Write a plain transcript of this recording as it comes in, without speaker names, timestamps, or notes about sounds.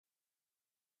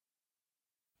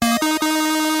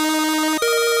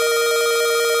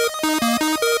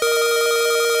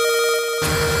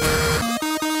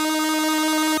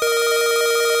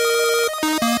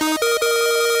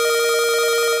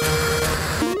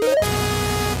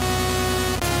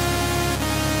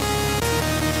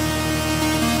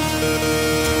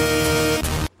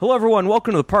Hello, everyone.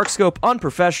 Welcome to the Parkscope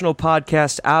Unprofessional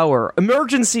Podcast Hour,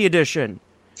 Emergency Edition.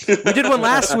 We did one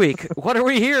last week. What are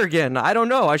we here again? I don't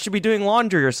know. I should be doing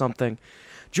laundry or something.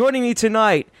 Joining me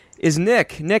tonight is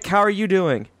Nick. Nick, how are you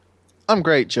doing? I'm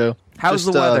great, Joe. How's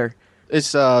the weather?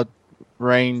 It's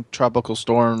rain, tropical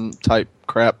storm type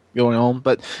crap going on,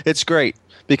 but it's great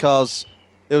because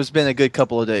it's been a good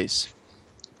couple of days.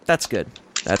 That's good.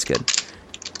 That's good.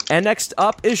 And next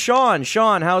up is Sean.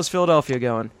 Sean, how's Philadelphia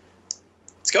going?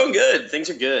 It's going good. Things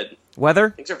are good.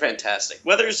 Weather? Things are fantastic.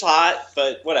 Weather's hot,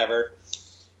 but whatever.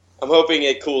 I'm hoping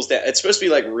it cools down. It's supposed to be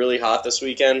like really hot this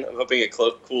weekend. I'm hoping it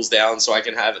cools down so I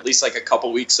can have at least like a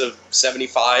couple weeks of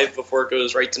 75 before it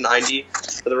goes right to 90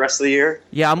 for the rest of the year.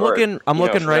 Yeah, I'm looking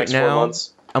right now.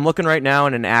 I'm looking right now,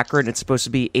 and in Akron, it's supposed to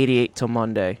be 88 till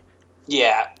Monday.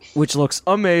 Yeah. Which looks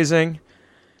amazing.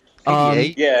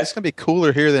 88? Yeah. It's going to be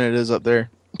cooler here than it is up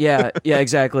there. Yeah,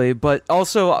 exactly. But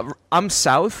also, I'm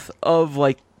south of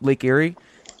like Lake Erie,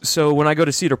 so when I go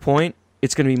to Cedar Point,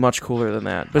 it's going to be much cooler than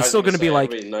that. But it's still going to be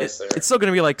like it's still going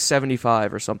to be like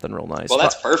 75 or something real nice. Well,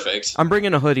 that's perfect. I'm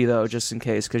bringing a hoodie though, just in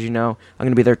case, because I'm going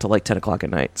to be there till like 10 o'clock at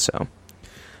night. So,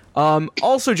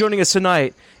 also joining us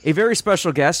tonight, a very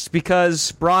special guest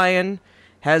because Brian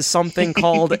has something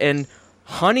called an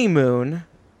honeymoon.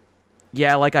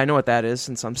 Yeah, like I know what that is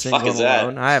since I'm single and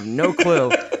alone. I have no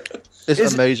clue.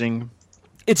 It's amazing.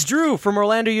 It's Drew from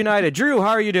Orlando United. Drew, how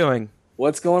are you doing?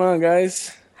 What's going on,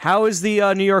 guys? How is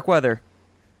the New York weather?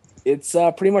 It's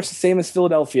pretty much the same as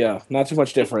Philadelphia. Not too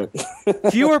much different.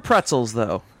 Fewer pretzels,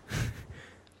 though.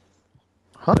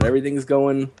 But everything's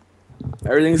going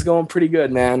pretty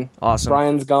good, man. Awesome.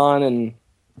 Brian's gone, and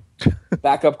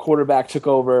backup quarterback took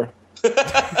over.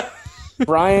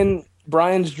 Brian's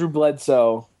Drew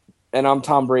Bledsoe, and I'm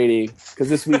Tom Brady, because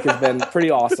this week has been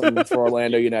pretty awesome for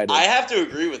Orlando United. I have to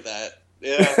agree with that.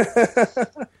 Yeah.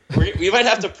 We might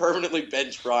have to permanently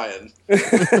bench Brian.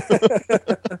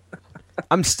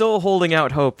 I'm still holding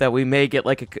out hope that we may get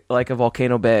like a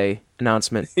Volcano Bay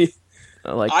announcement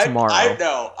tomorrow. I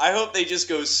know. I hope they just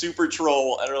go super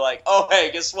troll and are like, "Oh,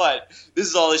 hey, guess what? This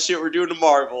is all the shit we're doing to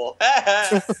Marvel."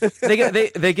 they get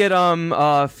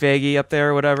Feige up there,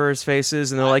 or whatever his face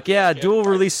is, and they're like, "Yeah, dual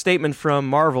release statement from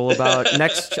Marvel about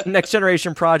next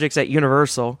generation projects at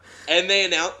Universal." And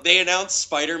they announced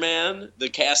Spider-Man, the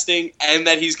casting, and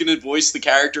that he's going to voice the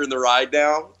character in the ride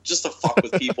now, just to fuck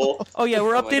with people. Oh yeah,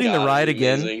 we're updating the ride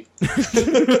again.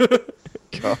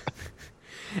 God.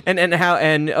 And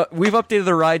we've updated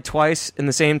the ride twice in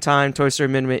the same time Toy Story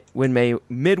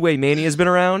Midway Mania has been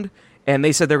around, and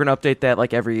they said they're going to update that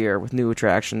like every year with new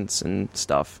attractions and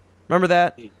stuff. Remember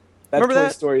that? Toy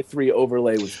Story 3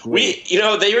 overlay was great. They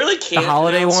really can't. The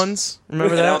holiday ones.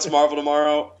 Remember that? Announce Marvel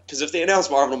tomorrow, because if they announce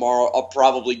Marvel tomorrow, I'll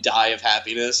probably die of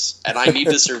happiness, and I need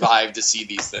to survive to see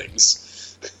these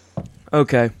things.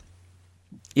 Okay.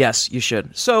 Yes, you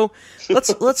should. So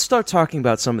let's start talking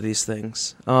about some of these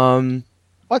things.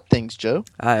 What things, Joe?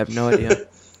 I have no idea.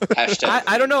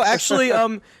 I don't know. Actually,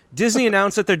 Disney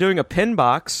announced that they're doing a pin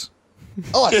box.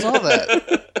 Oh, I saw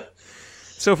that.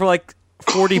 So for like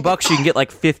 $40, you can get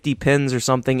like 50 pins or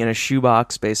something in a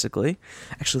shoebox, basically.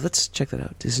 Actually, let's check that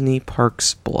out. Disney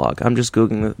Parks blog. I'm just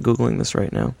googling this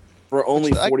right now. For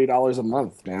only $40 a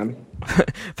month, man.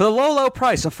 For the low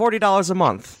price of $40 a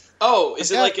month. Oh,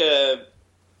 is it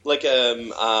like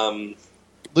a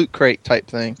Loot crate type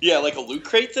thing. Yeah, like a loot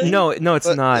crate thing? No, it's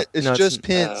not. It's just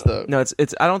pins, though. No,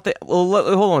 it's. I don't think. Well,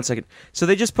 hold on a second. So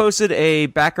they just posted a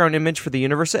background image for the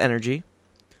Universe of Energy.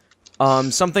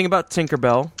 Something about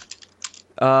Tinkerbell.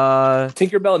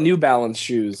 Tinkerbell New Balance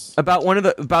shoes. About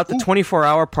the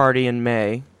 24-hour party in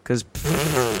May, because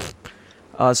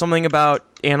something about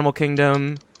Animal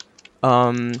Kingdom,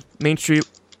 Main Street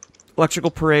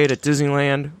Electrical Parade at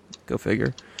Disneyland. Go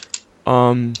figure.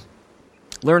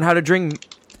 Learn how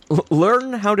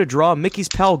to draw Mickey's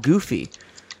pal Goofy.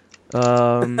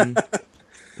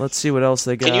 Let's see what else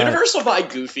they got. Can Universal buy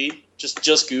Goofy?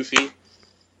 Just Goofy?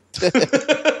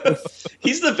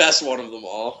 He's the best one of them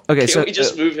all. Okay, Can't we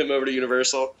just move him over to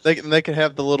Universal? They can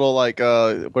have the little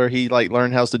where he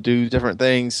learnn how to do different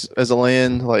things as a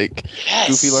land. Yes.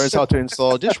 Goofy learns how to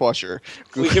install a dishwasher.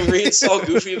 We can reinstall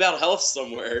Goofy About Health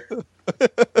somewhere.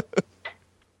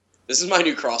 This is my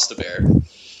new cross to bear.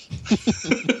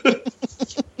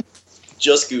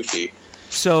 Just Goofy.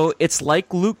 So it's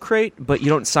like Loot Crate, but you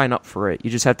don't sign up for it. You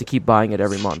just have to keep buying it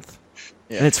every month,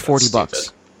 and it's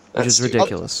 $40, which is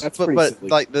ridiculous. That's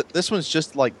this one's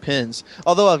just like pins.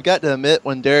 Although I've got to admit,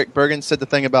 when Derek Bergen said the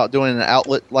thing about doing an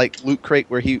outlet like Loot Crate,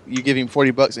 where you give him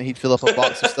 $40 and he'd fill up a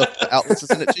box of stuff, the outlets and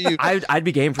send it to you. I'd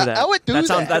be game for that. I would do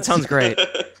that. That sounds great.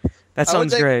 That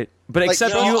sounds great. But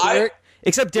except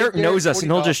Except Derek Derek knows us,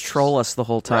 and he'll just $40. troll us the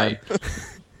whole time. Right.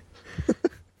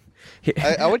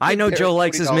 I would I give know Derek Joe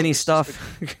likes his $40 mini just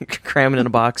stuff, cramming in a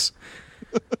box.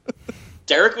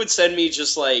 Derek would send me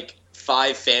just like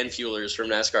 5 fan fuelers from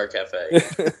NASCAR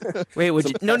Cafe. Wait, would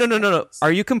you? No.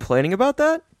 Are you complaining about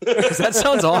that? 'Cause that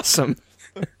sounds awesome.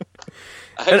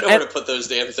 I don't know where to put those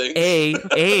damn things.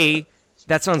 A,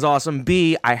 that sounds awesome.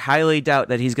 B, I highly doubt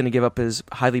that he's going to give up his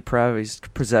highly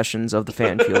prized possessions of the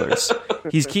fan feelers.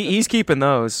 He's keeping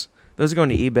those. Those are going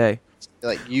to eBay.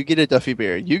 Like, you get a Duffy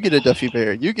Bear, you get a Duffy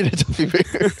Bear, you get a Duffy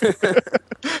Bear.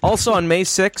 Also on May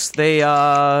 6th, they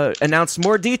announced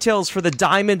more details for the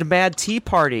Diamond Mad Tea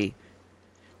Party,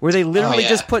 where they literally yeah.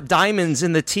 just put diamonds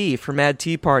in the tea for Mad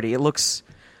Tea Party. It looks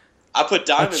I put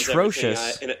diamonds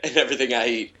atrocious. in everything I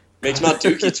eat. Makes my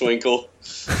dookie twinkle.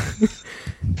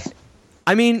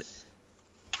 I mean,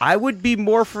 I would be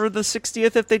more for the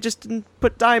 60th if they just didn't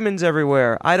put diamonds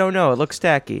everywhere. I don't know. It looks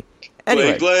tacky.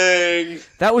 Anyway, Bling bling.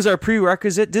 that was our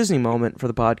prerequisite Disney moment for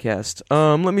the podcast.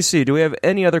 Let me see. Do we have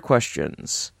any other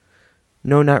questions?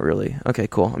 No, not really. Okay,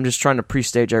 cool. I'm just trying to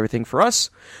pre-stage everything for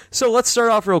us. So let's start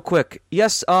off real quick.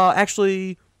 Yes,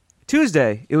 actually,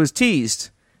 Tuesday, it was teased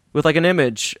with like an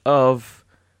image of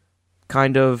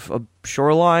kind of a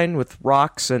shoreline with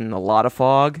rocks and a lot of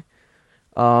fog.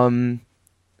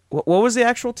 What was the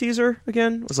actual teaser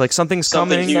again? It was like something's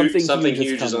coming. Something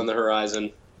huge is coming. on the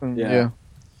horizon. Yeah.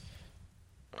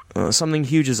 Something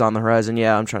huge is on the horizon.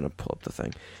 Yeah, I'm trying to pull up the thing.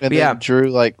 And But then yeah. Drew,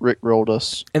 like, Rick rolled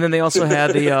us. And then they also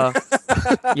had the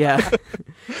yeah.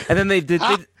 And then they did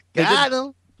Got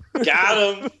him! Got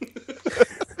him.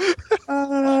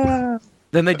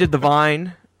 then they did the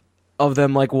vine of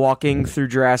them like walking through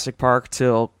Jurassic Park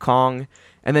till Kong.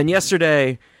 And then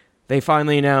yesterday they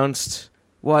finally announced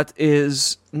what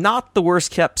is not the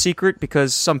worst kept secret,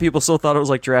 because some people still thought it was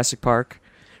like Jurassic Park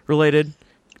related.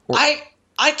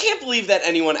 I can't believe that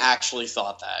anyone actually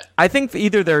thought that. I think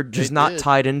either they're just They not did.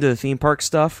 tied into the theme park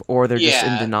stuff, or they're just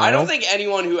in denial. I don't think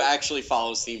anyone who actually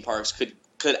follows theme parks could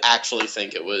actually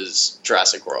think it was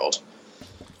Jurassic World.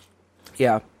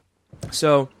 Yeah.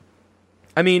 So,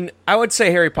 I mean, I would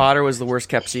say Harry Potter was the worst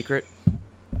kept secret.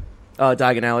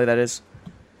 Diagon Alley, that is.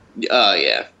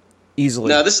 Yeah. Easily.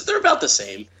 No, they're about the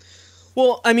same.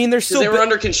 Well, I mean, they're 'Cause still... they were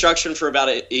under construction for about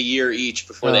a year each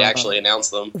before they actually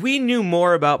announced them. We knew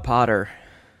more about Potter.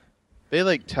 Bay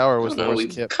Lake Tower was the We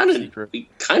worst kept kind secret.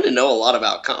 of know a lot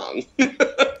about Kong.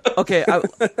 Okay,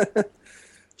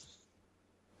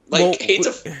 Well, Hate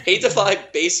to Fly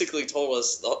basically told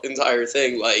us the entire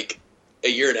thing like a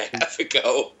year and a half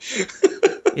ago.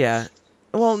 yeah.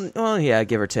 Well, yeah,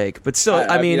 give or take. But still,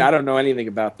 I I mean... I don't know anything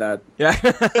about that. Yeah.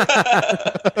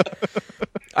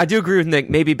 I do agree with Nick.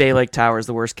 Maybe Bay Lake Tower is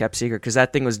the worst kept secret, because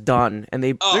that thing was done, and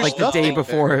they Oh, like the there's day nothing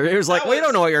before there. it was like, That we was-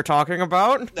 don't know what you're talking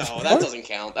about. No, that doesn't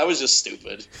count. That was just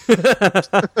stupid.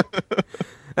 That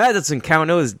doesn't count.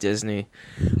 It was Disney.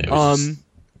 It was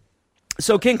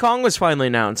So King Kong was finally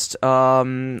announced.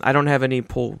 I don't have any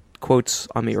pull quotes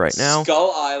on me right now.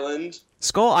 Skull Island,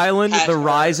 Skull Island, Had The her.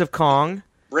 Rise of Kong.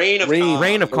 Reign of Reign- Kong.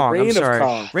 Reign of Kong. Reign I'm of sorry.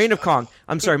 Kong. Reign of Kong.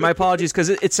 I'm sorry. My apologies, because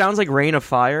it sounds like Reign of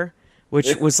Fire,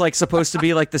 which was like supposed to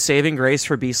be like the saving grace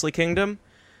for Beastly Kingdom.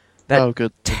 That Oh,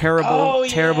 good. terrible, Oh, yeah.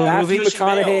 terrible Matthew movie. Christian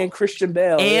McConaughey Bale. and Christian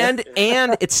Bale.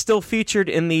 And it's still featured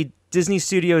in the Disney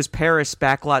Studios Paris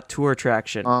backlot tour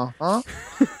attraction. Uh-huh.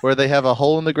 Where they have a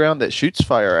hole in the ground that shoots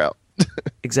fire out.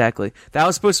 Exactly. That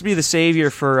was supposed to be the savior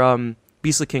for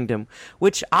Beastly Kingdom,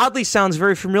 which oddly sounds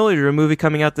very familiar to a movie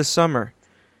coming out this summer.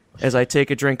 As I take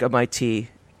a drink of my tea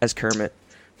as Kermit.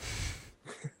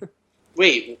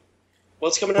 Wait,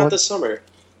 what's coming out this summer?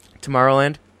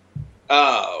 Tomorrowland?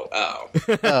 Oh.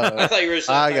 I thought you were just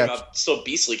I talking got about still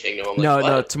Beastly Kingdom. I'm like, No, what?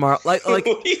 no, tomorrow. Like what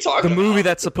are you talking the about? movie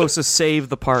that's supposed to save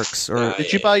the parks. Or Nah.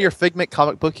 Did you buy your Figment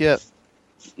comic book yet?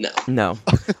 No. No.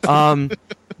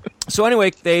 So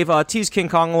anyway, they've teased King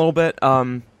Kong a little bit.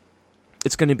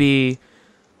 It's going to be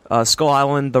Skull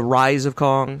Island, The Rise of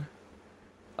Kong.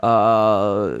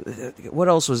 What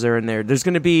else was there in there? There's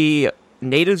going to be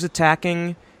natives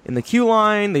attacking in the queue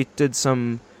line. They did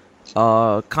some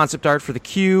concept art for the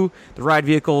queue. The ride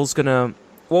vehicle is going to...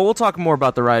 Well, we'll talk more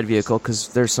about the ride vehicle, because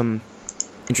there's some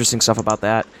interesting stuff about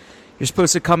that. You're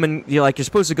supposed to come in. You're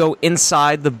supposed to go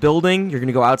inside the building. You're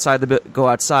gonna go outside go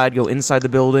inside the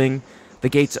building. The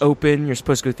gates open. You're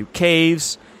supposed to go through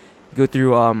caves. Go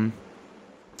through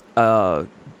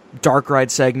dark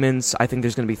ride segments. I think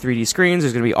there's gonna be 3D screens.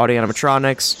 There's gonna be audio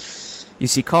animatronics. You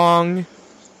see Kong,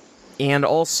 and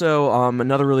also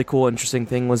another really cool, interesting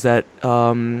thing was that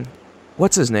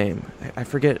what's his name? I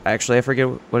forget. Actually, I forget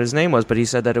what his name was, but he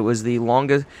said that it was the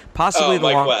longest, possibly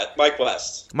Oh, Mike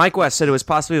West. Mike West said it was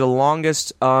possibly the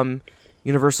longest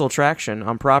Universal attraction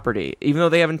on property, even though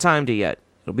they haven't timed it yet.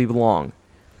 It'll be long.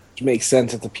 Which makes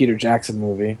sense. It's a Peter Jackson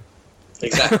movie.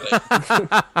 Exactly.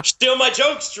 Steal my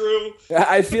jokes, Drew.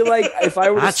 I feel like if I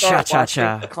were to start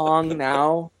Cha-cha-cha. watching Kong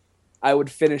now, I would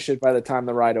finish it by the time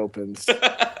the ride opens.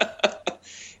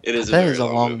 It is a That very is a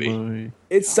long long movie. movie.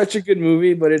 It's such a good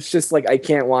movie, but it's just like I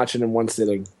can't watch it in one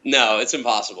sitting. No, it's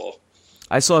impossible.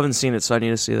 I still haven't seen it, so I need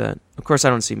to see that. Of course, I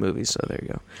don't see movies, so there you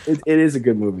go. It is a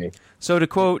good movie. So to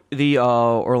quote the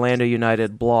Orlando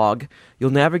United blog,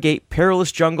 you'll navigate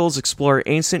perilous jungles, explore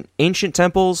ancient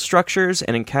temples, structures,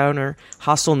 and encounter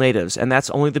hostile natives. And that's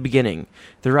only the beginning.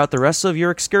 Throughout the rest of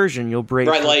your excursion, you'll break...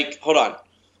 Right, like, hold on.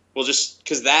 We'll just,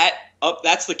 because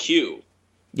that's the queue.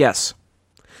 Yes.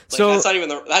 Like, So that's not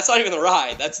even the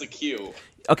ride. That's the queue.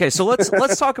 okay, so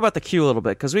let's talk about the queue a little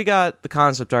bit, because we got the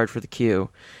concept art for the queue.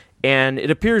 And it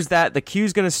appears that the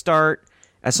queue's going to start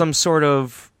as some sort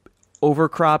of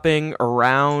overcropping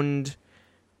around,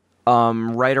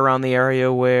 right around the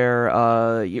area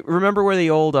where, you remember where the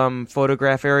old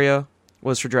photograph area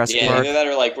was for Jurassic Yeah, Park? either that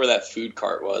or like where that food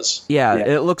cart was. Yeah, Yeah.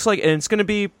 it looks like, and it's going to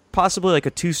be possibly like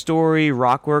a 2-story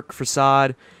rockwork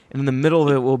facade, and in the middle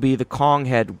of it will be the Kong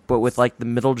head, but with like the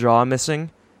middle jaw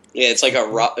missing. Yeah, it's like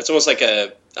it's almost like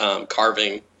a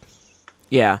carving.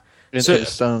 Yeah. Into So- the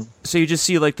stone. So you just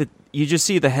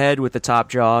see the head with the top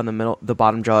jaw and the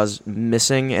bottom jaw is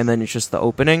missing, and then it's just the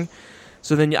opening.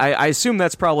 So then I assume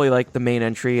that's probably like the main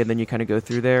entry, and then you kind of go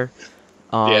through there.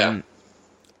 Yeah.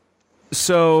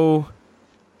 So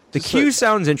the Just queue like-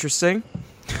 sounds interesting.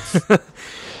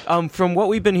 From what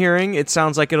we've been hearing, it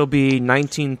sounds like it'll be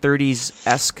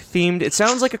 1930s-esque themed. It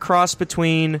sounds like a cross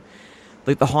between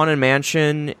like the Haunted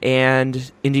Mansion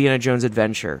and Indiana Jones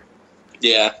Adventure.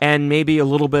 Yeah. And maybe a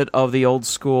little bit of the old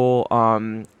school,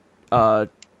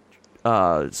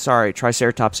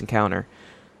 Triceratops encounter.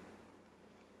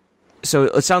 So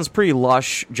it sounds pretty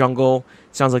lush jungle.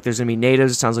 It sounds like there's going to be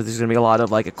natives. It sounds like there's going to be a lot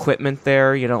of like equipment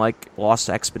there, like Lost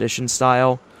Expedition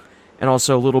style. And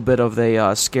also a little bit of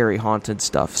the scary haunted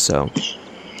stuff. So,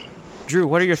 Drew,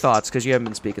 what are your thoughts? Because you haven't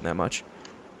been speaking that much.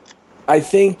 I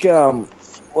think,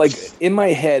 like in my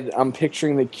head, I'm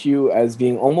picturing the queue as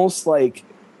being almost like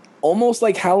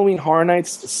Halloween Horror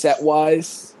Nights set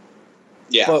wise,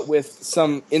 Yeah. but with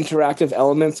some interactive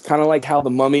elements, kind of like how the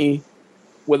Mummy,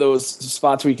 with those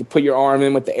spots where you could put your arm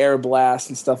in with the air blast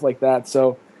and stuff like that.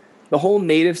 So the whole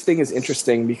natives thing is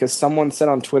interesting because someone said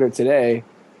on Twitter today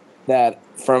that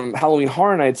from Halloween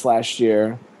Horror Nights last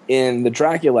year in the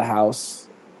Dracula house,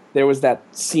 there was that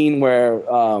scene where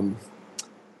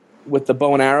with the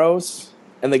bow and arrows,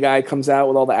 and the guy comes out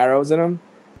with all the arrows in him.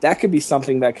 That could be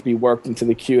something that could be worked into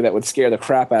the queue that would scare the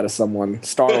crap out of someone,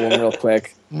 startle them real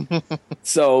quick.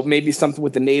 So maybe something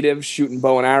with the natives shooting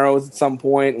bow and arrows at some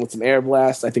point with some air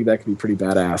blast. I think that could be pretty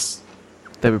badass.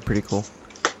 That'd be pretty cool.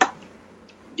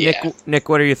 Yeah. Nick,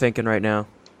 what are you thinking right now?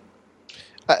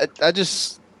 I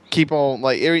just keep on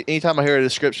like anytime I hear a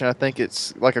description, I think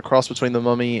it's like a cross between the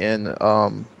Mummy and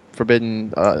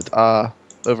Forbidden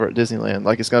over at Disneyland.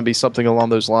 Like it's gonna be something along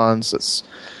those lines. That's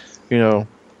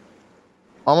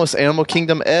almost Animal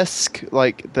Kingdom esque,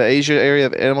 like the Asia area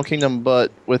of Animal Kingdom,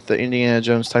 but with the Indiana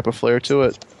Jones type of flair to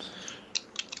it.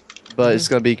 But it's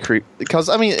gonna be creepy because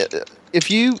I mean,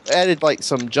 if you added like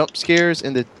some jump scares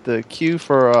in the queue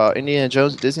for Indiana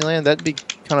Jones at Disneyland, that'd be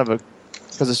kind of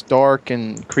because it's dark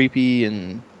and creepy,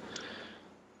 and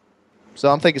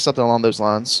so I'm thinking something along those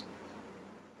lines.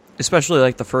 Especially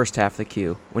like the first half of the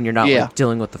queue when you're not Yeah. like,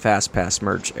 dealing with the fast pass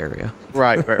merge area.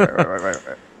 Right.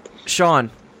 Sean,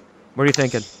 what are you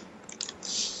thinking?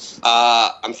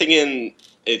 I'm thinking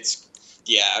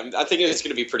I'm thinking it's going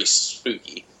to be pretty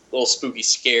spooky, a little spooky,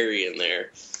 scary in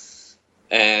there,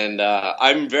 and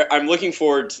I'm looking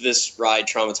forward to this ride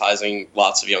traumatizing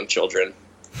lots of young children,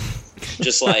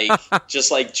 just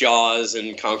like Jaws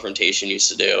and Confrontation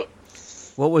used to do.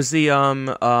 What was the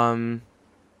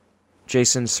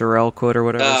Jason Sorrell quote or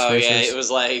whatever? Oh his yeah, face is? it was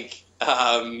like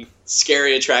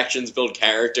scary attractions build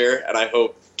character, and I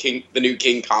hope the new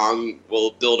King Kong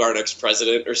will build our next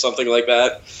president or something like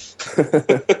that.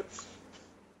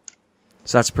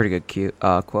 So that's a pretty good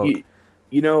quote.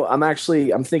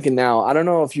 I'm thinking now, I don't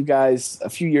know if you guys, a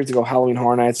few years ago, Halloween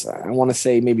Horror Nights, I want to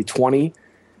say maybe 20,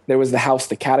 there was the house,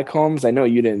 the Catacombs. I know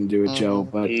you didn't do it, Joe,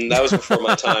 but That was before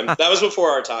my time. That was before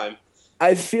our time.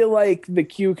 I feel like the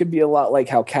queue could be a lot like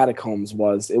how Catacombs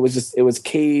was. It was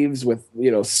caves with,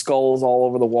 skulls all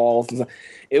over the walls. And stuff.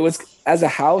 It was, as a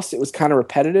house, it was kind of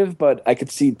repetitive, but I could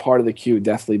see part of the queue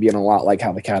definitely being a lot like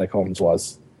how the Catacombs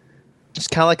was. It's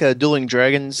kind of like a Dueling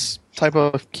Dragons type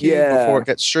of queue Yeah. before it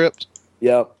got stripped.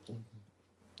 Yep.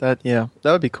 That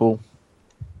would be cool.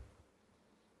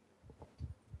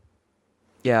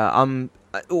 Yeah.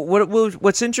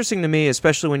 What's interesting to me,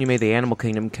 especially when you made the Animal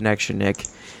Kingdom connection, Nick,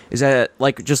 is that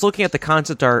like just looking at the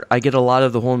concept art, I get a lot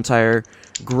of the whole entire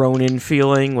grown-in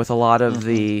feeling with a lot of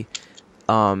the,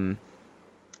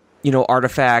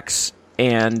 artifacts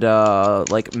and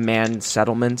like man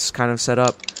settlements kind of set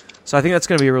up. So I think that's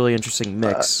going to be a really interesting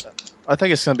mix. I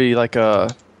think it's going to be like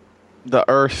the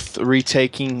Earth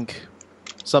retaking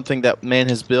something that man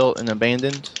has built and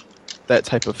abandoned. That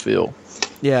type of feel.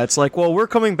 Yeah, it's like, well, we're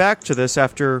coming back to this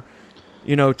after,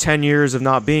 10 years of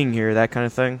not being here, that kind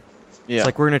of thing. Yeah. It's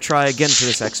like, we're going to try again for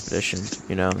this expedition,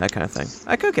 that kind of thing.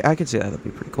 I could see that. That'd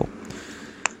be pretty cool.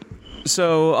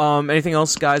 So, anything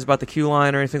else, guys, about the queue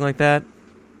line or anything like that?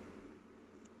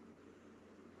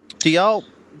 Do y'all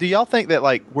think that,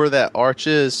 like, where that arch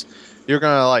is, you're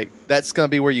going to, like, that's going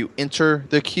to be where you enter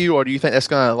the queue, or do you think that's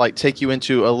going to, like, take you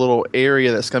into a little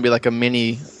area that's going to be like a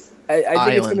mini I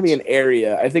think it's going to be an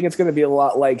area. I think it's going to be a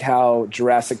lot like how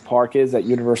Jurassic Park is at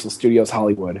Universal Studios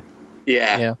Hollywood.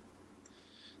 Yeah.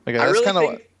 Okay, I that's really kind of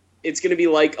think it's going to be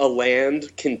like a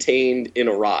land contained in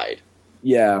a ride.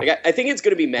 Yeah. Like I think it's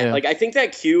going to be Yeah. like I think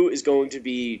that queue is going to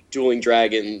be Dueling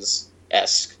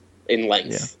Dragons-esque in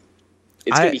length. Yeah.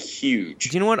 It's going to be huge.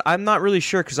 Do you know what? I'm not really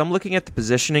sure, because I'm looking at the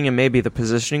positioning, and maybe the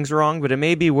positioning's wrong, but it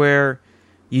may be where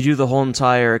you do the whole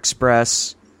entire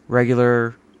express,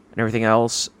 regular, and everything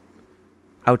else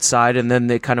outside, and then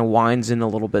it kind of winds in a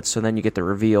little bit, so then you get the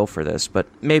reveal for this. But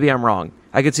maybe I'm wrong.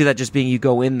 I could see that just being you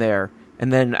go in there,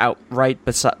 and then out right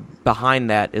behind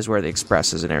that is where the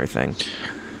express is and everything.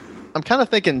 I'm kind of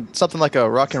thinking something like a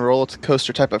rock and roller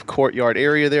coaster type of courtyard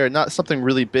area there. Not something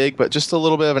really big, but just a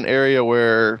little bit of an area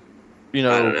where, I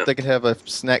don't know. they could have a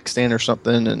snack stand or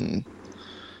something and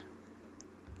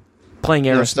Playing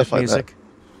Aerosmith stuff like music.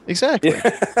 that. Exactly.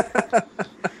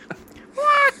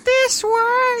 Walk this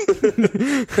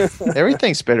way!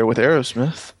 Everything's better with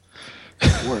Aerosmith.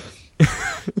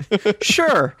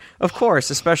 Sure, of course,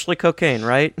 especially cocaine,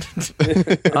 right?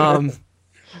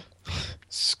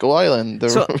 Skull Island,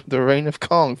 the Reign of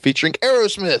Kong, featuring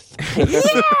Aerosmith.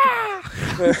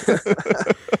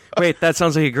 Wait, that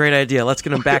sounds like a great idea. Let's get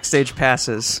them backstage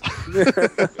passes.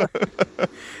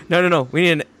 No. We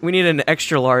need an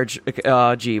extra large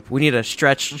Jeep. We need a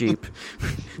stretch Jeep,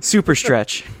 super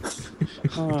stretch.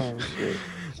 Oh, shit.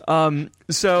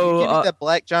 So Give me that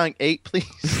black giant 8, please.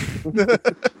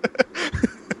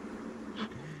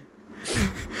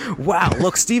 wow,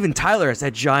 look, Steven Tyler has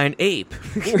that giant ape.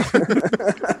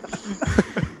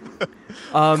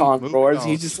 Kong roars. on.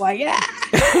 He's just like, yeah.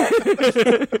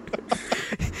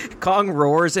 Kong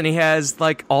roars, and he has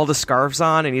like all the scarves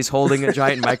on, and he's holding a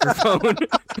giant microphone.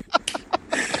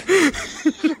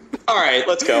 All right,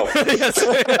 let's go.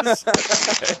 Yes.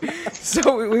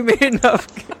 So we made enough.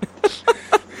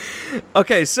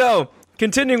 Okay, so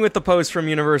continuing with the post from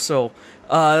Universal.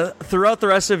 Throughout the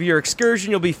rest of your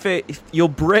excursion, you'll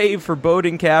brave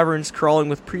foreboding caverns, crawling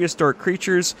with prehistoric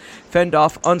creatures, fend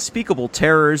off unspeakable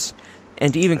terrors,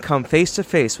 and even come face to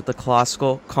face with the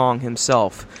colossal Kong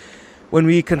himself. When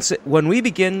we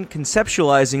begin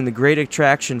conceptualizing the great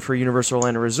attraction for Universal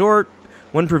Orlando Resort,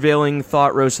 one prevailing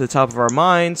thought rose to the top of our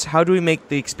minds: how do we make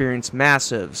the experience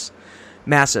massive,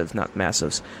 not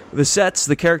massives. The sets,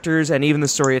 the characters, and even the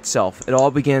story itself. It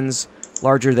all begins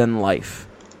larger than life.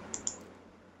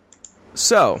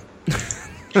 So,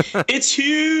 It's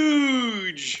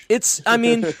huge. I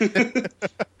mean, like,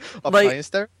 Appliance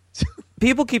there?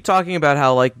 people keep talking about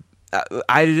how, like,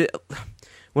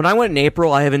 when I went in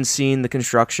April, I haven't seen the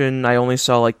construction. I only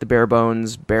saw, like, the bare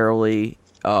bones barely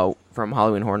from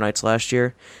Halloween Horror Nights last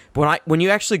year. But when you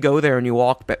actually go there and you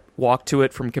walk to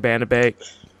it from Cabana Bay,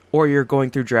 or you're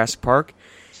going through Jurassic Park,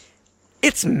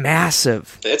 it's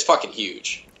massive. It's fucking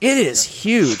huge. It is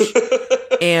huge.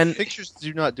 And Pictures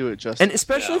do not do it justice. And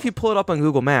especially if you pull it up on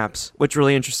Google Maps, what's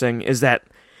really interesting is that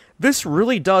this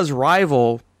really does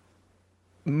rival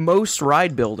most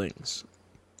ride buildings.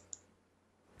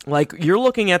 Like, you're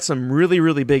looking at some really,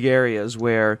 really big areas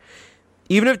where,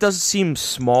 even if it doesn't seem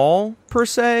small, per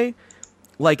se,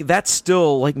 like, that's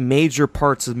still, like, major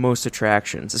parts of most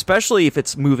attractions, especially if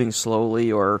it's moving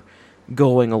slowly or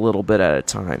going a little bit at a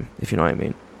time, if you know what I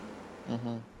mean.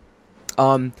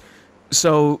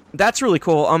 So that's really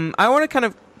cool. I want to kind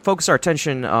of focus our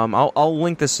attention. I'll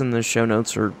link this in the show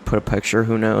notes or put a picture.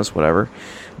 Who knows? Whatever.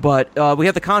 But we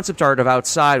have the concept art of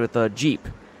outside with the Jeep,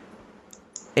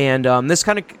 and this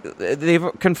kind of they've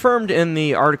confirmed in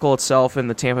the article itself, in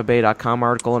the TampaBay.com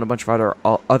article, and a bunch of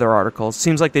other articles.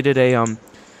 Seems like they did a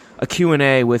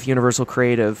Q&A with Universal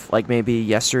Creative, like maybe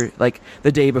yesterday, like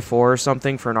the day before or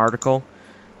something, for an article.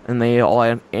 And they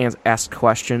all asked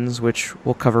questions, which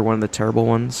we'll cover one of the terrible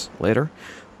ones later.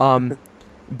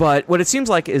 But what it seems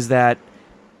like is that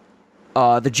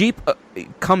the Jeep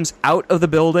comes out of the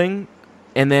building,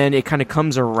 and then it kind of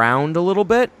comes around a little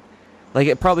bit. Like,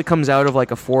 it probably comes out of,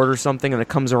 like, a fort or something, and it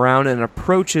comes around and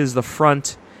approaches the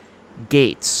front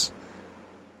gates.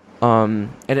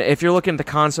 And if you're looking at the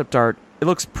concept art, it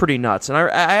looks pretty nuts. And I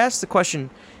asked the question,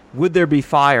 would there be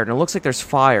fire? And it looks like there's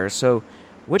fire. So,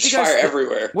 what do you guys fire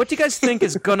everywhere. What do you guys think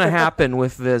is going to happen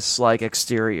with this, like,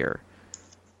 exterior?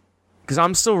 Because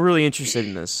I'm still really interested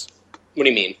in this. What do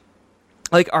you mean?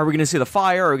 Like, are we going to see the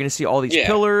fire? Are we going to see all these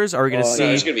pillars? Are we going to see? No,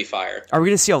 there's going to be fire. Are we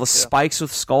going to see all the spikes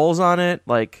with skulls on it?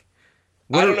 Like,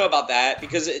 I don't know about that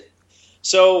because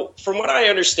so from what I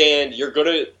understand,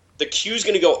 the queue's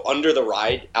going to go under the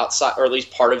ride outside, or at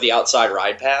least part of the outside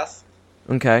ride path.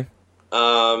 Okay.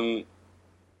 And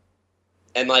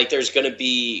like, there's going to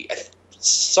be.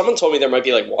 Someone told me there might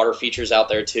be like water features out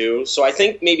there too. So I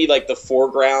think maybe like the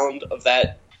foreground of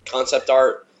that concept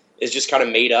art is just kind of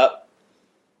made up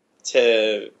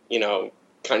to,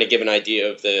 kind of give an idea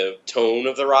of the tone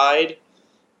of the ride.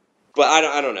 But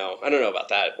I don't know. I don't know about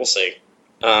that. We'll see.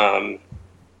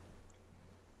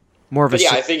 More of a.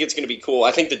 I think it's going to be cool.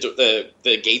 I think the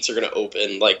gates are going to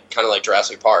open kind of like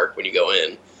Jurassic Park when you go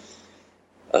in.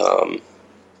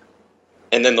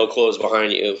 And then they'll close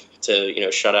behind you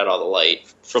to, shut out all the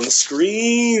light from the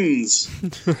screens.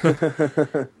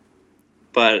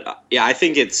 But I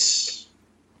think it's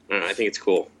cool. I think it's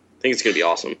going to be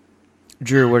awesome.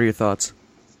 Drew, what are your thoughts?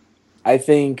 I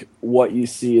think what you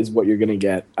see is what you're going to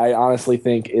get. I honestly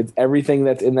think it's everything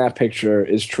that's in that picture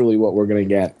is truly what we're going to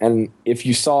get. And if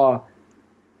you saw,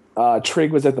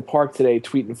 Trig was at the park today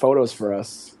tweeting photos for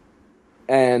us,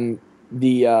 and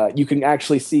you can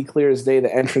actually see clear as day the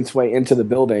entranceway into the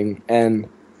building. And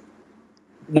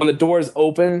when the doors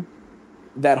open,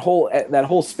 that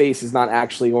whole space is not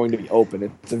actually going to be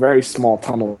open. It's a very small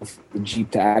tunnel for the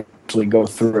Jeep to actually go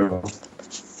through.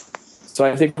 So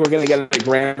I think we're going to get a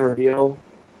grand reveal,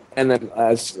 and then,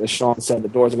 as Sean said, the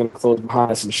doors are going to close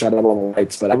behind us and shut out all the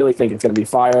lights. But I really think it's going to be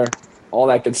fire, all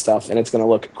that good stuff, and it's going to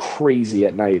look crazy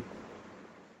at night.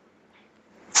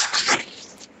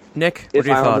 Nick, what are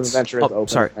your Islands thoughts? of Adventure is open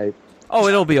sorry. at night. Oh,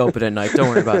 it'll be open at night. Don't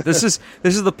worry about it. This is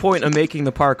the point of making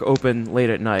the park open late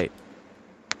at night.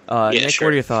 Nick, sure.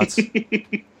 what are your thoughts? Drew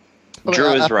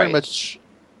I is right. Pretty much,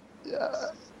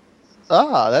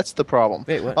 that's the problem.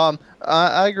 Wait, what?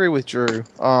 I agree with Drew.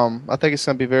 I think it's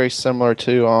going to be very similar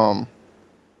to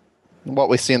what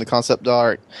we see in the concept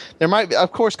art. There might be,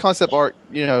 of course, concept art.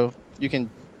 You can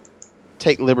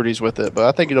take liberties with it, but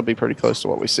I think it'll be pretty close to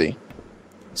what we see.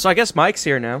 So I guess Mike's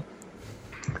here now.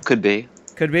 Could be.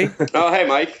 Could be. Oh, hey,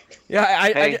 Mike. Yeah,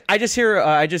 Hey. I just hear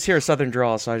a southern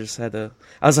drawl, so I just had to.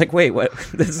 I was like, wait, what?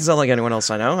 This doesn't sound like anyone else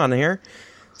I know on here.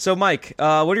 So, Mike,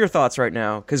 what are your thoughts right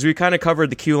now? Because we kind of covered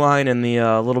the queue line and the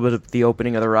little bit of the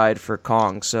opening of the ride for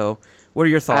Kong. So, what are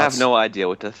your thoughts? I have no idea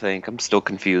what to think. I'm still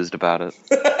confused about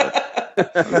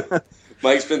it.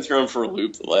 Mike's been thrown for a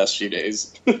loop the last few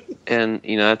days. And,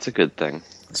 that's a good thing.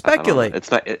 Speculate.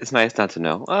 It's nice not to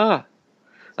know. I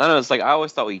don't know. It's like I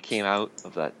always thought we came out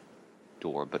of that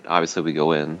door, but obviously we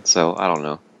go in. So, I don't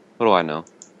know. What do I know?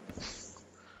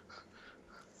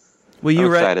 Well,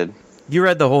 I'm excited. You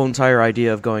read the whole entire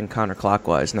idea of going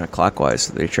counterclockwise, not clockwise,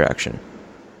 to the attraction.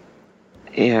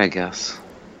 Yeah, I guess.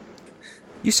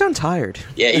 You sound tired.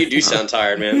 Yeah, you do sound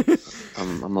tired, man.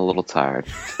 I'm a little tired.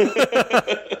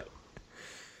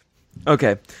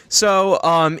 Okay,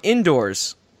 so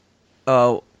indoors.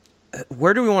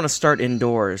 Where do we want to start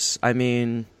indoors? I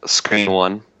mean, Screen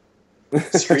 1.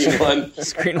 Screen 1.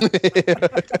 screen. And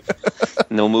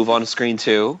then we'll move on to Screen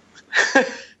 2. And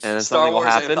then Star something will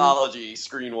Wars happen. Anthology,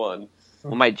 Screen 1.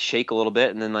 We might shake a little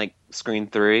bit, and then Screen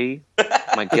 3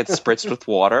 might get spritzed with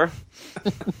water.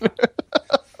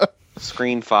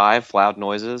 Screen 5, loud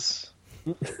noises.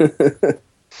 And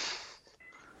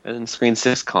then Screen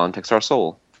 6, context our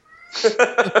soul.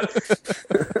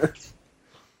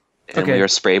 And Okay. we are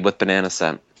sprayed with banana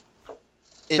scent.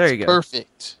 It's There you go.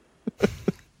 perfect.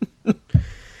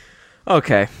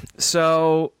 Okay,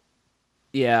 so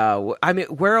yeah, I mean,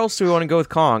 where else do we want to go with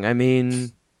Kong? I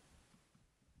mean,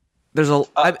 there's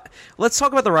let's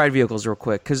talk about the ride vehicles real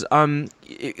quick, because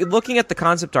looking at the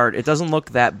concept art, it doesn't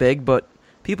look that big, but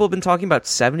people have been talking about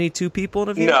 72 people in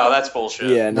a vehicle. No, that's bullshit.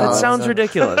 Yeah, no, That sounds it's,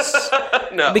 ridiculous.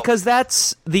 No. Because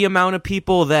that's the amount of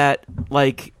people that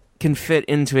can fit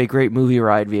into a great movie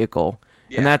ride vehicle,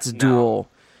 Yeah, and that's no. dual.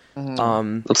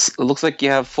 It looks like you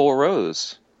have 4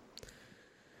 rows.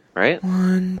 Right?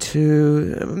 1,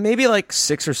 2, maybe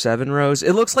 6 or 7 rows.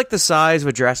 It looks like the size of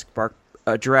a Jurassic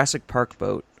Park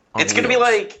boat. on It's gonna be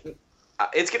wheels.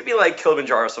 like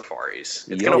Kilimanjaro Safaris.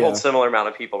 It's Yeah. gonna hold similar amount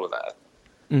of people to that.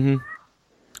 Mm-hmm.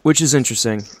 which is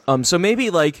interesting. So maybe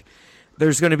like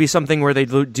there's going to be something where they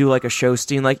do like a show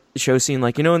scene, like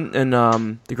you know, in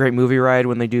the Great Movie Ride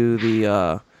when they do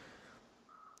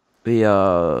the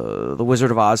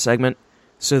Wizard of Oz segment.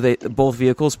 So both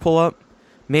vehicles pull up.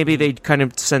 Maybe they kind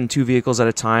of send two vehicles at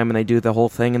a time and they do the whole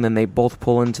thing, and then they both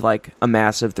pull into like a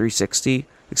massive 360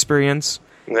 experience.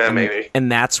 Yeah, maybe.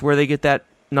 And that's where they get that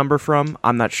number from.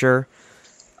 I'm not sure.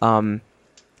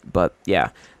 But yeah.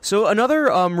 So another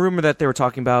rumor that they were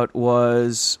talking about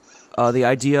was the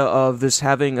idea of this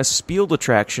having a Spieled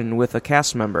attraction with a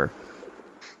cast member.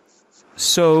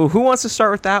 So who wants to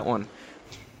start with that one?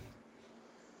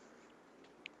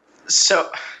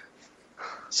 So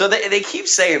they keep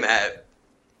saying that,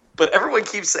 but everyone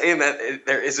keeps saying that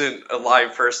there isn't a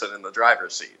live person in the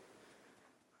driver's seat.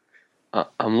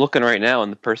 I'm looking right now,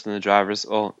 and the person in the driver's...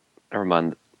 Oh, never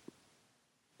mind.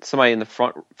 Somebody in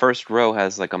the first row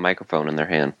has like a microphone in their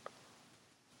hand.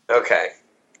 Okay.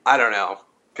 I don't know.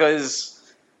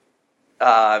 Because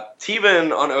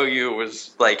Teven on OU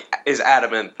is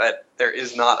adamant that there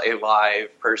is not a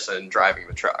live person driving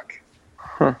the truck.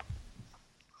 Huh.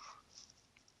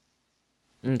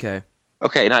 Okay.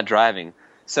 Okay, not driving.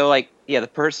 So, like, yeah, the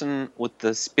person with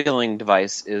the spilling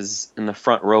device is in the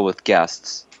front row with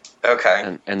guests.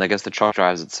 Okay. And I guess the truck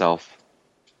drives itself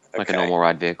like a normal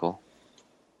ride vehicle.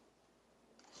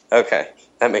 Okay.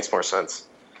 That makes more sense.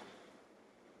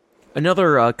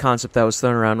 Another concept that was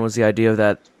thrown around was the idea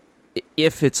that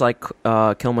if it's like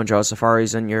Kilimanjaro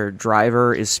Safaris and your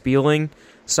driver is spieling,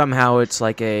 somehow it's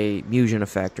like a Musion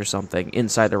effect or something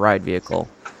inside the ride vehicle.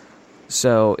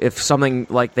 So if something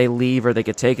like they leave or they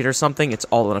get taken or something, it's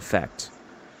all in effect.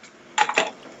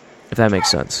 If that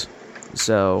makes sense.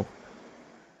 So,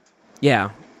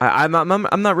 yeah, I'm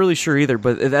not really sure either,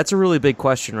 but that's a really big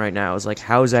question right now. Is like,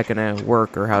 how is that going to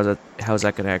work, or how's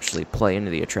that going to actually play into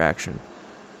the attraction?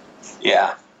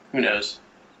 Yeah, who knows?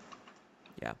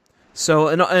 Yeah. So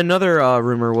another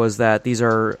rumor was that these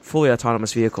are fully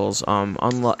autonomous vehicles.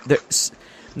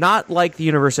 Not like the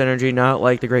Universe Energy, not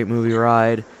like the Great Movie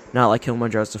Ride, not like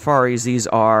Kilimanjaro Safaris. These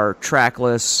are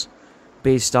trackless,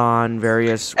 based on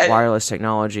various wireless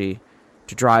technology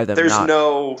to drive them.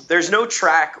 There's no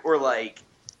track or like,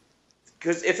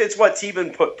 because if it's what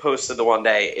Teven posted the one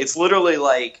day, it's literally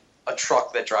like a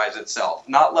truck that drives itself,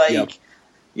 not like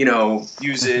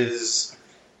uses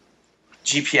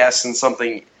GPS and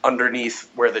something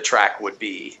underneath where the track would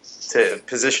be to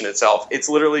position itself. It's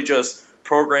literally just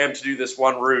programmed to do this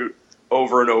one route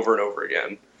over and over and over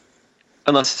again.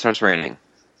 Unless it starts raining.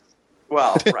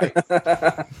 Well, right.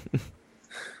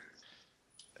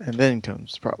 And then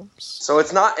comes problems. So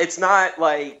it's not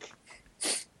like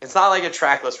a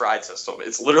trackless ride system.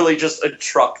 It's literally just a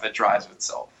truck that drives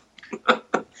itself.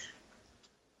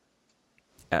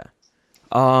 Yeah.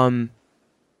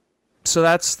 So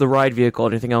that's the ride vehicle.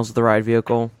 Anything else with the ride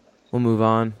vehicle? We'll move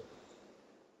on.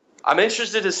 I'm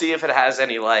interested to see if it has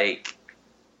any like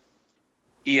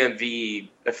EMV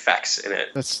effects in it.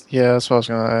 That's what I was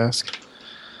going to ask.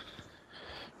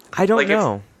 I don't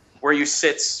know. Where you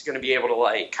sit's going to be able to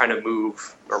like kind of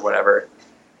move or whatever.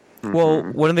 Well,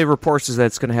 one of the reports is that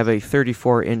it's going to have a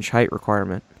 34-inch height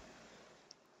requirement.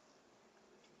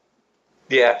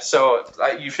 Yeah, so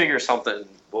you figure something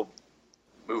will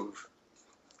move.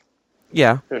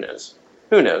 Yeah. Who knows?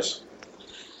 Who knows?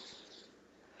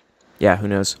 Yeah, who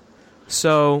knows?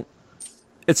 So,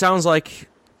 it sounds like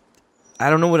I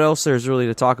don't know what else there's really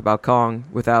to talk about Kong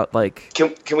without like.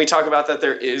 Can we talk about that?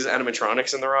 There is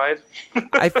animatronics in the ride.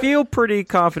 I feel pretty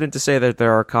confident to say that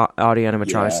there are audio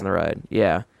animatronics in the ride.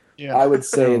 Yeah. Yeah, I would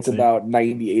say it's about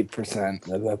 98%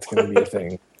 that that's going to be a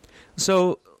thing.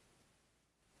 So,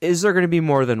 is there going to be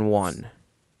more than one?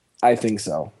 I think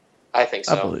so. I think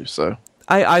so. I believe so.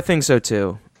 I think so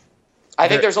too. I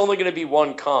think there's only going to be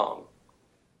one Kong,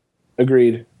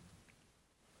 Agreed.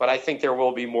 but I think there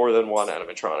will be more than one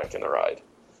animatronic in the ride.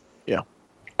 Yeah.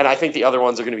 And I think the other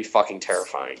ones are going to be fucking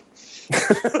terrifying.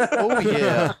 Oh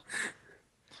yeah.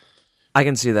 I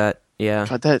can see that. Yeah.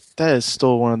 God, that is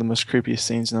still one of the most creepiest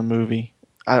scenes in the movie.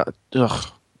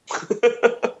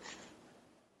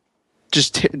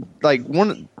 Just like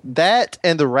one that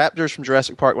and the raptors from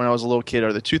Jurassic Park when I was a little kid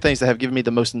are the two things that have given me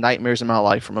the most nightmares in my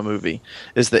life from a movie.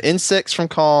 Is the insects from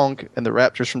Kong and the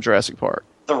raptors from Jurassic Park.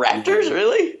 The raptors,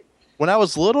 really? When I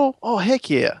was little, oh heck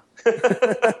yeah.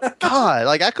 God,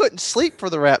 like I couldn't sleep for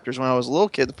the raptors when I was a little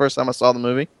kid the first time I saw the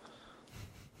movie.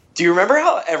 Do you remember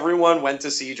how everyone went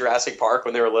to see Jurassic Park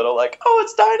when they were little? Like, oh,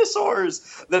 it's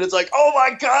dinosaurs. Then it's like, oh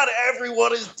my god,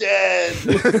 everyone is dead.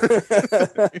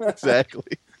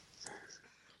 Exactly.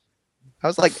 I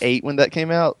was like 8 when that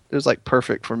came out. It was like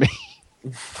perfect for me.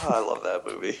 Oh, I love that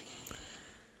movie.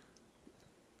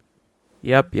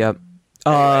 Yep. Anyway,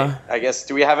 I guess.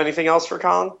 Do we have anything else for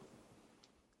Kong?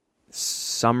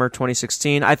 Summer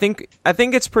 2016. I think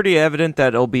it's pretty evident that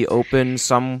it'll be open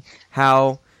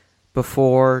somehow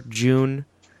before June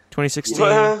 2016.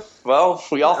 Well,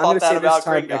 we all I'm thought gonna say that about this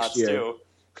time Gringotts next year. too.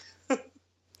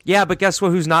 Yeah, but guess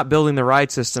what? Who's not building the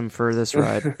ride system for this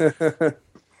ride?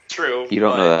 True. You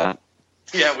don't but- know that.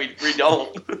 Yeah, we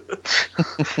don't.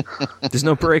 There's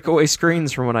no breakaway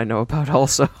screens from what I know about.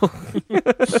 Also,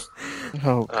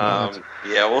 Oh god.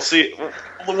 Yeah, we'll see.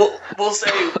 We'll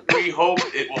say we hope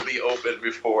it will be open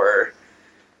before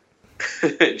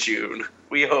June.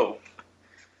 We hope.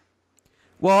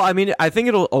 well, I mean, I think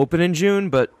it'll open in June,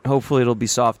 but hopefully it'll be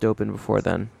soft open before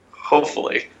then.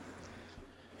 Hopefully.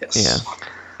 Yes. Yeah.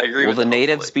 I agree Will with the that,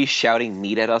 natives hopefully. be shouting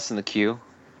meat at us in the queue?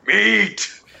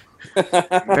 Meat!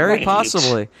 Very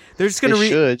possibly. They're just gonna They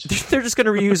should. they're just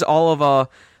gonna reuse all of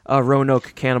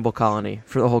Roanoke Cannibal Colony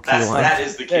for the whole queue line. That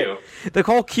is the cue. The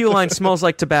whole queue line smells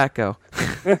like tobacco.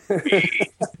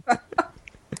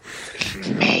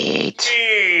 Meat!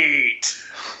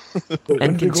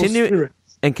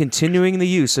 And continuing the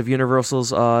use of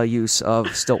Universal's use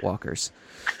of stilt walkers.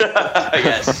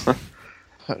 Yes.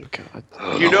 Oh god.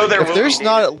 You know there If will there's be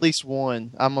not native, at least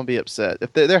one, I'm gonna be upset.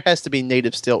 If there has to be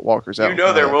native stilt walkers out. you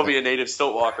know there front, will be a native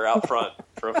stilt walker out front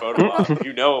for a photo op.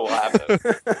 You know it will happen.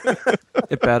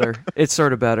 It better. It's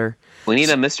sort of better. We need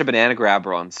a Mr. Banana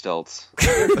Grabber on stilts.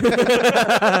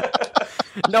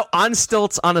 No, on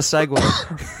stilts on a Segway.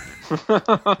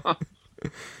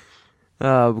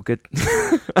 Oh, good.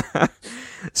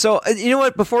 So, you know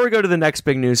what? Before we go to the next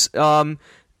big news,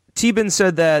 T-Bin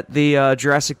said that the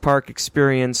Jurassic Park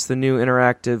experience, the new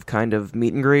interactive kind of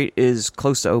meet and greet, is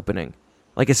close to opening.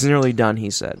 Like, it's nearly done, he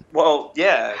said. Well,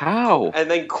 yeah. How? And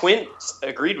then Quint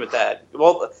agreed with that.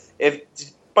 Well,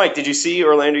 Mike, did you see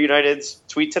Orlando United's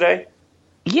tweet today?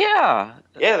 Yeah.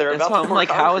 Yeah, they're That's about why to I'm pour like,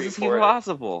 how is concrete this for even it.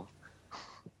 possible?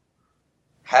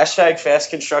 Hashtag fast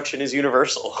construction is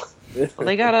universal. Well,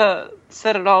 they gotta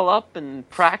set it all up and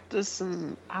practice,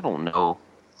 and I don't know.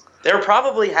 They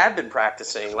probably have been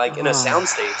practicing, like in a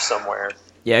soundstage somewhere.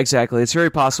 Yeah, exactly. It's very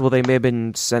possible they may have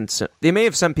been sent. They may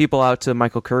have sent people out to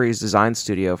Michael Curry's design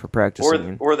studio for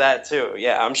practicing, Or that too.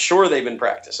 Yeah, I'm sure they've been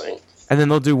practicing. and then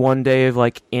they'll do one day of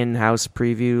like in-house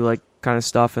preview, like kind of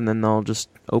stuff, and then they'll just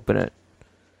open it.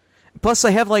 Plus,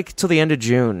 they have like till the end of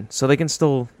June, so they can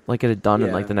still like get it done in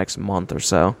Yeah. like the next month or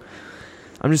so.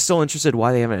 I'm just still interested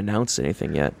why they haven't announced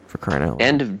anything yet for crying out loud.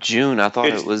 End of June, I thought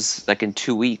It's- it was like in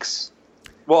 2 weeks.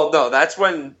 Well, no, that's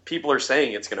when people are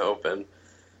saying it's going to open. I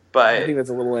But think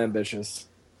that's a little ambitious.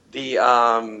 the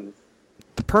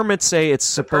The permits say it's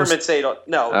supposed. permits say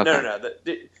no.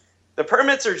 Okay. The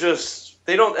permits are just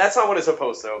they don't. That's not when it's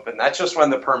supposed to open. That's just when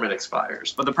the permit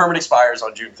expires. But the permit expires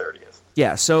on June 30th.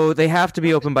 Yeah, so they have to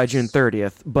be open by June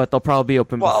 30th, but they'll probably be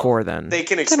open Well, before then. They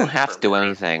can They extend don't the have to do permit.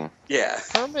 anything. Yeah,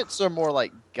 Permits are more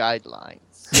like guidelines.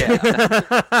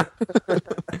 yeah,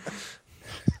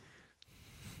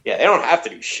 yeah. They don't have to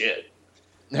do shit.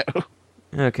 No.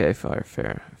 Okay, fair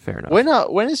enough.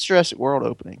 When is Jurassic World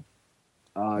opening?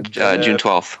 June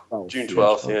 12th. June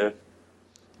 12th. Yeah.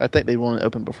 I think they want to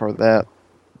open before that.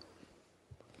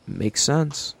 Makes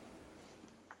sense.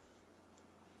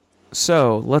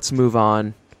 So, let's move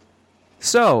on.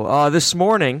 So, this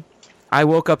morning, I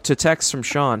woke up to text from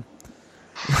Sean.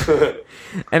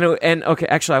 and okay,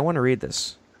 actually, I want to read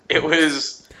this. It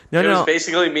was. No, it no, was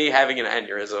basically me having an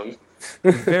aneurysm.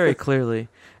 very clearly.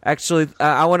 Actually,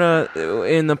 I want to,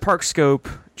 in the Parkscope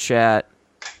chat,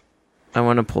 I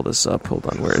want to pull this up. Hold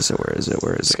on, where is it?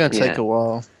 It's gonna take Yeah. a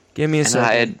while. Give me a And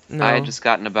second. I had just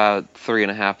gotten about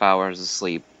 3.5 hours of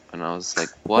sleep, and I was like,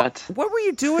 what? What were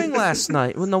you doing last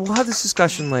night? Well, no, we'll have this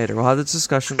discussion later.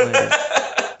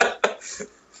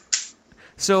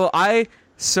 So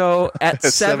at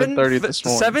 7:30 this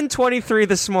morning. 7:23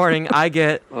 this morning, I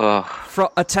get Ugh.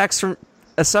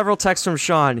 several texts from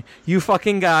Sean. You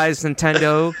fucking guys,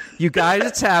 Nintendo. You guys,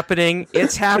 it's happening.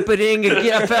 It's happening.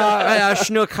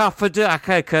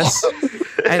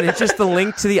 And it's just the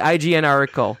link to the IGN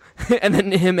article, and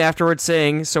then him afterwards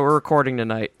saying, "So we're recording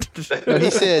tonight." No, he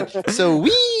said, "So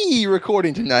we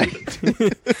recording tonight."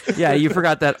 Yeah, you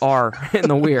forgot that R in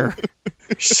the we're.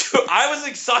 I was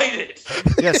excited.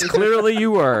 Yes, clearly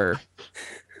you were.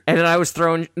 And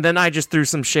then I just threw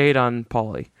some shade on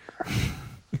Paulie.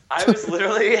 I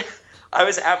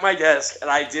was at my desk and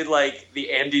I did like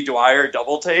the Andy Dwyer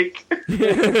double take.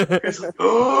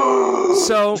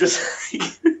 So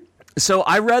Just So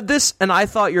I read this and I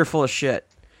thought you're full of shit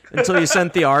until you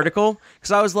sent the article,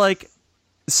 because I was like,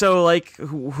 so like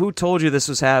who told you this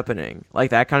was happening, like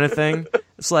that kind of thing.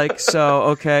 It's like, so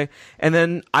okay, and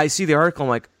then I see the article, I'm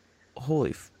like,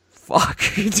 holy fuck?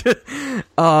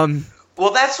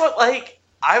 Well, that's what, like,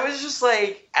 I was just,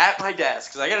 like, at my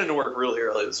desk, because I got into work really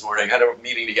early this morning. I had a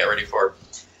meeting to get ready for.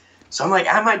 So I'm, like,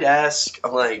 at my desk.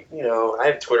 I'm, like, you know, I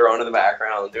have Twitter on in the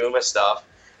background, doing my stuff.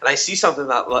 And I see something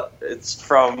that it's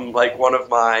from, like, one of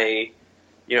my,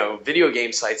 you know, video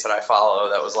game sites that I follow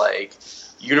that was, like,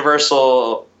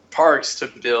 Universal Parks to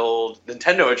build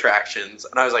Nintendo attractions.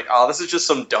 And I was like, oh, this is just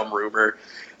some dumb rumor.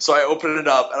 So I opened it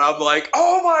up, and I'm like,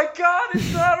 oh, my God,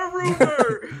 it's not a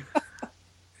rumor!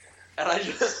 And I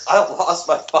lost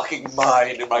my fucking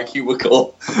mind in my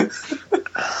cubicle.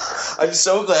 I'm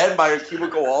so glad my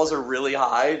cubicle walls are really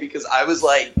high because I was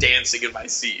like dancing in my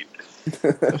seat.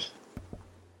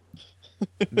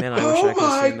 Man, I wish I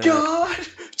could have seen that.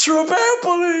 Oh my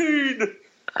god!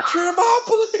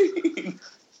 Trampoline!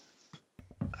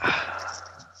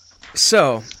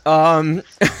 So,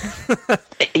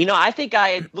 You know, I think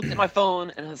I looked at my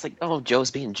phone and I was like, "Oh,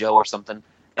 Joe's being Joe or something."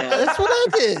 And That's what I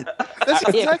did. That's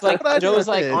exactly like, what I did. Joe was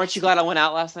like, "Aren't you glad I went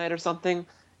out last night or something?"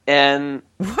 And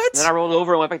what? then I rolled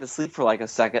over and went back to sleep for like a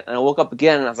second, and I woke up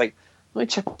again and I was like, "Let me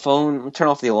check my phone, let me turn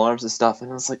off the alarms and stuff."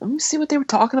 And I was like, "Let me see what they were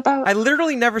talking about." I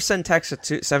literally never send texts at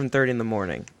 7:30 in the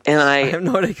morning. And I have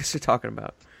no idea what you're talking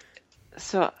about.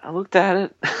 So I looked at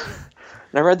it, and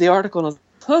I read the article, and I was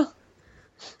like, huh?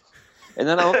 And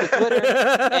then I looked at Twitter,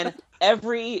 and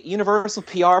every Universal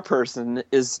PR person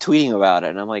is tweeting about it,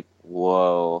 and I'm like,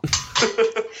 whoa.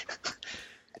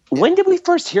 When did we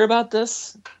first hear about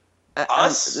this?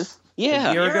 Us? Yeah.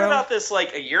 A year We heard ago? about this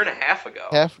like a year and a half ago.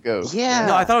 Half ago. Yeah.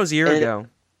 No, I thought it was a year And- ago.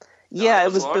 Yeah, No,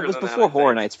 it was longer than that, before I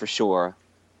Horror think. Nights for sure,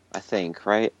 I think,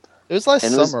 right? It was last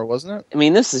And it was- summer, wasn't it? I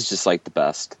mean, this is just like the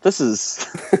best. This is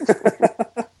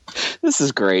this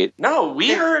is great. No,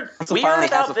 we heard So we heard finally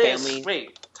has about a this. family.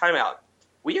 Wait, time out.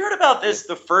 We heard about this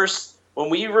the first when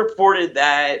we reported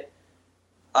that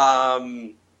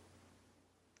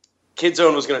Kid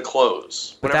Zone was going to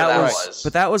close. But Whatever that was, was.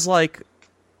 but that was like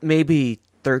maybe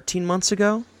 13 months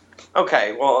ago.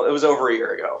 Okay, well, it was over a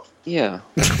year ago. Yeah.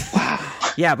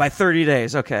 Yeah, by 30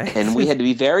 days. Okay. And we had to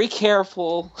be very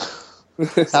careful.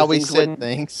 How we things said wouldn't-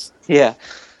 things. Yeah.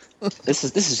 This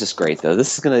is just great though.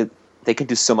 They can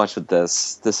do so much with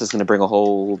this. This is gonna bring a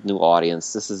whole new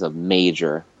audience. This is a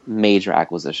major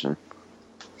acquisition.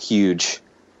 Huge.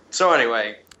 So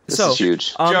anyway, This So, is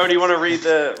huge. Joe, do you want to read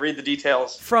the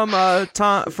details? from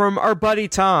Tom, from our buddy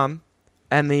Tom,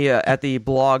 and the at the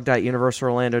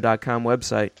blog.universalorlando.com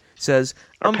website says,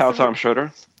 Power Tom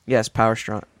Schroeder. Yes, Power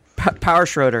Schroeder.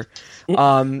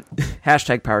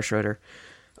 Hashtag Power Schroeder.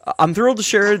 I'm thrilled to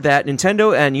share that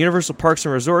Nintendo and Universal Parks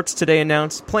and Resorts today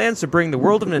announced plans to bring the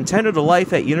world of Nintendo to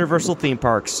life at Universal theme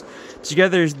parks.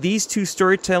 Together, these two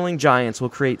storytelling giants will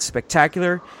create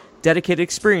spectacular, dedicated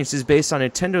experiences based on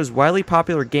Nintendo's widely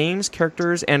popular games,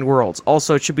 characters, and worlds.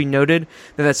 Also, it should be noted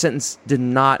that sentence did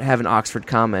not have an Oxford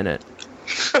comma in it.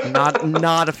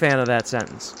 Not a fan of that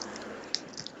sentence.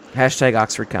 Hashtag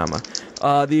Oxford comma.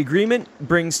 The agreement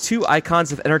brings two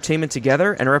icons of entertainment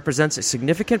together and represents a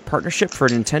significant partnership for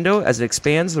Nintendo as it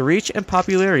expands the reach and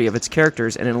popularity of its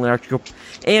characters and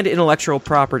intellectual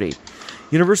property.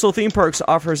 Universal Theme Parks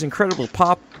offers incredible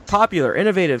popular,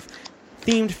 innovative,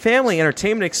 themed family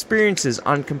entertainment experiences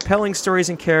on compelling stories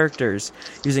and characters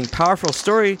using powerful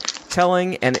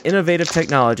storytelling and innovative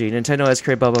technology. Nintendo has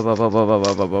created blah blah blah blah blah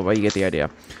blah blah blah blah. You get the idea.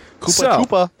 Koopa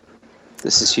Koopa.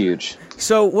 This is huge.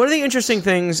 So one of the interesting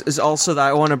things is also that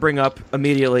I want to bring up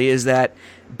immediately is that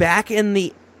back in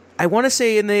the, I want to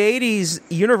say in the 80s,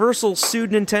 Universal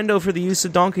sued Nintendo for the use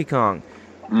of Donkey Kong.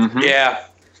 Yeah.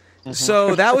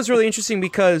 So that was really interesting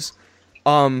because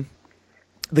the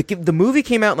movie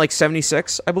came out in like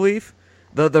 76, I believe.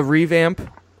 The revamp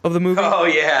of the movie. Oh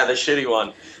yeah, the shitty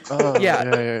one. Oh,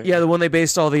 Yeah, the one they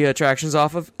based all the attractions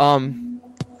off of.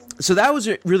 So that was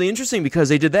really interesting because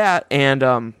they did that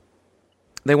and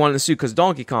they wanted to sue because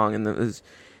Donkey Kong and the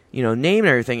name and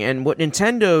everything. And what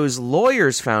Nintendo's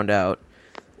lawyers found out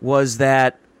was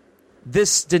that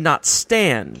this did not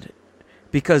stand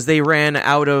because they ran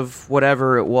out of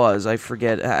whatever it was. I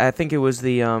forget. I think it was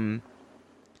the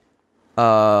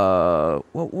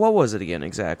what was it again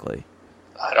exactly?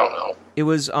 I don't know. It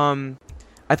was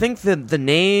I think the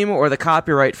name or the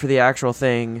copyright for the actual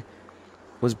thing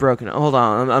was broken. Hold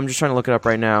on, I'm just trying to look it up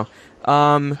right now.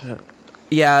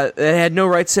 Yeah, it had no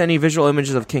rights to any visual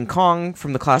images of King Kong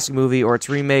from the classic movie or its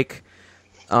remake.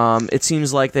 It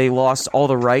seems like they lost all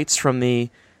the rights from the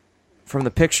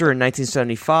picture in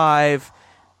 1975.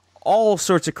 All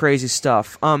sorts of crazy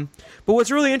stuff. But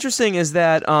what's really interesting is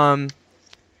that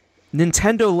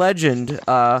Nintendo legend.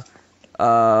 God,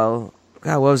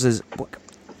 what was his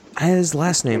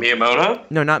last name? Miyamoto?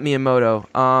 No, not Miyamoto.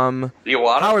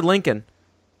 Iwata? Howard Lincoln.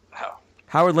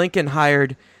 Howard Lincoln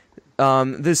hired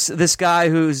this guy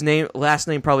whose last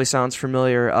name probably sounds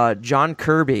familiar, John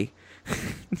Kirby,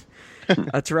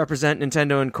 to represent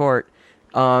Nintendo in court.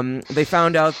 They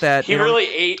found out that He really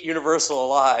ate Universal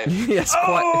alive. yes,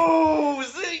 Oh,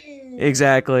 zing!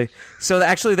 exactly. So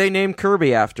actually, they named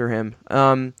Kirby after him.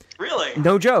 Really?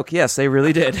 No joke. Yes, they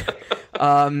really did.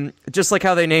 Just like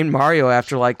how they named Mario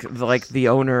after like the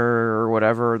owner or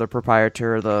whatever, the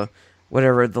proprietor, the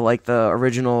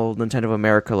original Nintendo of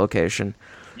America location.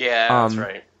 Yeah, that's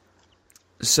right.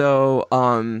 So,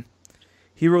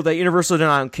 he ruled that Universal did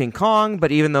not own King Kong,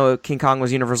 but even though King Kong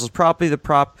was Universal's property, the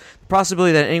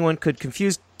possibility that anyone could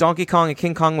confuse Donkey Kong and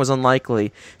King Kong was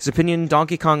unlikely. His opinion,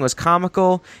 Donkey Kong was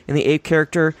comical, and the ape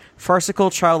character,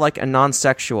 farcical, childlike, and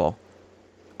non-sexual.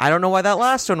 I don't know why that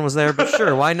last one was there, but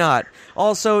sure, why not?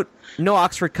 Also, no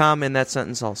Oxford comma in that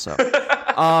sentence also.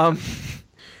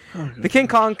 The King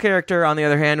Kong character, on the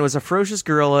other hand, was a ferocious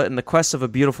gorilla in the quest of a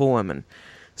beautiful woman.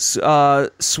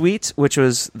 Sweet, which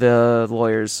was the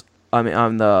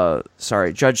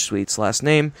Judge Sweet's last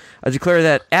name, declared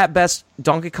that, at best,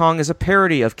 Donkey Kong is a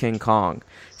parody of King Kong.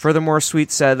 Furthermore,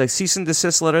 Sweet said the cease and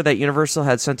desist letter that Universal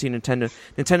had sent to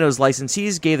Nintendo's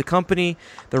licensees gave the company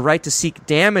the right to seek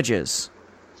damages.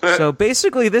 So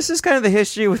basically, this is kind of the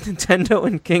history with Nintendo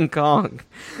and King Kong,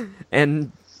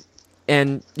 and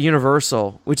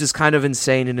Universal, which is kind of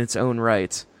insane in its own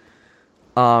right.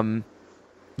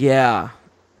 Yeah.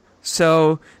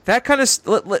 So that kind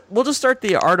of we'll just start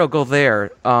the article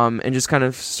there, and just kind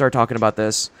of start talking about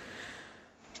this.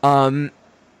 Like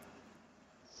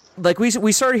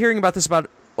we started hearing about this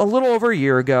about a little over a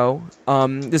year ago.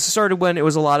 This started when it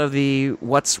was a lot of the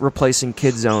what's replacing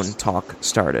Kidzone talk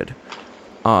started.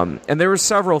 And there were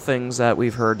several things that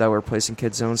we've heard that were replacing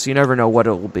Kidzone, so you never know what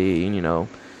it will be. And, you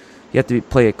have to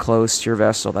play it close to your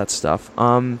vest, all that stuff.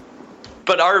 But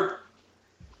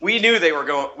we knew they were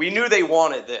going. We knew they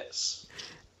wanted this.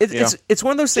 It's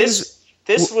one of those things.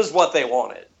 This was what they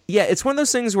wanted. Yeah, it's one of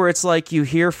those things where it's like you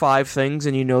hear 5 things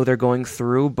and you know they're going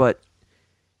through, but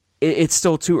it's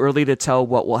still too early to tell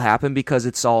what will happen because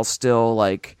it's all still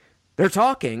like they're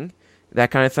talking, that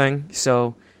kind of thing.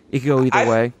 So it could go either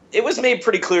way. It was made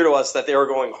pretty clear to us that they were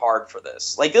going hard for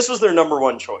this. Like, this was their number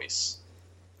one choice.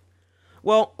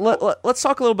 Well, let's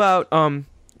talk a little about.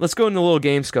 Let's go into a little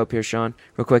game scope here, Sean,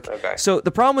 real quick. Okay. So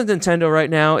the problem with Nintendo right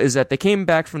now is that they came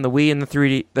back from the Wii and the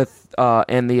 3D,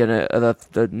 and the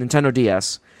Nintendo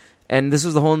DS, and this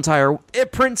is the whole entire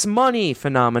it prints money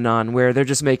phenomenon where they're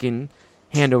just making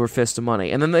hand over fist of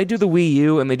money, and then they do the Wii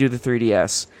U and they do the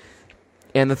 3DS.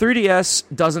 And the 3DS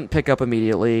doesn't pick up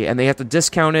immediately, and they have to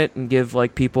discount it and give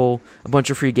people a bunch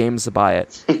of free games to buy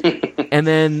it. And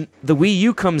then the Wii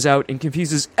U comes out and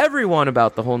confuses everyone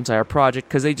about the whole entire project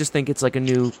because they just think it's like a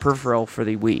new peripheral for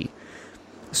the Wii.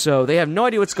 So they have no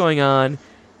idea what's going on,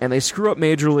 and they screw up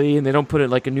majorly, and they don't put it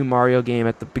like a new Mario game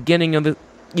at the beginning of the...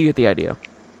 You get the idea.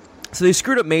 So they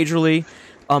screwed up majorly.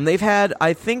 They've had,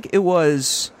 I think it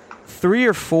was 3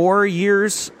 or 4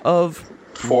 years of...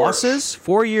 losses?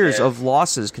 4 years of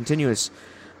losses, continuous.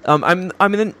 I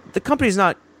mean, the company's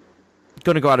not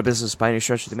going to go out of business by any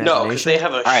stretch of the imagination. No, because they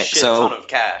have a ton of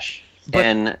cash.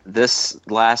 And this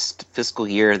last fiscal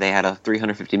year, they had a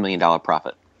 $350 million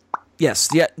profit. Yes,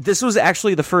 yeah. This was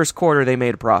actually the first quarter they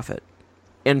made a profit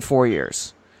in 4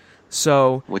 years.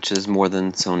 So, which is more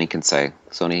than Sony can say.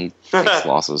 Sony takes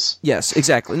losses. Yes,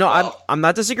 exactly. No, I'm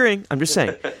not disagreeing. I'm just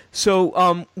saying.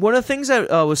 So, one of the things that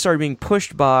was started being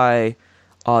pushed by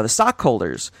the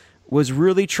stockholders was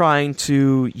really trying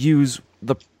to use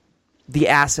the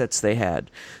assets they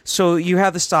had. So you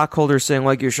have the stockholders saying,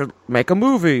 like, you should make a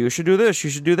movie, you should do this, you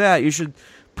should do that, you should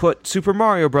put Super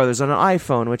Mario Brothers on an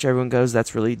iPhone, which everyone goes,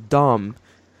 that's really dumb.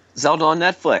 Zelda on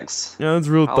Netflix. Yeah, it's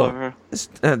real dumb.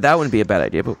 That wouldn't be a bad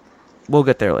idea, but we'll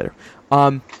get there later.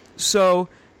 So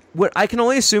what I can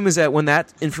only assume is that when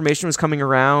that information was coming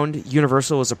around,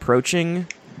 Universal was approaching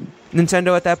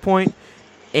Nintendo at that point,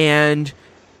 and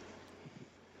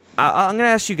I'm going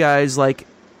to ask you guys, like,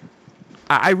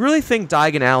 I really think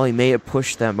Diagon Alley may have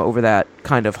pushed them over that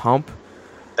kind of hump.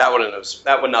 That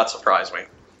would not surprise me.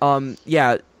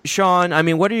 Yeah, Sean, I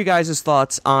mean, what are you guys'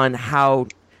 thoughts on how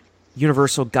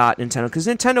Universal got Nintendo? Because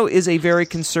Nintendo is a very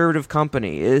conservative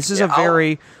company. This is a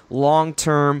very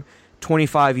long-term,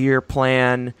 25-year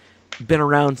plan, been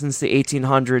around since the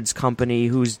 1800s company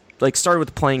who's, like, started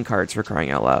with playing cards, for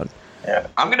crying out loud. Yeah.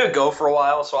 I'm going to go for a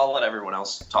while, so I'll let everyone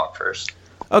else talk first.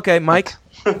 Okay, Mike?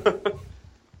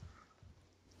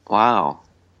 Wow.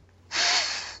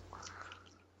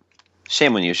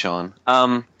 Shame on you, Sean.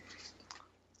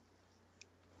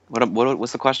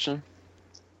 What's the question?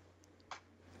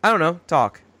 I don't know.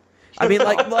 Talk. I mean,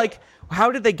 like,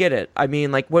 how did they get it? I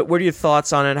mean, like, what are your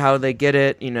thoughts on it? How did they get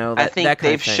it? I think that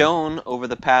kind they've of thing. shown over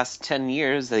the past 10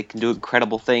 years they can do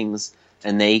incredible things,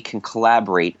 and they can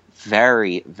collaborate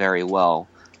very, very well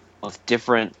with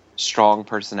different strong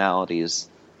personalities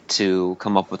to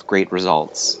come up with great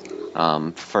results.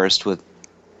 First with,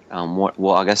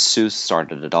 I guess Seuss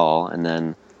started it all, and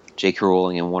then J.K.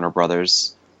 Rowling and Warner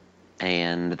Brothers,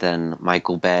 and then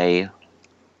Michael Bay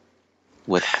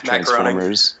with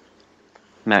Transformers,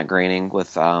 Matt Groening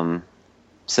with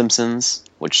Simpsons,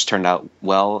 which turned out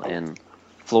well in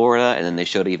Florida, and then they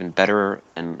showed it even better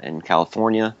in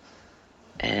California.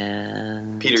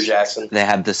 And Peter Jackson. They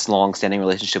had this long-standing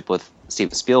relationship with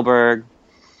Steven Spielberg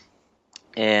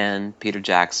and Peter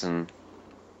Jackson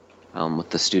with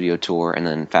the studio tour, and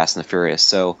then Fast and the Furious.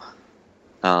 So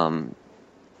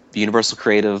Universal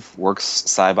Creative works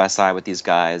side by side with these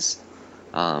guys.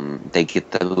 They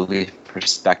get the movie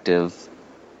perspective.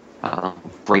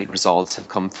 Great results have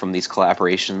come from these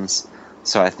collaborations.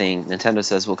 So I think Nintendo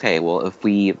says, okay, well, if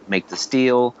we make this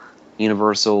deal,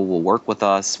 Universal will work with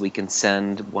us. We can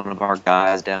send one of our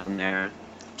guys down there,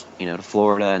 to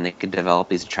Florida, and they can develop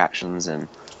these attractions. And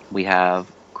we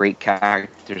have great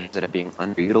characters that are being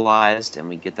underutilized, and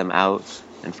we get them out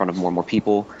in front of more and more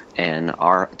people. And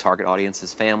our target audience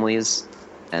is families,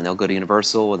 and they'll go to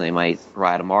Universal, and they might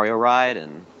ride a Mario ride,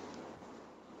 and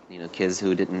kids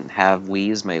who didn't have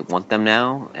Wiis might want them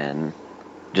now, and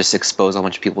just expose a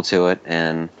bunch of people to it,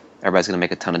 and everybody's going to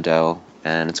make a ton of dough,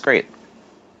 and it's great.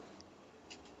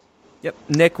 Yep.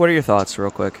 Nick, what are your thoughts, real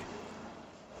quick?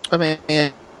 I mean,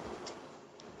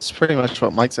 it's pretty much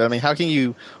what Mike said. I mean, how can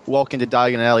you walk into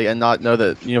Diagon Alley and not know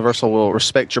that Universal will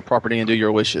respect your property and do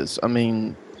your wishes? I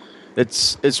mean,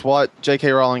 it's what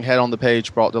J.K. Rowling had on the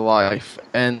page brought to life,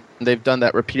 and they've done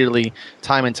that repeatedly,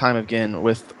 time and time again,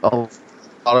 with a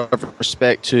lot of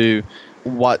respect to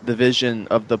what the vision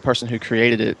of the person who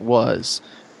created it was.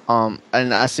 And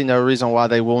I see no reason why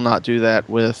they will not do that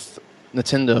with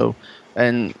Nintendo.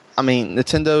 And I mean,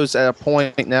 Nintendo's at a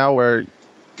point now where,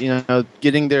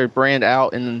 getting their brand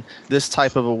out in this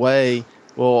type of a way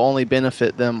will only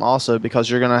benefit them also, because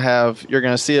you're going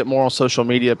to see it more on social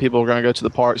media. People are going to go to the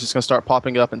parks. It's going to start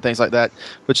popping up and things like that,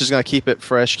 which is going to keep it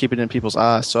fresh, keep it in people's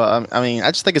eyes. So, I mean, I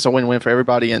just think it's a win-win for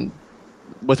everybody. And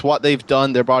with what they've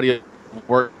done, their body of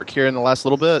work here in the last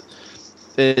little bit,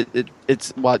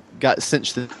 it's what got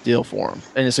cinched the deal for them.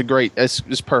 And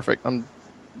it's perfect. I'm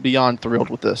beyond thrilled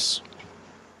with this.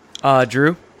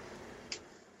 Drew?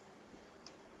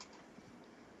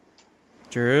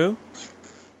 Drew?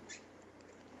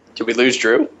 Did we lose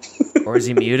Drew? Or is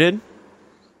he muted?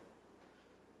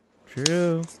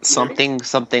 Drew? Something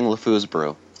LeFou's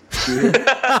brew.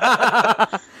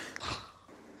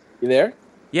 You there?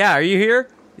 Yeah, are you here?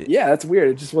 Yeah, that's weird.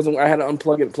 It just wasn't. I had to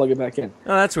unplug it and plug it back in.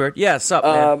 Oh, that's weird. Yeah, sup,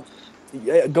 man?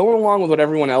 Yeah, going along with what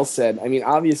everyone else said, I mean,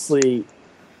 obviously,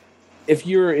 if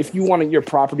you wanted your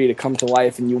property to come to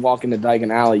life and you walk into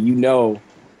Diagon Alley, you know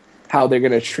how they're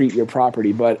going to treat your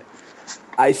property. But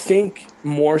I think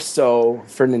more so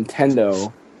for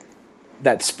Nintendo,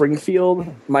 that Springfield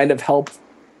might have helped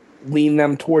lean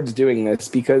them towards doing this,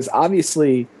 because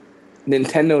obviously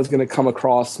Nintendo is going to come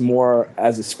across more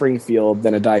as a Springfield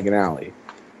than a Diagon Alley.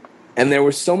 And there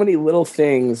were so many little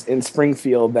things in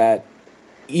Springfield that,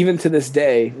 even to this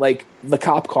day, like the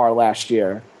cop car last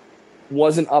year,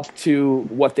 wasn't up to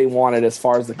what they wanted as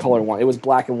far as the color one. It was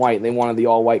black and white, and they wanted the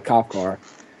all-white cop car.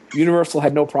 Universal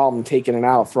had no problem taking it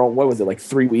out for, what was it, like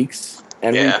 3 weeks?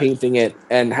 And repainting it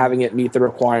and having it meet the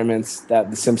requirements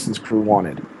that the Simpsons crew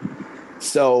wanted.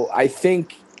 So I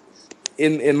think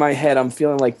in my head, I'm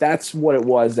feeling like that's what it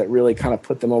was that really kind of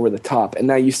put them over the top. And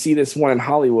now you see this one in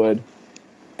Hollywood,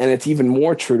 and it's even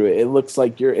more true to it. It looks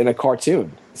like you're in a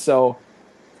cartoon. So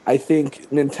I think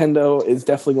Nintendo is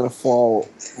definitely going to fall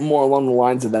more along the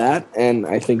lines of that, and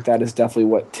I think that is definitely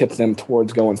what tipped them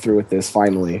towards going through with this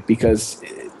finally, because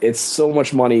it's so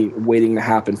much money waiting to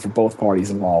happen for both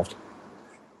parties involved.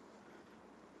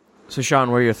 So,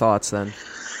 Sean, what are your thoughts then?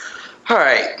 All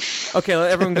right. Okay, let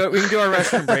everyone go. We can do our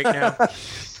restroom break now.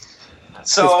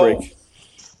 So,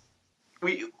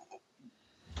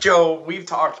 Joe, we've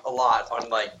talked a lot on,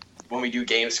 like, when we do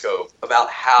GameScope about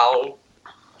how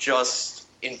just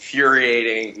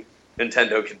infuriating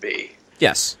Nintendo can be.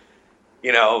 Yes.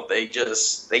 You know, they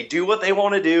do what they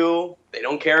want to do. They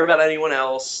don't care about anyone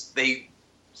else. They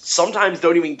sometimes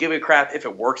don't even give a crap if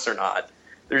it works or not.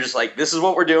 They're just like, this is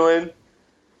what we're doing.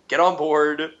 Get on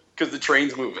board, because the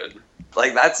train's moving.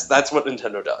 Like, that's what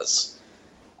Nintendo does.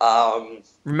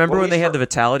 Remember when they had the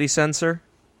vitality sensor?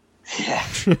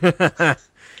 Yeah.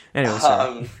 Anyway,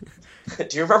 sorry.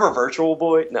 Do you remember Virtual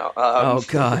Boy? No. Oh,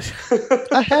 God.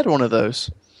 I had one of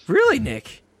those. Really,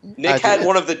 Nick? Nick had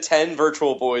one of the 10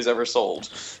 Virtual Boys ever sold.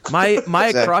 My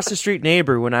Exactly. across the street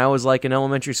neighbor, when I was like in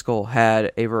elementary school,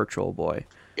 had a Virtual Boy.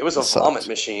 It was a Sucked. vomit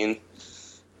machine.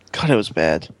 God, it was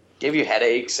bad. Gave you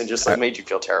headaches and just like made you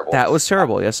feel terrible. That was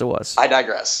terrible. Yes, it was. I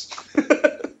digress.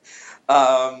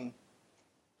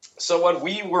 So when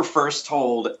we were first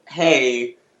told,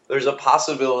 hey, there's a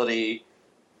possibility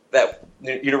that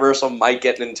Universal might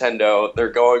get Nintendo, they're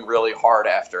going really hard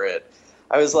after it,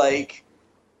 I was like,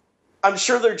 I'm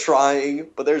sure they're trying,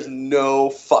 but there's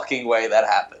no fucking way that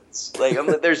happens. Like,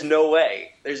 there's no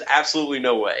way. There's absolutely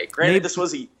no way. Granted, Maybe- this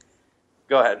was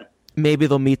Go ahead. Maybe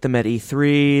they'll meet them at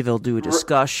E3. They'll do a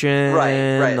discussion.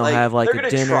 Right. They'll have like they're a gonna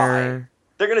dinner. Try.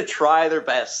 They're going to try their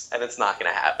best, and it's not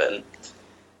going to happen.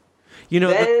 You know,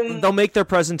 Then- they'll make their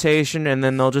presentation, and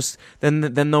then they'll just then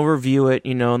they'll review it.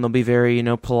 You know, and they'll be very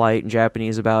polite and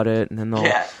Japanese about it, and then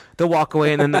they'll walk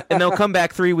away, and then and they'll come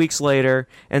back 3 weeks later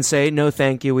and say, "No,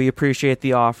 thank you. We appreciate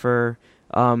the offer."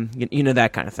 You know,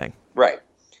 that kind of thing. Right.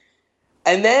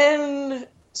 And then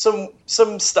some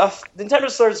stuff. Nintendo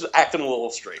starts acting a little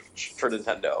strange for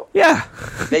Nintendo. Yeah.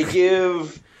 They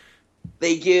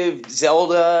give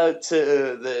Zelda to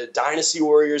the Dynasty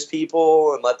Warriors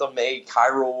people and let them make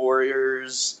Hyrule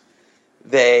Warriors.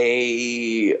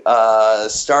 They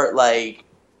start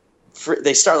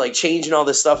changing all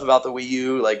this stuff about the Wii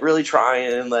U, like really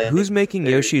trying. Like, Who's making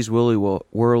Yoshi's Woolly World?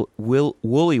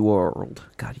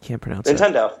 God, you can't pronounce it.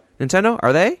 Nintendo. Nintendo?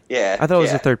 Are they? Yeah. I thought it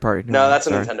was yeah. a third party. No, that's a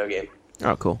sorry. Nintendo game.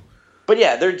 Oh, cool. But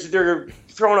yeah, they're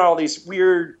throwing out all these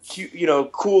weird, cute,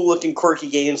 cool looking, quirky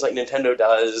games like Nintendo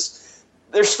does.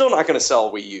 They're still not going to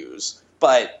sell Wii U's,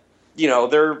 but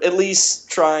they're at least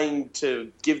trying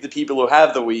to give the people who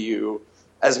have the Wii U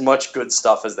as much good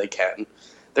stuff as they can.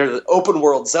 They're the open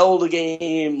world Zelda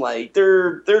game, like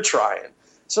they're trying.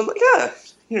 So I'm like,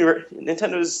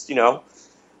 Nintendo's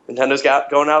got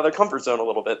going out of their comfort zone a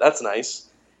little bit. That's nice.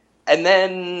 And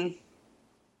then,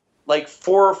 like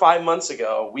 4 or 5 months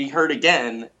ago, we heard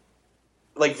again,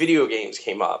 like video games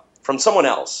came up from someone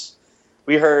else.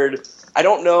 We heard, I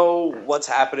don't know what's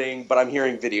happening, but I'm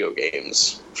hearing video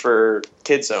games for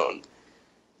Kidzone.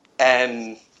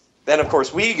 And then, of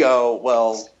course, we go,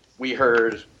 well, we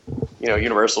heard,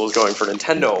 Universal was going for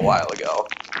Nintendo a while ago.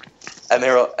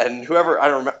 And whoever,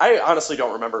 I honestly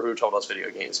don't remember who told us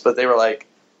video games, but they were like,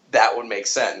 that would make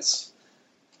sense.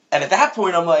 And at that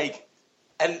point, I'm like,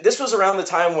 and this was around the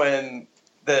time when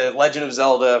the Legend of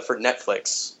Zelda for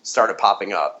Netflix started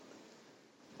popping up.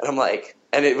 And I'm like,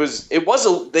 and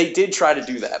they did try to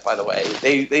do that, by the way.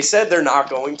 They said they're not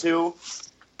going to,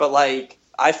 but like,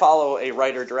 I follow a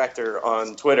writer-director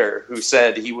on Twitter who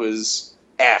said he was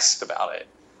asked about it.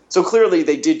 So clearly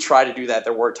they did try to do that.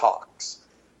 There were talks.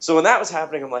 So when that was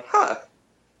happening, I'm like,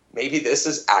 maybe this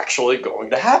is actually going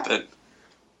to happen.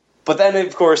 But then,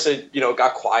 of course, it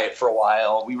got quiet for a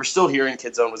while. We were still hearing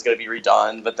Kidzone was going to be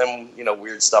redone, but then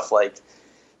weird stuff like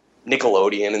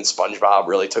Nickelodeon and SpongeBob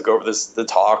really took over the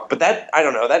talk. But that, I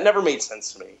don't know, that never made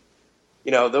sense to me.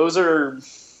 Those are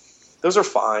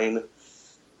fine.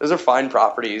 Those are fine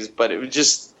properties, but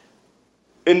it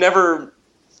never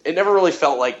really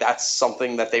felt like that's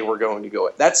something that they were going to go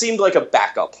with. That seemed like a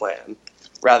backup plan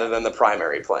rather than the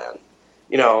primary plan.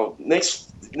 Nick's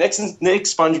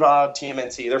SpongeBob,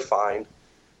 TMNT, they're fine.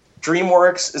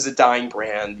 DreamWorks is a dying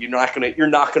brand. You're not gonna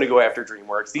go after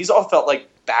DreamWorks. These all felt like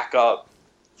backup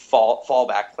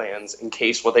fallback plans in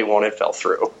case what they wanted fell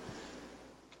through.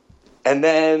 And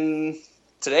then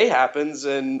today happens,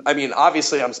 and I mean,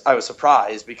 obviously, I was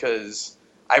surprised because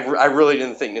I really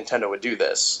didn't think Nintendo would do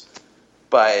this,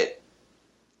 but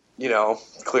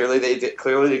clearly they did.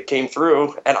 Clearly it came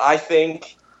through, and I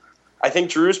think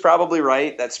Drew's probably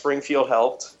right that Springfield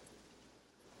helped.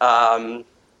 I'm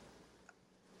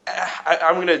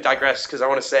going to digress because I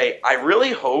want to say I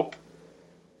really hope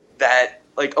that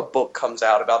like a book comes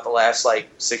out about the last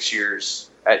 6 years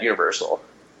at Universal,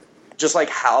 just like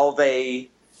how they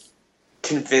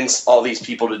convinced all these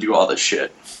people to do all this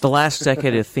shit. The last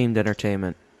decade of themed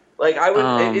entertainment. Like I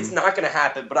would, it's not going to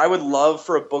happen, but I would love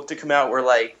for a book to come out where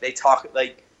they talk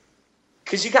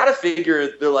because you got to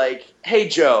figure they're like, hey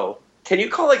Joe, can you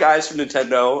call the guys from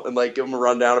Nintendo and give them a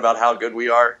rundown about how good we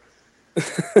are?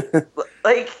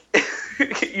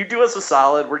 You do us a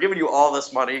solid. We're giving you all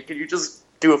this money. Can you just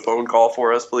do a phone call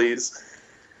for us, please?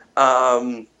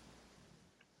 Because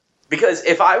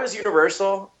if I was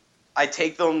Universal, I'd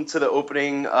take them to the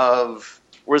opening of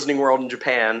Wizarding World in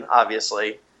Japan,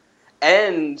 obviously,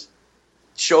 and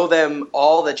show them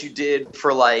all that you did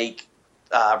for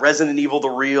Resident Evil the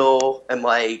Real and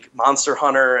Monster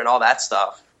Hunter and all that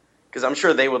stuff. Because I'm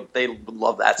sure they would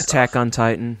love that stuff. Attack on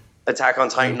Titan,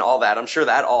 all that. I'm sure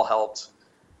that all helped.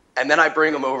 and then I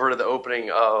bring them over to the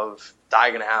opening of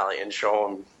Diagon Alley and show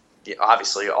them,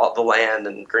 obviously, all the land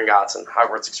and Gringotts and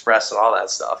Hogwarts Express and all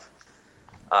that stuff.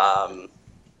 I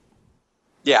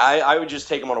would just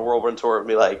take them on a whirlwind tour and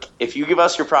be like, if you give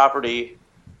us your property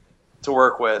to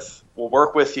work with, we'll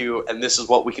work with you, and this is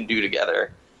what we can do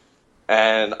together.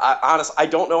 And I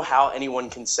don't know how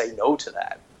anyone can say no to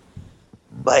that.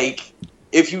 Like,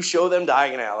 if you show them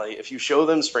Diagon Alley, if you show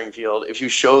them Springfield, if you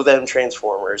show them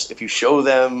Transformers, if you show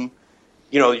them,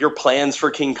 your plans for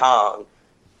King Kong,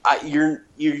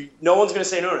 no one's going to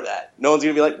say no to that. No one's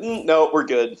going to be like, no, we're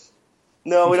good.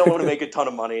 No, we don't want to make a ton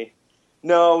of money.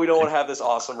 No, we don't want to have this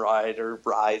awesome ride or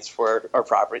rides for our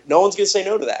property. No one's going to say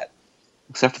no to that.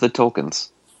 Except for the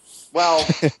tokens. Well,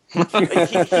 he's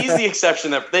the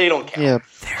exception that they don't count. Yeah,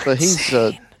 but he's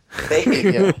they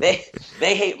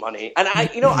hate money, and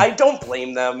I don't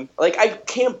blame them. Like, I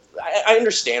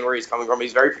understand where he's coming from.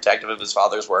 He's very protective of his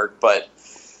father's work, but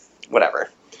whatever.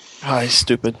 he's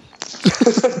stupid.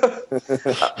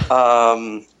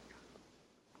 I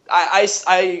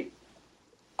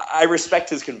respect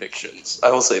his convictions. I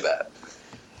will say that.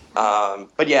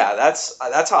 But yeah, that's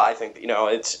how I think.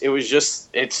 It's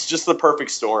just the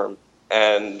perfect storm,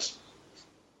 and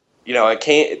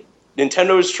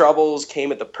Nintendo's troubles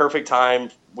came at the perfect time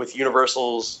with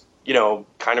Universal's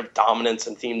kind of dominance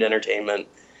in themed entertainment,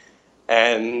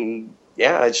 and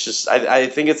yeah, it's just I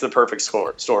think it's the perfect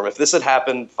storm. If this had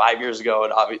happened 5 years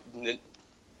ago,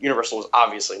 Universal was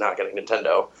obviously not getting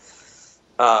Nintendo,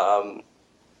 and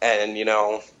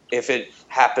if it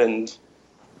happened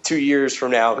 2 years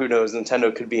from now, who knows?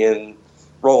 Nintendo could be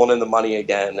rolling in the money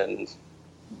again, and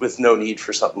with no need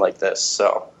for something like this.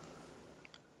 So,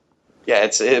 yeah,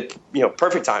 it's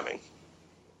perfect timing.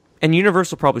 And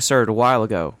Universal probably started a while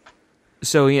ago,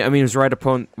 so it was right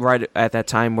at that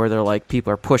time where they're like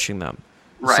people are pushing them.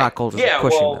 Right. Stockholders are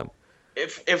pushing them.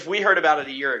 If we heard about it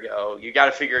a year ago, you got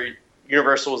to figure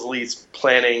Universal was at least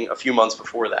planning a few months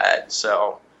before that.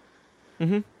 So.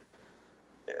 Mm-hmm.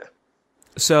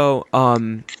 So,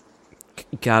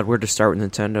 God, where to start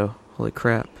with Nintendo? Holy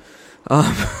crap.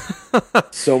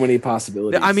 So many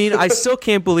possibilities. I still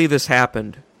can't believe this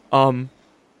happened. I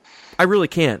really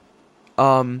can't.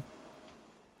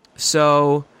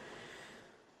 So,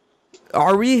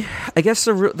 are we... I guess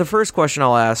the first question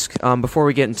I'll ask, before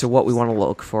we get into what we want to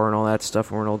look for and all that stuff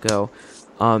and where it'll go,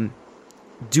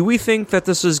 do we think that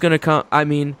this is going to come...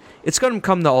 it's going to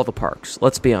come to all the parks.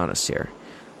 Let's be honest here.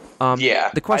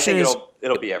 The question is...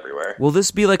 It'll be everywhere. Will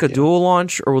this be like a dual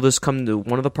launch, or will this come to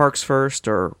one of the parks first,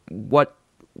 or what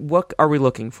are we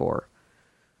looking for?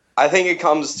 I think it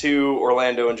comes to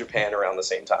Orlando and Japan around the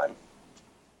same time.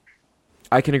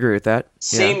 I can agree with that.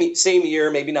 Same year,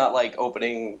 maybe not like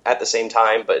opening at the same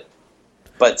time, but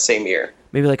same year.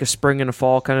 Maybe like a spring and a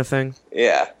fall kind of thing?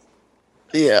 Yeah.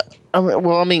 Yeah.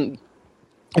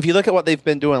 If you look at what they've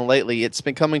been doing lately, it's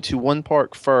been coming to one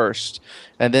park first,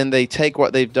 and then they take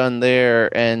what they've done there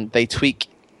and they tweak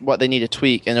what they need to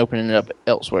tweak and opening it up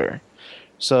elsewhere.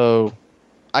 So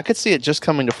I could see it just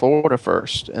coming to Florida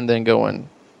first and then going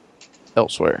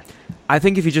elsewhere. I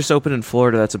think if you just open in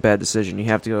Florida, that's a bad decision. You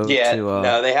have to go to...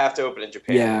 no, they have to open in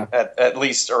Japan at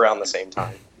least around the same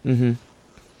time. Mm-hmm.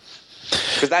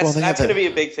 Because that's going to be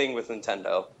a big thing with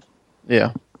Nintendo.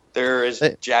 Yeah. They're as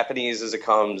Japanese as it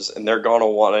comes, and they're going to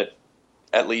want it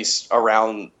at least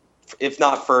around, if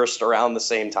not first, around the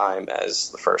same time as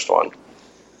the first one.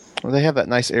 Well, they have that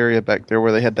nice area back there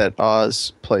where they had that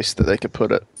Oz place that they could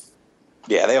put it.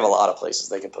 Yeah, they have a lot of places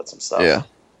they can put some stuff. Yeah.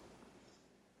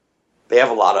 They have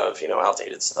a lot of,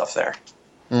 outdated stuff there.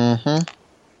 Mm-hmm.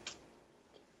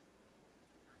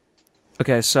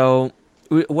 Okay, so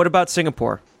what about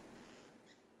Singapore?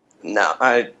 No,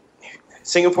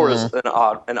 Singapore is an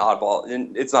oddball.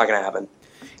 It's not going to happen.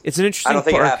 It's an interesting. I don't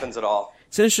think park. It happens at all.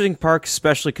 It's an interesting park,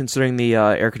 especially considering the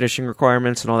air conditioning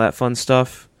requirements and all that fun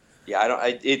stuff. Yeah,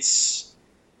 I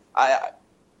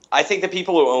think the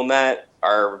people who own that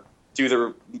do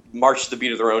the march to the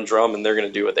beat of their own drum, and they're going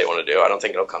to do what they want to do. I don't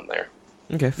think it'll come there.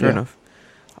 Okay, fair enough.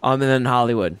 And then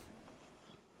Hollywood.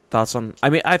 Thoughts on?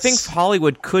 I think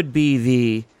Hollywood could be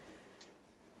the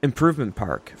improvement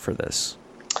park for this.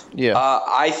 Yeah.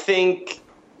 I think...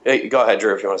 go ahead,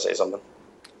 Drew, if you want to say something.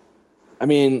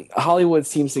 Hollywood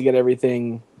seems to get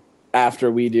everything after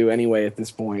we do anyway at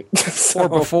this point. Or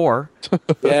before.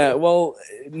 Yeah, well,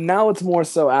 now it's more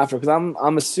so after, because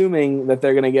I'm assuming that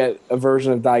they're going to get a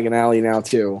version of Diagon Alley now,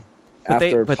 too. But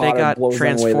they got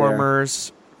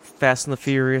Transformers, Fast and the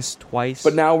Furious twice.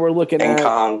 But now we're looking at...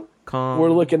 Kong.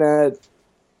 We're looking at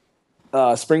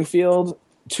Springfield,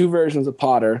 2 versions of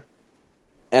Potter,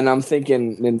 and I'm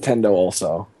thinking Nintendo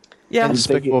also. Yeah.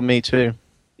 Despicable Me too.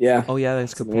 Yeah. Oh yeah,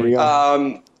 that's a good There you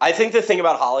point. go. I think the thing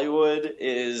about Hollywood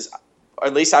is, or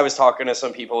at least I was talking to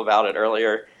some people about it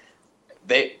earlier.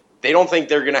 They don't think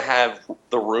they're gonna have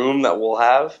the room that we'll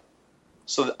have,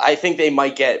 so I think they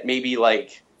might get maybe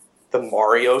like the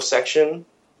Mario section,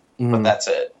 but that's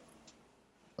it.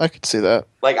 I could see that.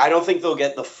 Like, I don't think they'll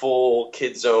get the full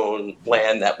Kid Zone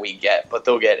land that we get, but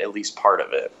they'll get at least part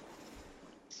of it.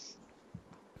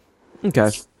 Okay.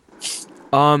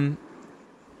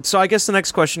 So I guess the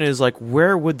next question is like,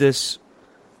 where would this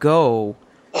go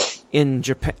in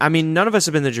Japan? I mean, none of us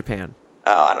have been to Japan.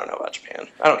 Oh, I don't know about Japan.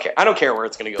 I don't care. I don't care where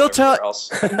it's going to go everywhere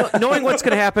else. Knowing what's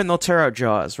going to happen, they'll tear out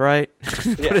Jaws, right?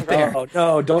 Put it there. Oh,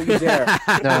 no, don't you dare.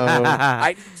 No, I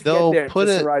need to They'll get there put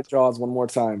just it- to ride Jaws one more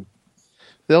time.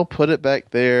 they'll put it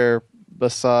back there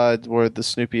beside where the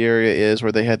Snoopy area is,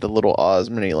 where they had the little Oz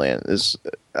Miniland.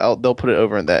 They'll put it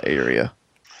over in that area.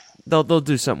 They'll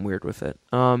do something weird with it.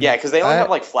 Yeah, because they only I- have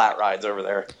like flat rides over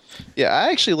there. Yeah,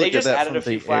 I actually They looked just at that added from a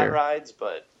few the flat air. rides,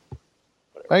 but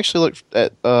I actually looked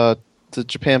at the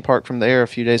Japan Park from the air a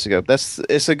few days ago.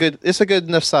 It's a good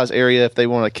enough size area if they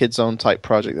want a Kid Zone type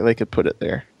project that they could put it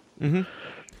there. Mhm.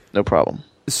 No problem.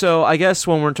 So I guess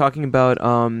when we're talking about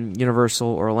Universal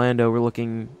Orlando,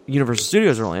 Universal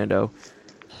Studios Orlando,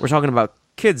 we're talking about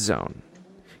Kid Zone.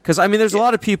 Because I mean, there's a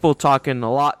lot of people talking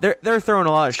a lot. They're throwing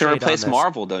a lot of It's gonna shade on replace this.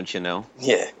 Marvel, don't you know?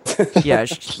 yeah. Yeah,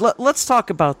 let's talk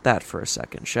about that for a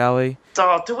second, shall we?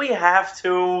 So, do we have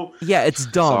to? Yeah, it's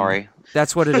dumb. Sorry.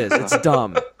 That's what it is. It's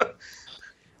dumb.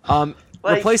 Like,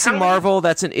 Replacing how many- Marvel,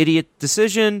 that's an idiot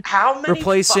decision. How many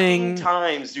Replacing- fucking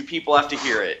times do people have to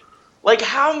hear it? Like,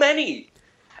 how many?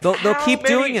 They'll How keep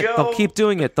many, doing it. Joe? They'll keep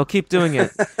doing it. They'll keep doing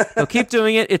it. They'll keep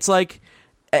doing it. It's like,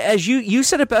 as you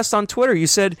said it best on Twitter. You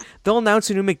said they'll announce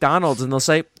a new McDonald's and they'll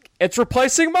say it's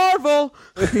replacing Marvel.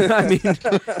 I mean,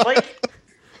 Like,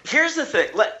 here's the thing.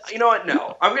 You know what?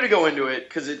 No, I'm gonna go into it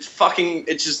because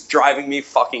it's just driving me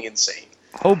fucking insane.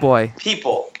 oh boy.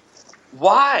 People,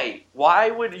 why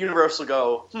would Universal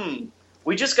go?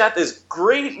 We just got this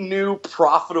great new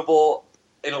profitable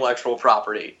intellectual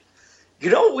property.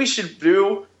 You know what we should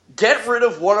do? Get rid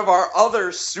of one of our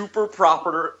other super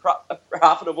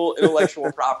profitable intellectual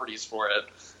properties for it.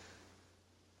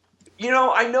 You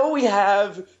know, I know we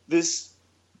have this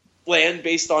land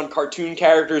based on cartoon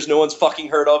characters no one's fucking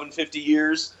heard of in 50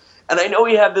 years. And I know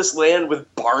we have this land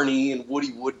with Barney and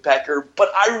Woody Woodpecker, but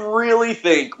I really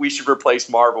think we should replace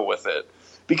Marvel with it.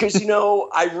 Because, you know,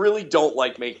 I really don't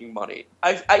like making money.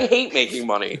 I hate making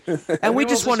money. And we will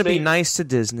just want to be make- nice to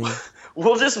Disney.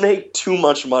 We'll just make too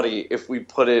much money if we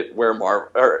put it where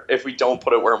or if we don't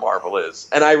put it where Marvel is.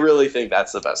 And I really think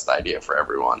that's the best idea for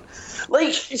everyone. Like,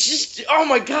 it's just, oh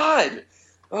my god.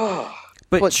 Oh.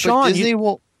 But Sean, Disney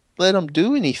won't let them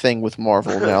do anything with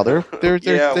Marvel now. They're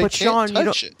Yeah, they but can't Sean,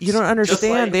 touch it. you don't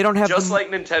understand. They don't have just the, like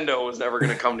Nintendo was never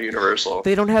going to come to Universal.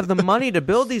 they don't have the money to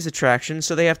build these attractions,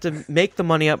 so they have to make the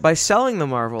money up by selling the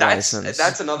Marvel license.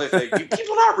 That's another thing. Do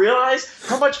people not realize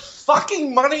how much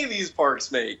fucking money these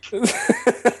parks make?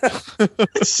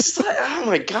 It's just like, oh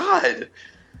my god.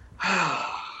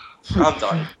 I'm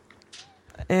done.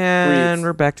 And Breathe.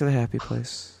 we're back to the happy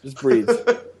place. Just breathe.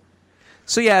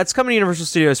 So yeah, it's coming to Universal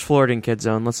Studios Florida and Kid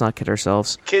Zone. Let's not kid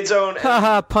ourselves. Kid Zone.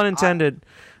 Haha, pun intended.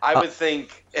 I would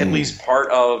think at least part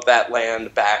of that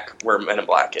land back where Men in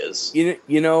Black is. You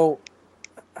know,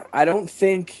 I don't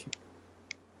think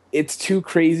it's too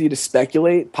crazy to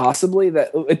speculate. Possibly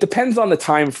that it depends on the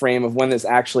time frame of when this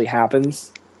actually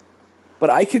happens. But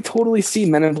I could totally see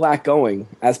Men in Black going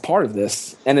as part of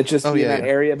this, and it just be in that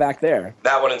area back there.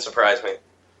 That wouldn't surprise me.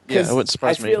 Yeah, it wouldn't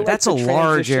surprise I me. feel either. like That's a the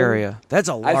large transition- area. That's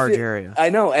a large area. I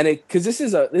know, and because this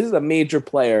is a major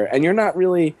player, and you're not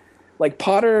really like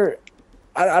Potter.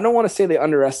 I don't want to say they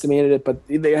underestimated it, but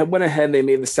they went ahead. They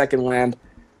made the second land.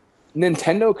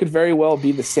 Nintendo could very well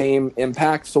be the same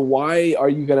impact. So why are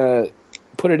you gonna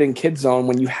put it in Kid Zone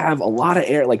when you have a lot of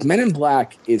air? Like Men in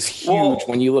Black is huge Well,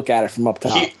 when you look at it from up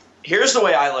top. Here's the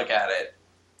way I look at it.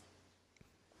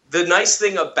 The nice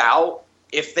thing about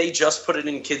if they just put it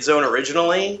in Kid Zone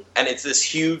originally, and it's this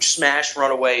huge smash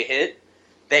runaway hit,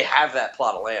 they have that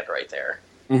plot of land right there.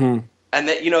 Mm-hmm. And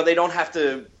that, they don't have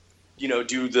to,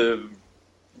 do the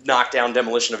knockdown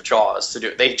demolition of Jaws to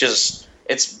do it.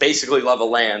 It's basically level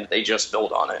land. They just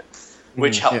build on it,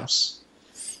 which helps.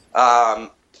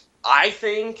 I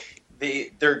think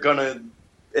they're gonna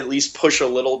at least push a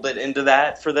little bit into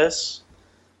that for this,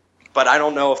 but I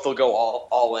don't know if they'll go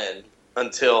all in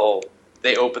until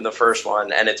they open the first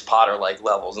one and it's Potter like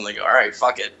levels and they go, all right,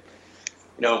 fuck it.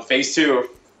 Phase 2,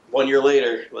 1 year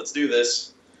later, let's do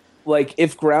this. Like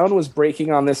if ground was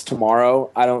breaking on this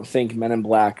tomorrow, I don't think Men in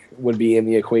Black would be in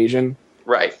the equation.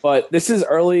 Right. But this is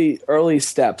early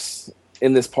steps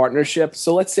in this partnership.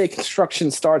 So let's say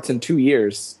construction starts in 2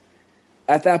 years.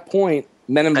 At that point,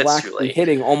 Men in That's Black too will be late.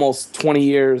 hitting almost 20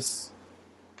 years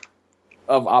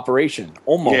of operation.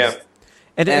 Almost. Yeah.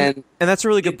 And that's a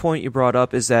really good point you brought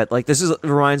up. Is that like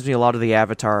reminds me a lot of the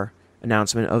Avatar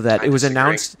announcement of that. I It was disagree.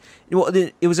 announced. Well,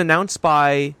 it was announced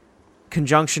by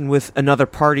conjunction with another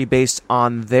party based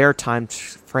on their time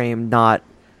frame, not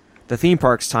the theme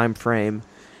park's time frame.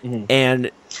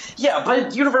 And Yeah,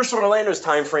 but Universal Orlando's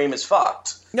time frame is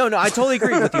fucked. no, I totally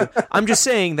agree with you. I'm just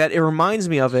saying that it reminds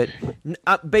me of it.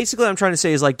 Basically, what I'm trying to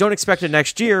say is like, don't expect it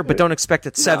next year, but don't expect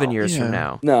it 7 years Yeah. from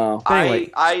now. No. But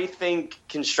anyway. I think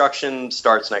construction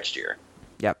starts next year.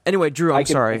 Yeah. Anyway, Drew, I'm I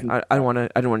can- sorry. I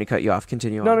didn't want to cut you off.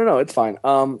 Continue. on. No, it's fine.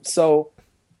 So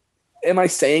am I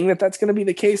saying that that's going to be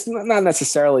the case? Not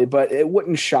necessarily, but it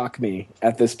wouldn't shock me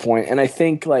at this point. And I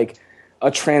think like a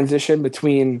transition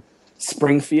between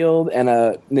Springfield and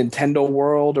a Nintendo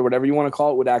World or whatever you want to call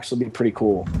it would actually be pretty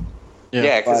cool.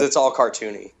 Yeah, because but- it's all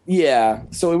cartoony. Yeah,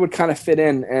 so it would kind of fit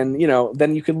in, and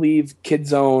then you could leave Kid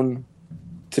Zone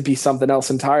to be something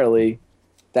else entirely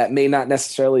that may not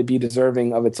necessarily be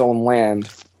deserving of its own land.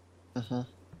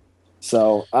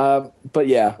 So, but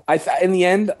yeah, in the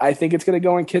end, I think it's going to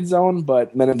go in Kid Zone,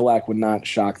 but Men in Black would not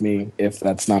shock me if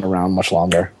that's not around much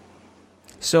longer.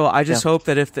 So I just hope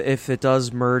that if it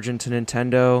does merge into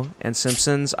Nintendo and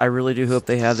Simpsons, I really do hope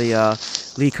they have the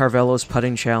Lee Carvello's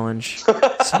putting challenge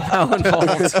somehow involved.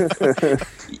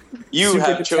 You Super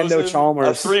have Nintendo chosen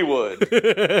Chalmers. a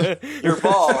 3-wood. Your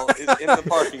ball is in the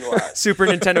parking lot. Super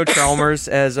Nintendo Chalmers,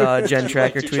 as Jen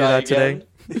Tracker Would you tweeted try out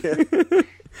today.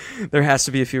 There has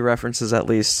to be a few references at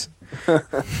least.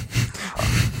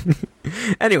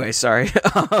 Anyway, sorry.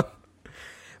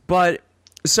 But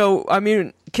so I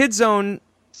mean, Kid Zone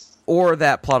or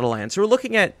that plot of land. So we're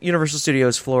looking at Universal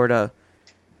Studios Florida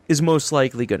is most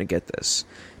likely going to get this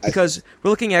because we're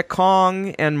looking at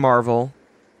Kong and Marvel,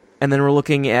 and then we're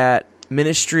looking at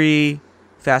Ministry,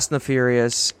 Fast and the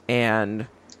Furious, and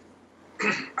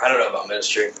I don't know about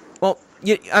Ministry. well,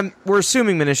 we're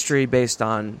assuming Ministry based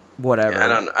on whatever.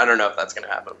 Yeah, I don't know if that's going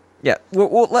to happen. Yeah.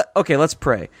 Let's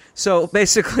pray. So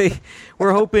basically,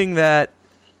 we're hoping that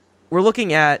we're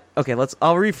looking at. Okay,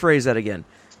 I'll rephrase that again.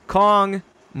 Kong,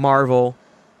 Marvel,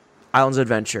 Islands of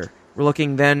Adventure. We're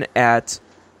looking then at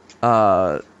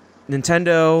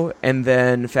Nintendo and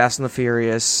then Fast and the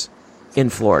Furious in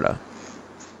Florida.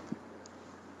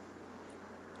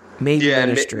 Maybe Yeah,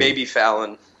 and Ministry. maybe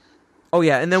Fallon. Oh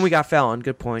yeah, and then we got Fallon.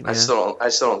 Good point. I Yeah. still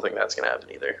don't think that's going to happen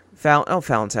either.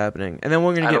 Fallon's happening, and then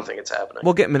we're gonna I get. don't think it's happening.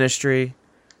 We'll get Ministry,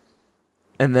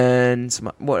 and then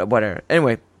some whatever.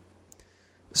 Anyway,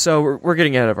 so we're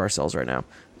getting ahead of ourselves right now.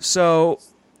 So,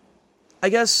 I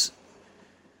guess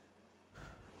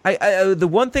I the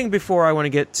one thing before I want to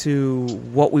get to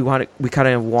what we kind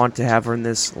of want to have in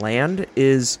this land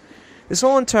is this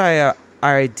whole entire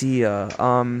idea.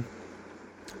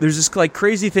 There's this like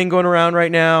crazy thing going around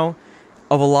right now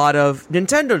of a lot of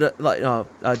Nintendo.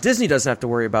 Disney doesn't have to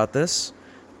worry about this.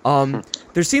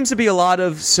 There seems to be a lot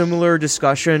of similar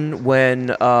discussion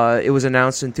when it was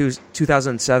announced in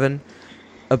 2007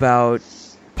 about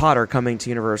Potter coming to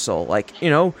Universal. Like,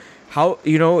 how,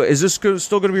 is this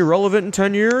still going to be relevant in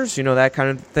 10 years? That kind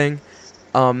of thing.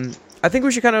 I think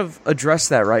we should kind of address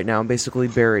that right now and basically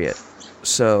bury it.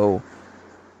 So,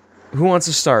 who wants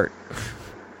to start?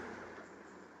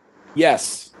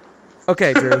 Yes.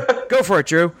 Okay, Drew. Go for it,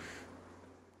 Drew.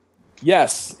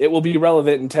 Yes, it will be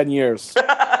relevant in 10 years.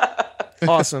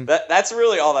 Awesome. That's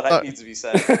really all that needs to be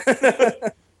said.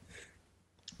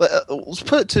 Let's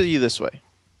put it to you this way.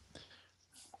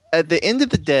 At the end of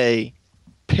the day,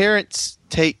 parents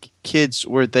take kids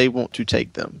where they want to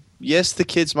take them. Yes, the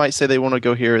kids might say they want to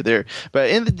go here or there, but at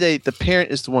the end of the day, the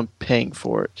parent is the one paying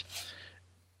for it.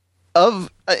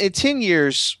 In 10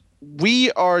 years,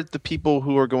 we are the people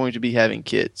who are going to be having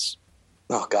kids.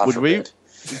 Oh God, Would we? forbid.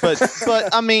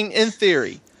 But I mean, in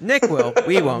theory, Nick will.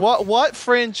 We won't. what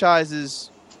franchises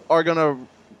are going to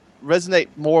resonate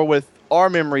more with our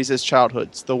memories as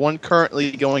childhoods? The one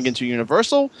currently going into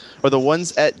Universal or the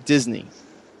ones at Disney?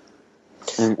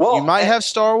 Well, You might have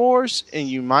Star Wars and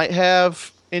you might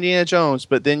have Indiana Jones,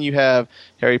 but then you have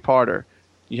Harry Potter,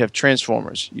 you have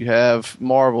Transformers, you have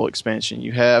Marvel expansion,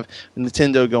 you have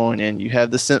Nintendo going in, you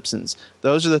have The Simpsons.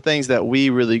 Those are the things that we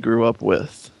really grew up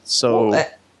with. So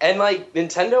and like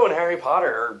Nintendo and Harry Potter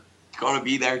are going to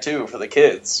be there too for the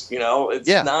kids. It's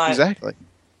yeah, not exactly.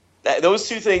 those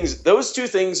two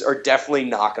things are definitely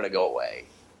not going to go away.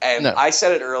 And No. I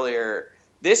said it earlier.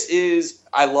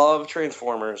 I love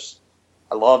Transformers.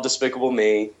 I love Despicable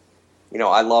Me.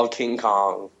 I love King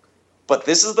Kong. but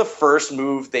this is the first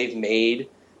move they've made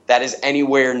that is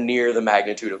anywhere near the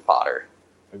magnitude of Potter.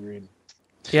 Agreed.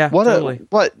 Yeah, totally.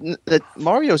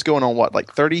 Mario's going on what,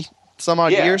 like 30 some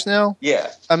odd years now?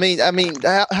 Yeah. I mean,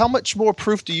 how much more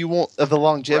proof do you want of the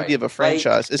longevity of a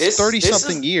franchise? Like, it's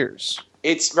 30-something years.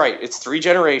 It's right. It's 3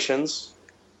 generations.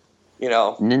 You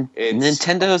know,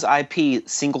 Nintendo's IP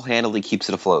single-handedly keeps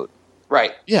it afloat.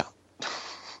 Right. Yeah.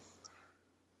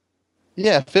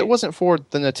 Yeah, if it wasn't for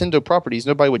the Nintendo properties,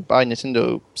 nobody would buy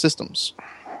Nintendo systems.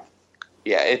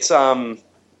 Yeah, it's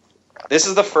this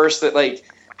is the first that, like,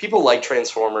 people like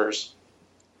Transformers,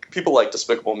 people like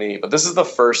Despicable Me, but this is the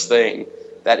first thing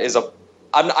that is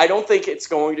I don't think it's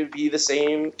going to be the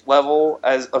same level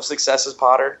of success as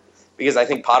Potter, because I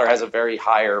think Potter has a very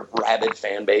higher rabid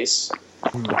fan base.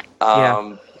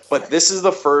 But this is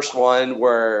the first one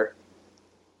where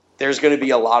there's going to be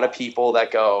a lot of people that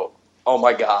go, oh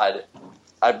my god,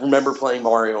 I remember playing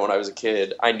Mario when I was a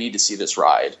kid. I need to see this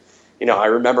ride. You know, I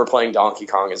remember playing Donkey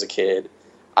Kong as a kid.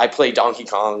 I played Donkey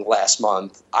Kong last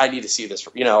month. I need to see this.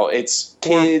 You know, it's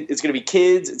going to be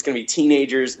kids. It's going to be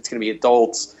teenagers. It's going to be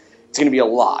adults. It's going to be a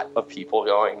lot of people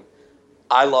going,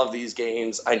 I love these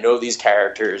games. I know these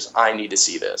characters. I need to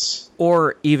see this.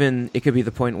 Or even it could be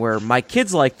the point where my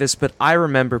kids like this, but I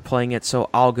remember playing it, so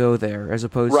I'll go there, as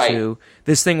opposed to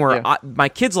this thing where my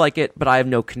kids like it, but I have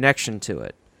no connection to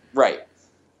it. Right.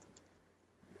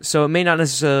 So it may not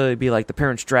necessarily be like the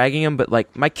parents dragging them, but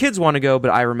like my kids want to go, but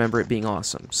I remember it being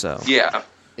awesome. So yeah.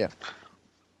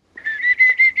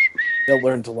 They'll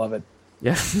learn to love it.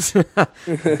 Yes,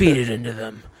 beat it into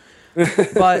them.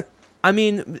 But I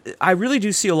mean, I really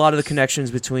do see a lot of the connections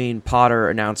between Potter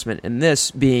announcement and this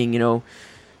being, you know,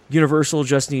 Universal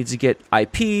just needs to get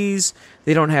IPs.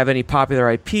 They don't have any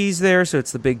popular IPs there, so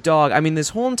it's the big dog. I mean, this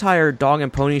whole entire dog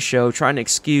and pony show trying to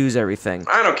excuse everything.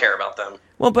 I don't care about them.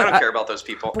 Well, but I don't care about those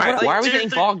people. Why are we getting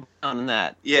bogged down in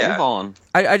that? Yeah. Move on.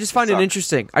 I just find it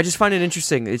interesting.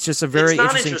 It's just a very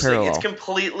interesting parallel. It's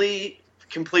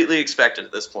completely expected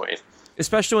at this point.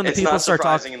 Especially when the It's people not start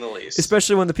surprising talking. in the least.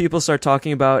 Especially when the people start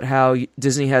talking about how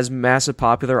Disney has massive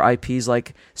popular IPs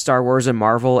like Star Wars and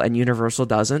Marvel, and Universal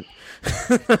doesn't.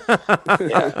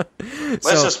 Yeah.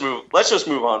 Let's just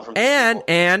move on from.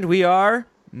 And we are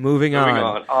moving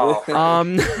on. Oh.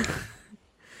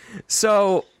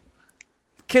 So,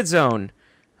 Kidzone.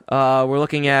 We're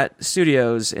looking at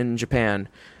studios in Japan.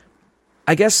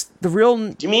 I guess the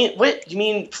real. You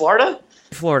mean Florida?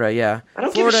 Florida, yeah. I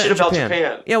don't Florida give a shit and about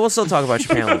Japan. Yeah, we'll still talk about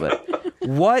Japan a little bit.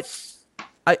 What?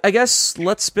 I guess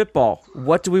let's spitball.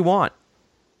 What do we want?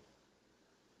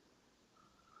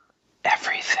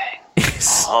 Everything.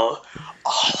 All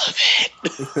of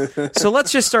it. So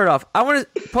let's just start off. I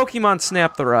want to Pokemon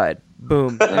Snap the Ride.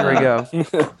 Boom. There we go.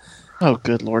 Oh,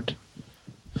 good lord.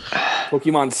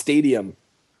 Pokemon Stadium.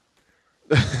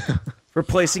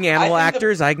 Replacing animal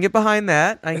actors. I can get behind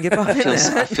that.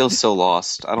 I feel so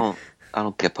lost. I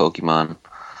don't get Pokemon.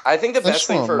 I think the best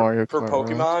thing for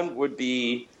Pokemon would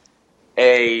be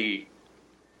a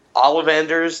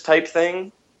Ollivanders type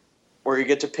thing, where you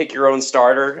get to pick your own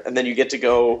starter, and then you get to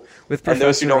go with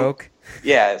Professor Oak.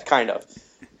 Yeah, kind of.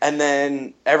 And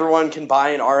then everyone can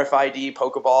buy an RFID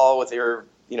Pokeball with your,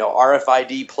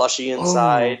 RFID plushie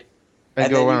inside. And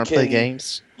go around and play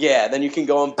games. Yeah, then you can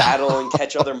go and battle and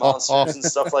catch other monsters and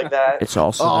stuff like that. It's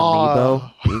also an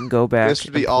amiibo. You can go back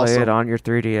and play awesome. it on your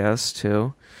 3DS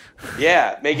too.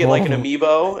 Yeah, make it like an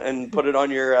amiibo and put it on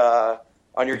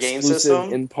your game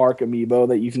system. In-park amiibo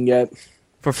that you can get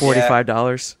for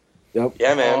 $45. Yep.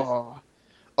 Yeah, man.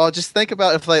 Oh, just think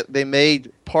about if they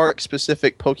made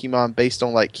park-specific Pokemon based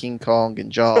on like King Kong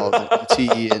and Jaws and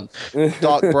T and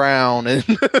Doc Brown and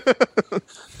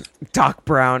Doc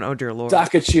Brown. Oh dear lord.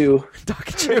 Dakachu.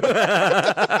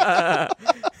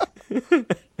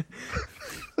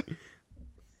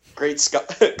 Great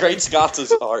Scots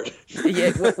is hard.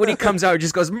 Yeah, when he comes out, he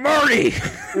just goes, Marty!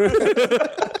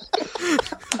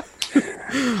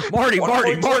 Marty!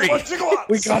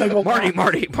 We gotta go.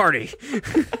 Marty!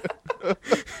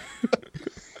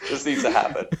 This needs to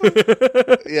happen.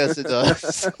 Yes, it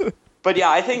does. But yeah,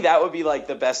 I think that would be like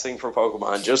the best thing for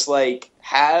Pokemon. Just like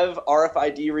have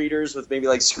RFID readers with maybe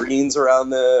like screens around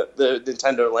the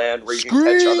Nintendo land where you can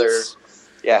catch other.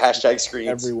 Yeah, hashtag screens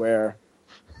everywhere.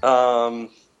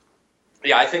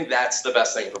 Yeah, I think that's the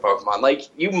best thing for Pokemon. Like,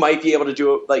 you might be able to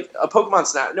do like a Pokemon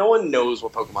Snap. No one knows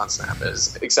what Pokemon Snap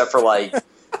is except for like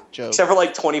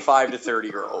 25 to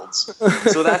 30-year-olds.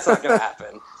 So that's not going to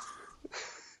happen.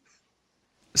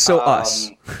 So us.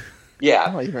 Yeah.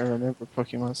 I don't even remember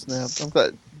Pokemon Snap. I'm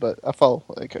glad, but I follow.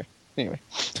 Okay. Anyway.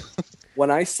 When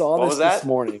I saw this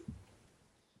morning.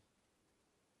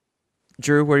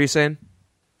 Drew, what are you saying?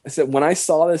 I said when I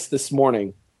saw this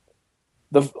morning,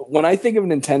 when I think of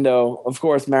Nintendo, of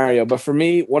course Mario, but for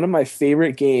me, one of my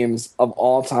favorite games of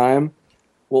all time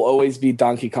will always be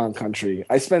Donkey Kong Country.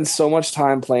 I spent so much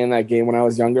time playing that game when I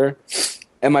was younger,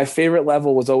 and my favorite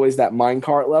level was always that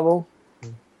minecart level.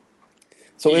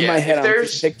 So in my head, I'm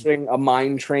just picturing a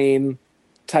mine train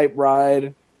type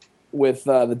ride with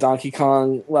the Donkey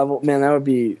Kong level. Man, I'd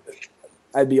be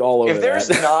all over that. If there's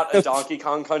not a Donkey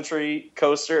Kong Country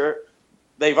coaster,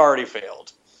 they've already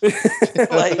failed.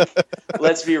 Like,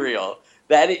 let's be real.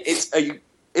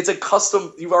 It's a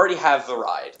custom. You already have the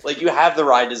ride. Like, you have the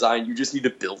ride design. You just need to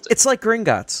build it. It's like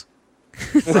Gringotts.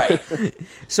 Right.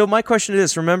 So my question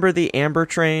is, remember the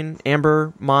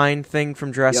Amber mine thing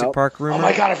from Jurassic Park rumor? Oh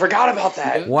my god, I forgot about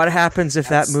that. What happens if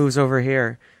that moves over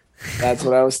here? That's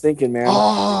what I was thinking, man.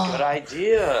 Good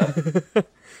idea.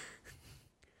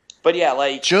 But yeah,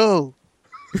 like Joe,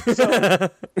 Joe,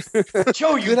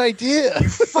 good idea. You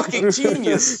fucking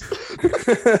genius.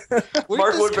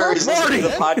 Mark Woodbury's listening to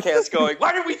the podcast going,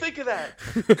 why did we think of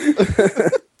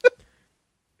that?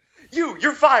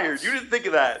 You're fired. You didn't think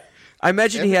of that. I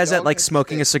imagine he has that like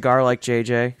smoking a cigar like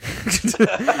JJ.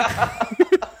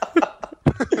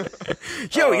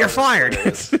 Yo, you're fired.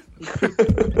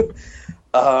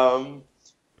 No,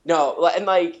 and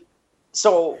like,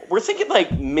 so we're thinking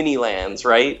like mini lands,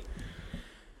 right?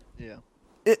 Yeah.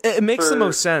 It makes the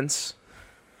most sense.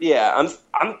 Yeah,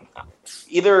 I'm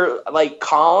either like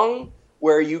Kong,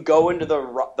 where you go into the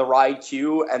ride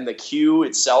queue, and the queue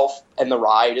itself and the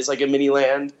ride is like a mini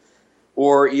land,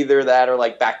 or either that or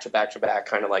like back to back to back,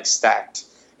 kind of like stacked.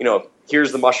 You know,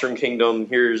 here's the Mushroom Kingdom,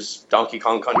 here's Donkey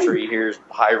Kong Country, here's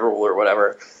Hyrule or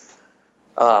whatever.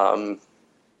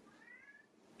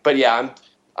 But yeah,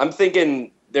 I'm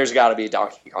thinking there's got to be a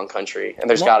Donkey Kong Country, and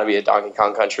there's got to be a Donkey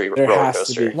Kong Country roller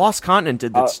coaster. Lost Continent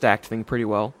did that stacked thing pretty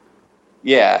well.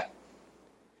 Yeah.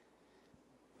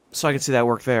 So I can see that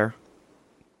work there.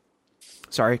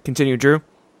 Sorry, continue, Drew.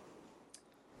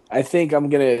 I think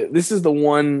this is the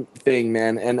one thing,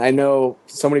 man, and I know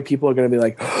so many people are gonna be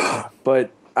like,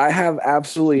 but I have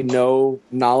absolutely no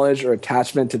knowledge or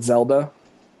attachment to Zelda.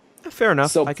 Fair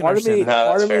enough. So I can understand that.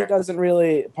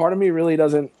 Part of me really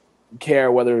doesn't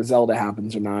care whether Zelda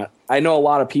happens or not. I know a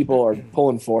lot of people are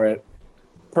pulling for it.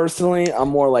 Personally, I'm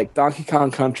more like Donkey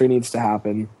Kong Country needs to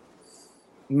happen.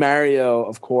 Mario,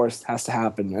 of course, has to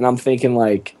happen. And I'm thinking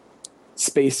like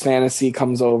Space Fantasy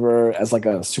comes over as like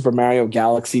a Super Mario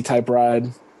Galaxy type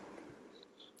ride.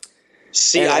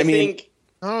 See, I think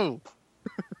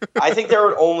there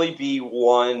would only be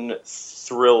one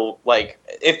thrill. Like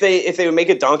if they would make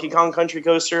a Donkey Kong Country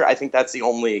coaster, I think that's the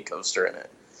only coaster in it.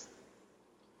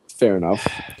 Fair enough.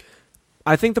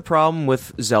 I think the problem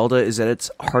with Zelda is that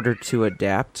it's harder to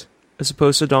adapt as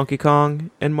opposed to Donkey Kong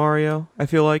and Mario, I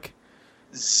feel like.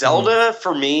 Zelda,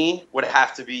 for me, would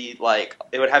have to be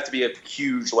a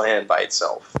huge land by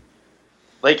itself.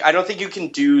 Like, I don't think you can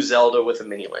do Zelda with a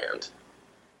mini land.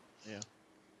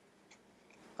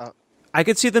 Yeah. I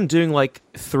could see them doing like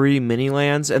 3 mini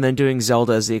lands and then doing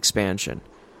Zelda as the expansion.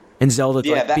 And Zelda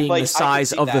being the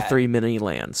size of the 3 mini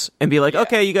lands. And be like,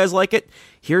 okay, you guys like it?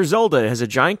 Here's Zelda. It has a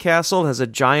giant castle, it has a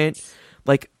giant,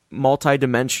 like,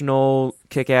 multi-dimensional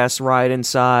kick-ass ride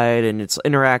inside, and it's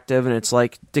interactive, and it's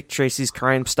like Dick Tracy's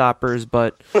Crime Stoppers,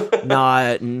 but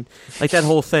not, and like that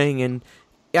whole thing. And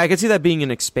yeah, I could see that being an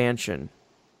expansion.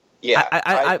 Yeah,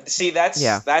 I see. That's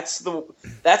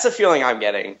a feeling I'm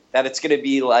getting, that it's going to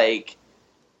be like,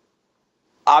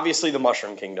 obviously the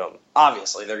Mushroom Kingdom.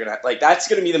 Obviously, they're gonna that's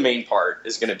going to be the main part.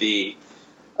 Is going to be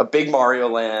a big Mario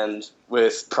land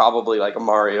with probably like a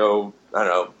Mario, I don't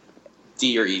know,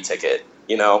 D or E ticket.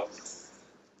 You know,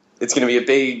 it's going to be a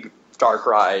big dark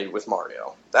ride with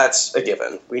Mario. That's a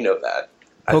given. We know that.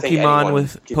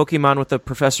 Pokemon with the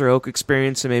Professor Oak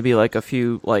experience, and maybe like a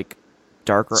few like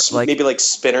darker, like maybe like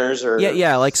spinners or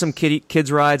like some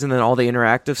kids rides, and then all the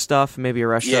interactive stuff, maybe a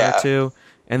restaurant or two,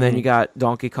 and then you got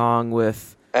Donkey Kong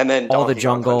with all the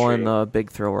jungle and the big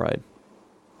thrill ride.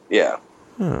 Yeah.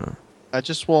 I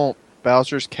just want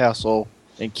Bowser's Castle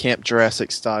in Camp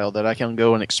Jurassic style that I can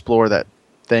go and explore that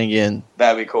thing in.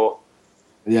 That'd be cool.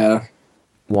 Yeah.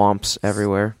 Womps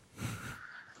everywhere.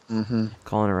 Mm-hmm.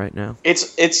 Calling it right now.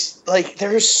 It's like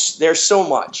there's so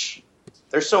much.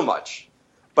 There's so much.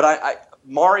 But I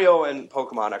Mario and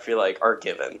Pokemon I feel like are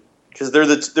given because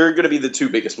they're going to be the 2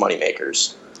 biggest money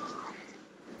makers.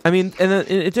 I mean, and then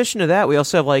in addition to that, we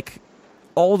also have like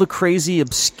all the crazy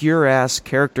obscure ass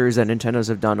characters that Nintendo's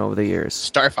have done over the years.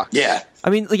 Star Fox. Yeah. I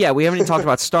mean, we haven't even talked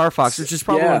about Star Fox, which is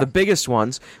probably one of the biggest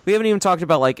ones. We haven't even talked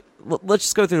about, like, let's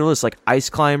just go through the list, like Ice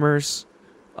Climbers,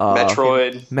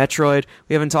 Metroid.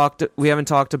 We haven't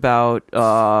talked about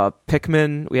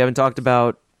Pikmin. We haven't talked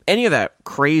about any of that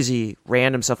crazy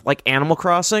random stuff like Animal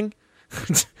Crossing.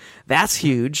 That's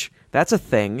huge. That's a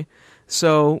thing.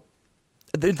 So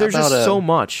there's just so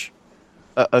much.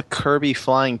 A Kirby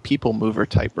flying people mover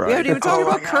type ride. We haven't even talked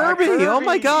about Kirby. Oh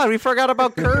my god, we forgot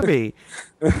about Kirby.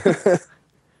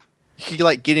 You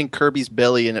like get in Kirby's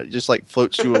belly and it just like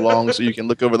floats you along so you can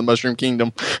look over the Mushroom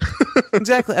Kingdom.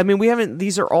 Exactly. I mean, we haven't.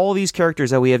 These are all these characters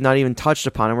that we have not even touched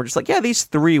upon, and we're just like, yeah, these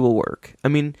three will work. I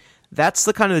mean, that's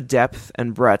the kind of depth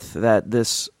and breadth that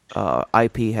this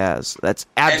IP has. That's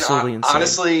absolutely insane.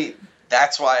 Honestly,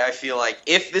 that's why I feel like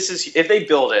if they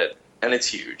build it and it's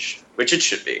huge, which it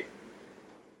should be,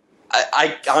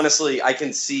 I honestly I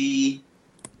can see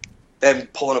them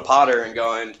pulling a Potter and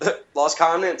going, Lost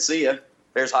Continent, see ya.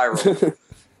 There's Hyrule.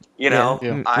 You know,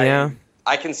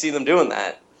 I can see them doing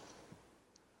that.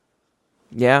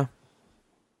 Yeah,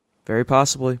 very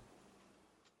possibly.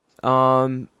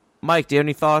 Mike, do you have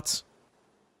any thoughts?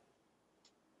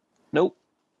 Nope.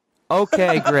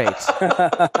 Okay, great.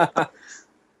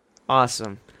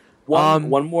 Awesome.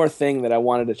 One more thing that I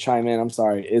wanted to chime in, I'm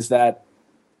sorry, is that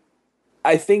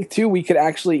I think, too, we could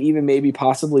actually even maybe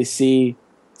possibly see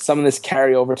some of this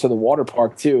carry over to the water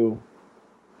park, too,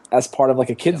 as part of like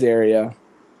a kids area.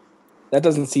 That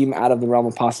doesn't seem out of the realm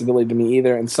of possibility to me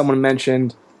either. And someone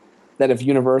mentioned that if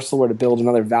Universal were to build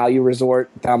another value resort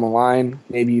down the line,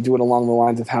 maybe you do it along the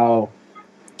lines of how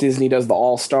Disney does the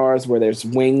All-Stars, where there's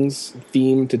wings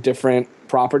themed to different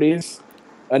properties.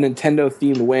 A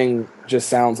Nintendo-themed wing just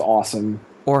sounds awesome.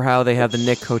 Or how they have the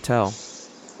Nick Hotel.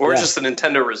 Or just the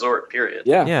Nintendo Resort, period.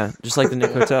 Yeah, just like the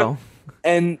Nick Hotel.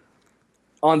 And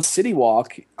on City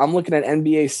Walk, I'm looking at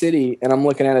NBA City, and I'm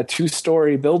looking at a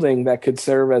 2-story building that could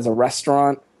serve as a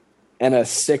restaurant and a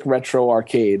sick retro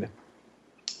arcade.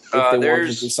 If they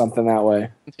wanted to do something that way.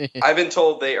 I've been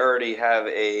told they already have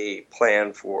a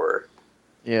plan for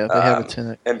they have a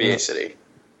tenant. NBA City.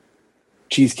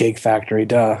 Cheesecake Factory,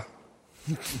 duh.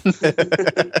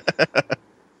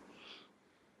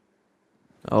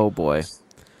 Oh, boy.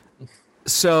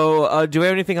 So, do we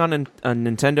have anything on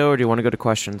Nintendo, or do you want to go to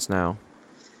questions now?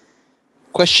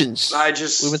 Questions. I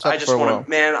just want it,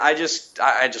 man. I just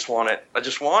want it. I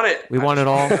just want it. We want it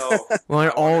all. We want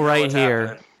it all right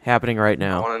here, happening right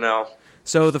now. I want to know.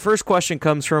 So the first question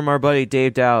comes from our buddy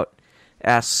Dave Doubt.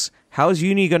 Asks, "How's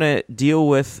Uni going to deal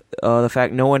with the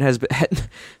fact no one has been?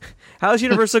 How's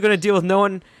Universal going to deal with no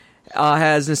one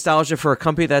has nostalgia for a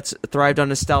company that's thrived on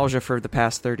nostalgia for the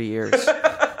past 30 years?"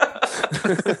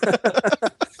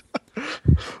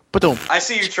 But I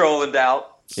see you trolling, Doubt.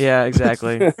 Yeah,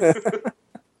 exactly.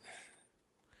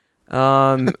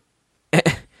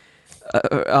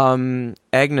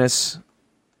 Agnes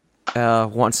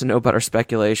wants to know about our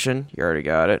speculation. You already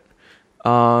got it.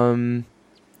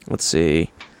 Let's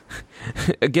see.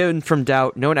 Again, from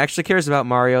Doubt, no one actually cares about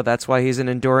Mario. That's why he's an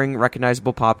enduring,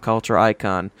 recognizable pop culture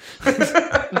icon.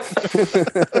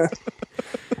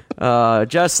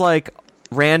 Just like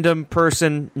random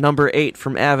person number 8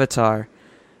 from Avatar.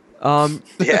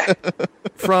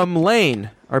 From Lane,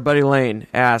 our buddy Lane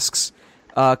asks,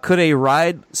 could a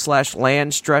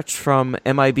ride/land stretch from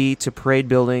MIB to Parade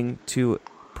Building to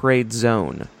Parade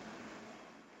Zone?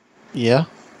 Yeah.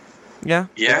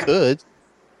 It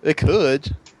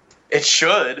could. It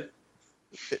should.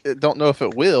 I don't know if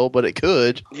it will, but it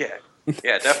could. Yeah,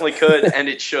 definitely could, and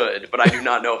it should, but I do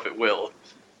not know if it will.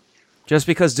 Just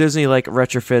because Disney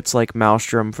retrofits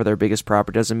Maelstrom for their biggest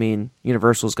property doesn't mean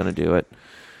Universal's going to do it.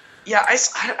 Yeah, I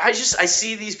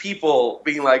see these people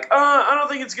being like, I don't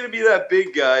think it's going to be that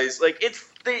big, guys.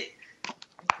 They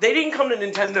didn't come to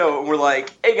Nintendo and were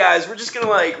like, hey, guys, we're just going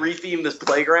to, retheme this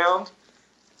playground,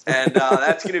 and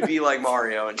that's going to be like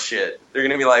Mario and shit. They're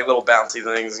going to be little bouncy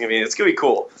things. It's going to be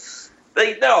cool.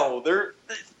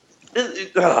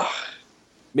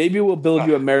 Maybe we'll build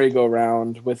you a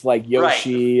merry-go-round with,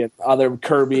 Yoshi and other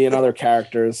Kirby and other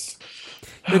characters.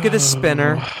 Look at the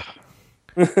spinner.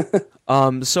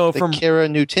 So from Kara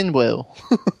Newtonwell.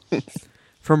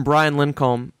 From Brian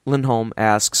Lindholm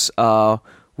asks,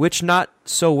 which not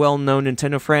so well known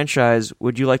Nintendo franchise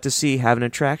would you like to see have an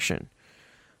attraction?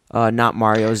 Not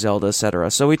Mario, Zelda, etc.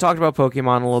 So we talked about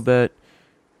Pokemon a little bit.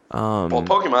 Well,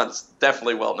 Pokemon's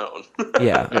definitely well known.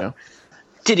 Yeah.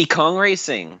 Diddy Kong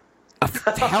Racing.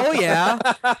 Hell yeah.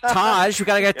 Taj, we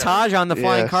gotta get Taj on the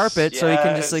flying carpet so he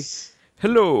can just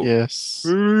hello. Yes.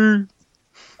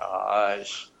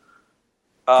 Gosh.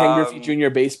 Ken Griffey Jr.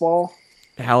 Baseball?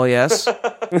 Hell yes.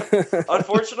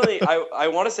 Unfortunately, I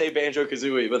want to say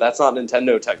Banjo-Kazooie, but that's not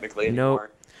Nintendo technically anymore.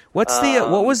 Nope. What's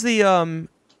what was the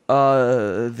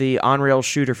on-rail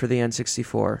shooter for the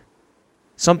N64?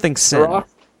 Something Sin. Turok?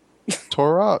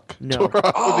 Turok. No. Turok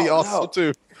would be Oh, awesome no.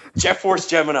 too. Jet Force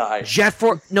Gemini. Jet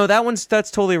Force. No, that's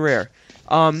totally rare.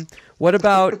 What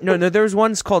about no? There was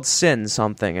one's called Sin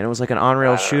something, and it was like an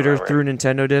on-rail I don't shooter. remember. Through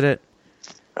Nintendo did it.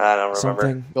 I don't remember.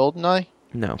 Something. GoldenEye.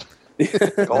 No.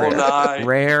 GoldenEye.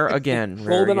 Rare again.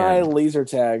 Rare GoldenEye again. laser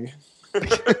tag.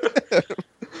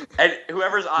 And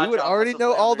whoever's We would already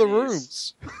know all the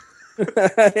rooms.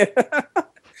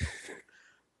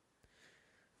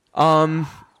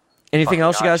 Anything Fucking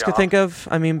else you guys Oddjob. could think of?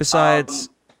 I mean, besides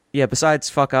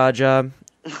fuck Oddjob.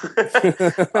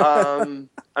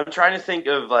 I'm trying to think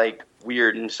of like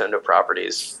weird Nintendo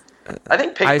properties. I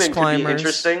think Ice Pikmin could be Climbers.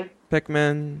 interesting.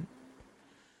 Pikmin.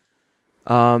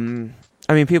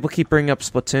 I mean, people keep bringing up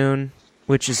Splatoon,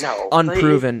 which is No,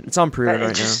 unproven. It's unproven It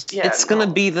right just- now. yeah, It's gonna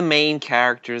no. be the main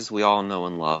characters we all know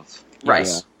and love. right.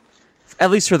 Yeah. At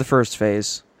least for the first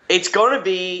phase. It's gonna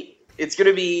be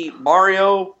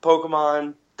Mario,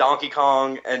 Pokemon, Donkey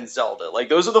Kong, and Zelda. Like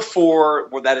those are the four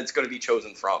that it's gonna be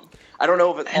chosen from. I don't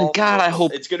know if it's And all God, I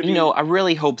hope it's gonna be. I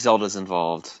really hope Zelda's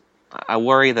involved. I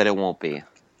worry that it won't be.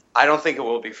 I don't think it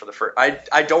will be for the first.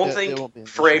 I don't It think won't be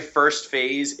for a initially. first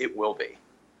phase it will be.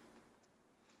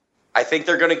 I think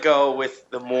they're going to go with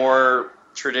the more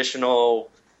traditional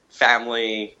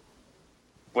family,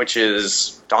 which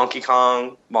is Donkey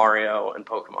Kong, Mario, and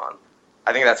Pokemon.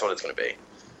 I think that's what it's going to be.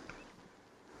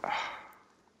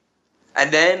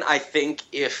 And then I think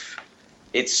if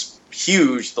it's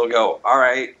huge, they'll go, all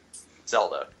right,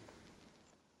 Zelda.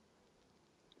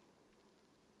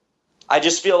 I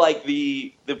just feel like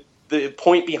the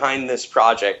point behind this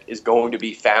project is going to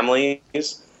be families,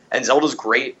 and Zelda's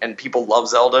great, and people love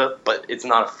Zelda, but it's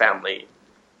not a family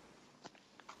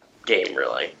game,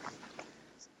 really.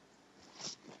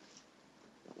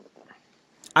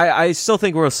 I still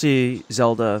think we'll see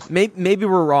Zelda. Maybe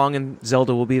we're wrong and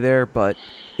Zelda will be there, but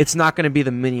it's not going to be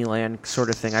the mini land sort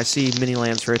of thing. I see mini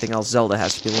lands for everything else. Zelda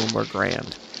has to be a little more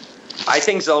grand. I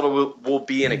think Zelda will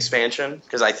be an expansion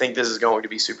because I think this is going to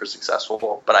be super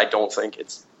successful, but I don't think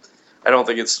it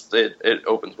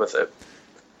opens with it.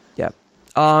 Yeah.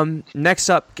 Next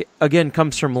up again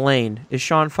comes from Lane. Is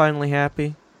Sean finally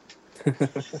happy?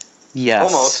 Yes.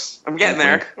 Almost. I'm getting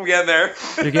there. You're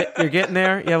getting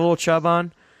there. You have a little chub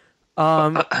on.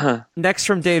 Next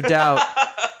from Dave Doubt.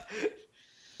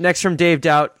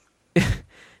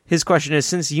 His question is: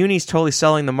 since Uni's totally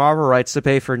selling the Marvel rights to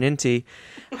pay for Ninty,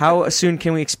 how soon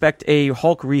can we expect a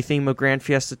Hulk retheme of Grand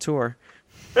Fiesta Tour?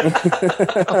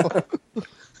 That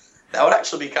would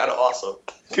actually be kind of awesome.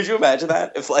 Could you imagine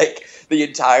that if like the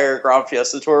entire Grand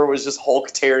Fiesta Tour was just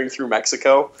Hulk tearing through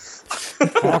Mexico?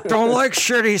 Hulk don't like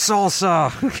shitty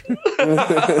salsa.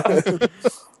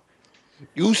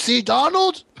 You see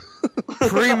Donald?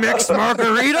 Pre-mixed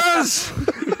margaritas.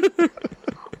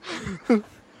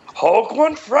 Hulk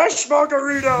want fresh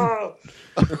margarita.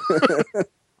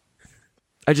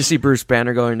 I just see Bruce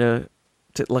Banner going to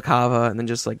La Cava and then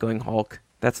just like going Hulk.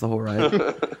 That's the whole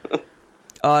ride.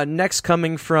 Next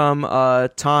coming from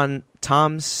Tom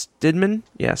Stidman.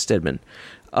 Yeah, Stidman.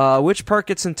 Which park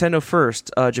gets Nintendo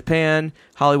first? Japan,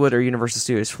 Hollywood, or Universal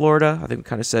Studios Florida? I think we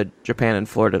kind of said Japan and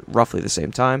Florida roughly the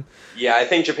same time. Yeah, I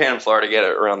think Japan and Florida get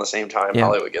it around the same time. Yeah.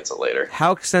 Hollywood gets it later.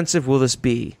 How extensive will this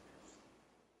be?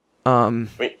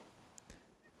 Wait,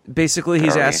 Basically,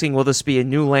 he's Alright. asking, will this be a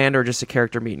new land or just a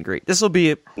character meet and greet? This will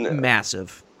be No.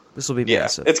 massive. This will be yeah,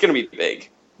 massive. it's gonna be big.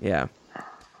 Yeah.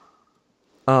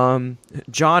 John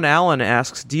Allen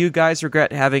asks, do you guys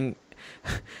regret having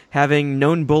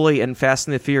known Bully and Fast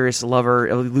and the Furious lover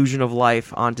Illusion of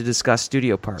Life on to discuss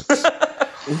studio parks?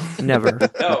 Never.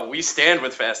 No, we stand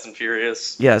with Fast and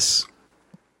Furious. Yes.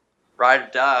 Ride or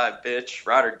die, bitch.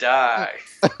 Ride or die.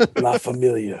 La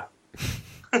Familia.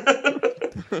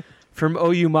 From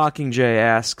OU Mockingjay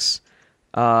asks,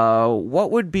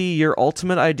 what would be your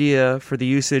ultimate idea for the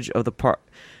usage of the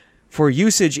for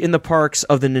usage in the parks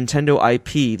of the Nintendo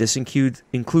IP? This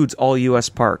includes all U.S.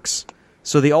 parks.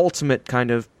 So the ultimate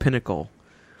kind of pinnacle.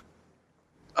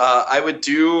 I would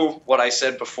do what I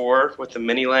said before with the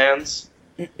mini lands,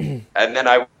 and then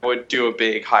I would do a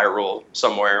big Hyrule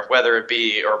somewhere, whether it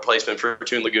be a replacement for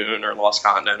Toon Lagoon or Lost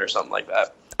Continent or something like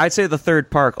that. I'd say the third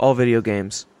park, all video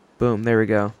games. Boom, there we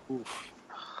go.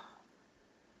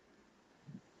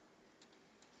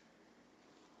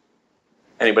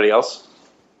 Anybody else?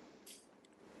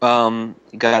 You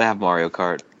gotta have Mario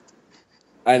Kart.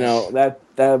 I know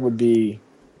that would be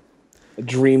a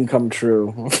dream come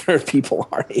true for people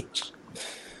our age.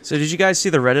 So did you guys see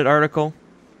the Reddit article?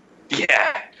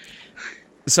 Yeah.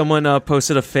 Someone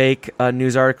posted a fake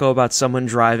news article about someone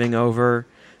driving over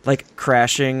like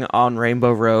crashing on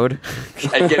Rainbow Road.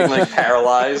 And getting like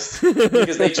paralyzed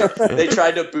because they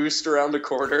tried to boost around the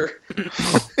corner.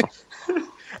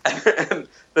 And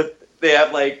they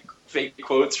have like fake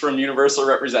quotes from Universal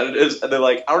representatives, and they're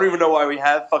like, I don't even know why we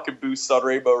have fucking boosts on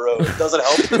Rainbow Road. It doesn't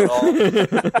help you at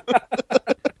all.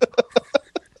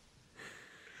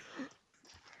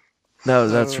 No,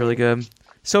 that's really good.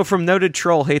 So from noted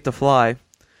troll Hate to Fly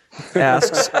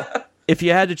asks, if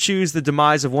you had to choose the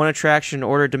demise of one attraction in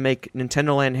order to make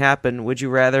Nintendo Land happen, would you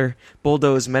rather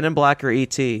bulldoze Men in Black or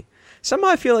E.T.? Somehow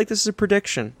I feel like this is a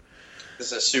prediction.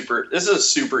 This is a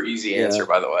super easy answer,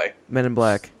 by the way. Men in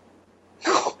Black.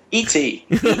 E.T.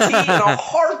 E.T. in a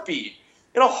heartbeat.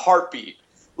 In a heartbeat.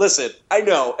 Listen, I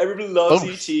know everybody loves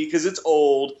E.T. because it's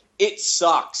old. It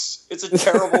sucks. It's a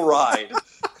terrible ride.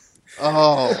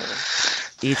 Oh,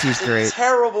 E.T.'s great. It's a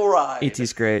terrible ride.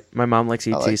 E.T.'s great. My mom likes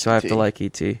E.T., like so I have to E.T.. like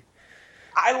E.T.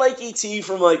 I like E.T.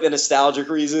 from like the nostalgic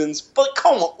reasons, but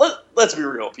come on, let's be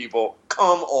real, people.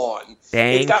 Come on.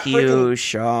 Thank you,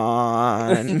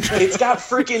 Sean. It's got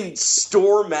freaking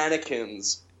store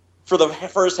mannequins for the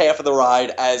first half of the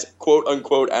ride as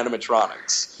quote-unquote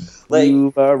animatronics. Like,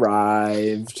 You've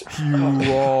arrived.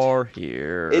 You are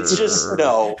here. it's just,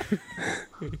 no.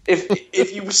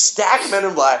 If you stack Men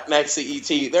in Black next to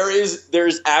E.T.,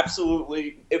 there's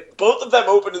absolutely... If both of them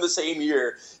opened in the same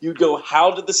year, you'd go,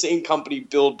 how did the same company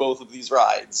build both of these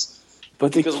rides?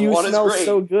 But the Because queue one is smells great.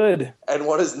 so good. And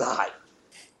one is not.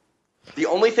 The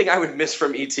only thing I would miss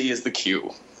from E.T. is the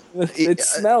queue. It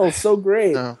smells so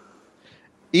great. no.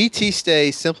 E.T.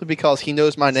 stays simply because he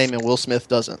knows my name and Will Smith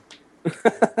doesn't.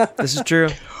 This is true.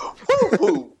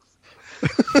 Woo-hoo.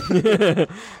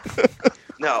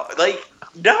 No, like,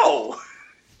 no.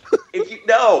 If you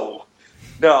no.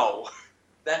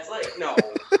 That's like no.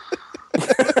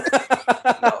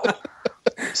 No.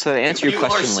 So to answer your You are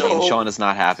question, so- Lane, Sean is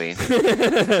not happy.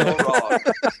 You're wrong.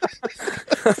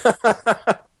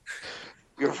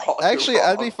 You're wrong. Actually, You're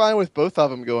I'd be wrong. fine with both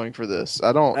of them going for this. I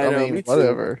I know, mean, me too.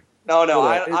 whatever. No. Hold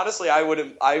on. Honestly, I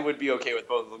would be okay with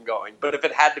both of them going. But if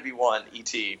it had to be one,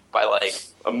 E.T. by like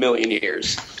a million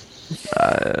years.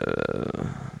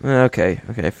 Okay,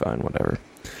 fine, whatever.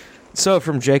 So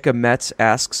from Jacob Metz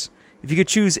asks, if you could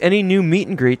choose any new meet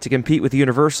and greet to compete with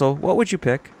Universal, what would you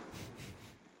pick?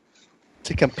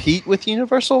 To compete with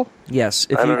Universal? Yes,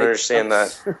 if I don't you. understand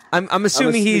that. I'm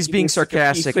assuming he's assuming being he's to compete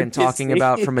sarcastic with and talking Disney.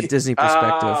 about from a Disney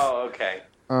perspective. Oh, okay.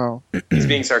 Oh. He's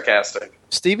being sarcastic.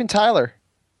 Steven Tyler.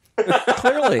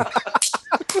 Clearly,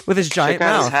 with his giant Check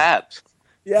out his mouth. hat.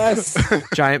 Yes.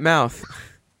 Giant mouth.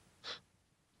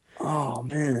 Oh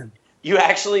man. You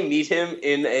actually meet him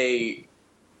in a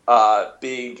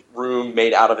big room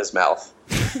made out of his mouth.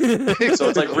 So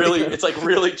it's like really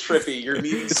trippy. You're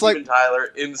meeting It's Steven like- Tyler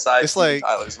inside it's Steven like-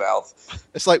 Tyler's mouth.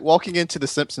 It's like walking into the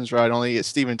Simpsons ride, only it's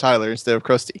Steven Tyler instead of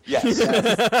Krusty. Yes.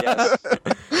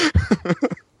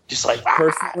 Just like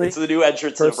Personally- it's the new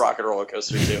entrance of Rock and Roller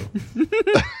Coaster 2.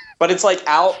 But it's like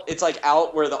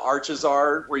out where the arches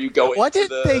are, where you go Why into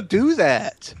didn't they the. do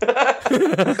that?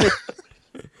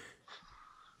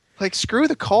 Like, screw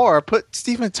the car. Put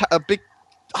Steven a big.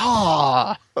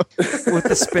 With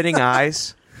the spinning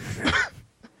eyes.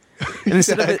 And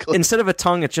Exactly. instead of a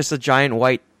tongue, it's just a giant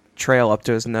white trail up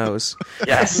to his nose.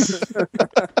 Yes.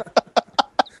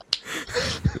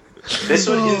 This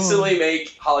would instantly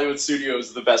make Hollywood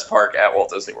Studios the best park at Walt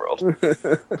Disney World.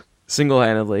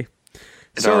 Single-handedly.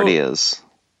 It already is.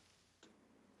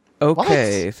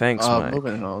 Okay, What? thanks, Mike.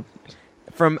 Moving on.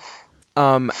 From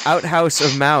Outhouse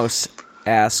of Mouse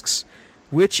asks,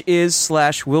 which is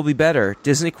 / will be better,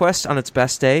 Disney Quest on its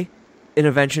best day,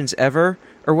 Innoventions Ever,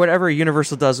 or whatever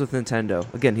Universal does with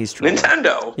Nintendo? Again, he's trolling.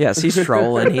 Nintendo. Yes, he's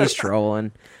trolling. He's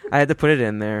trolling. I had to put it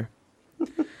in there.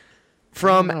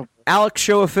 From Alex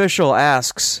Show Official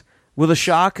asks, will the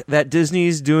shock that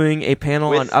Disney's doing a panel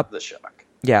on With the shock.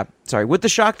 with the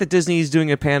shock that Disney is doing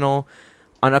a panel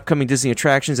on upcoming Disney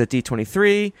attractions at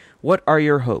D23, what are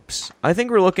your hopes? I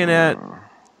think we're looking at.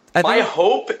 My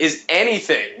hope is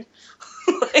anything.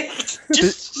 Like,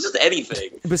 just anything.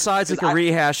 Besides like a 'Cause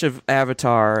rehash of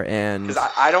Avatar and Because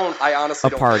I honestly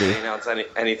A don't party. think they announce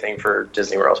anything for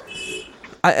Disney World.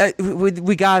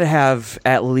 we got to have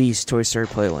at least Toy Story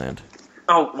Playland.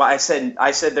 Oh, well, I said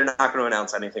they're not going to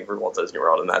announce anything for Walt Disney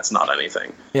World, and that's not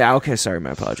anything. Yeah, okay, sorry,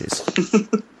 my apologies.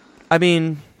 I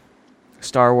mean,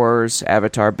 Star Wars,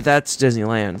 Avatar, but that's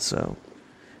Disneyland, so.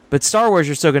 But Star Wars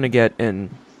you're still going to get in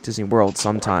Disney World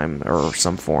sometime or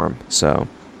some form, so.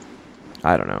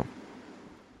 I don't know.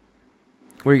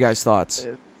 What are you guys' thoughts?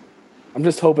 I'm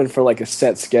just hoping for like a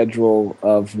set schedule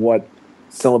of what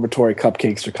celebratory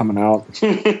cupcakes are coming out.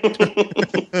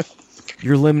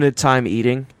 Your limited time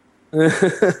eating?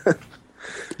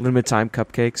 Limited time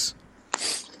cupcakes.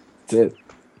 That's it.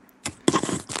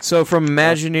 So from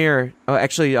Imagineer,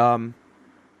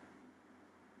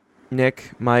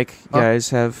 Nick, Mike, you guys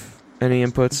have any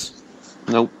inputs?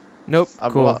 Nope. Nope.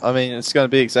 Cool. I mean, it's going to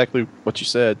be exactly what you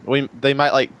said. They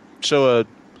might like show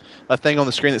a thing on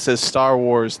the screen that says Star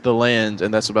Wars: The Land,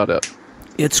 and that's about it.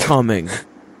 It's coming.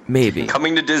 Maybe.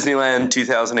 Coming to Disneyland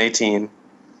 2018.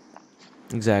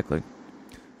 Exactly.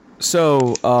 So,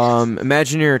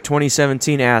 Imagineer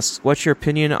 2017 asks, what's your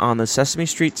opinion on the Sesame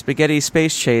Street Spaghetti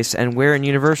Space Chase and where in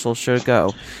Universal should it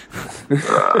go?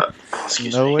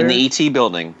 Nowhere. In the ET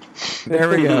building. There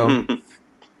we go.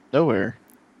 Nowhere.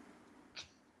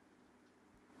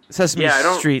 Sesame Yeah, I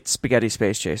don't- Street Spaghetti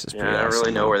Space Chase is pretty Yeah, I don't awesome,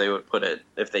 really know though. where they would put it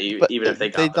if they But even if they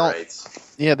they got the don't-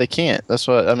 rights. Yeah, they can't. That's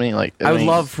what I mean. Like, I would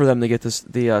love for them to get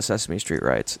the Sesame Street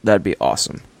rights. That'd be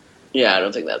awesome. Yeah, I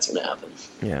don't think that's gonna happen.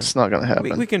 Yeah. It's not going to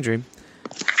happen. We can dream.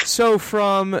 So,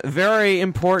 from very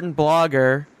important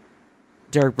blogger,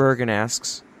 Derek Bergen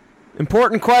asks,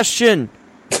 important question.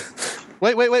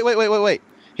 Wait.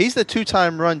 He's the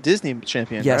two-time Run Disney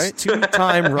champion, Yes, right?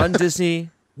 two-time Run Disney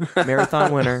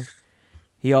marathon winner.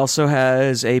 He also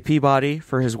has a Peabody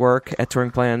for his work at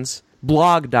Touring Plans,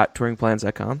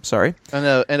 blog.touringplans.com. Sorry.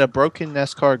 And a broken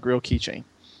NASCAR grill keychain.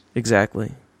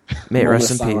 Exactly. May it Moment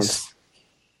rest of in peace. silence.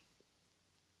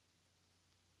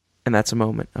 And that's a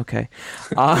moment. Okay.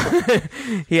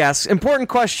 He asks, important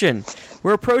question.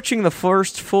 We're approaching the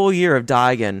first full year of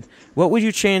Daigen. What would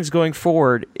you change going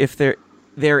forward if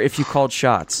you called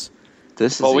shots?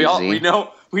 This is Well, easy.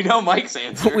 we know Mike's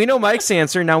answer. We know Mike's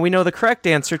answer. Now we know the correct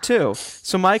answer, too.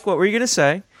 So, Mike, what were you going to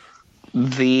say?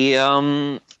 The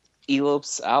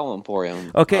Elopes Owl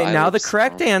Emporium. Okay, now the Elopes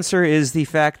correct Owl. answer is the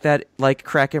fact that, like,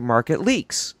 Crackit Market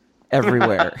leaks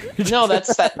everywhere. No,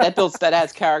 that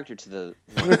adds character to the.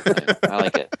 I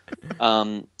like it.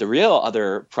 The real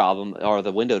other problem are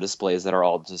the window displays that are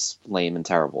all just lame and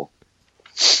terrible.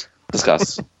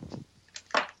 Discuss.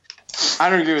 I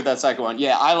don't agree with that second one.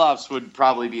 Yeah, ILOPS would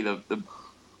probably be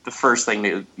the first thing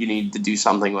that you need to do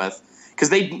something with, because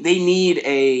they need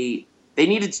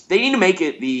to make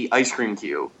it the ice cream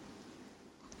queue.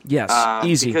 Yes,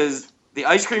 easy. Because the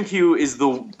ice cream queue is the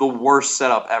worst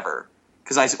setup ever.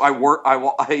 Because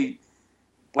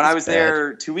when I was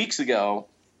there 2 weeks ago,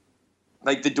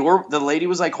 like the lady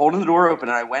was like holding the door open,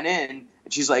 and I went in,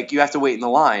 and she's like, "You have to wait in the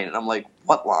line," and I'm like,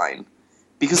 "What line?"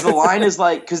 Because the line is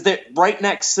like, because they're right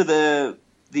next to the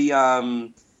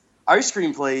ice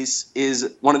cream place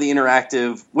is one of the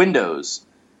interactive windows,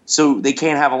 so they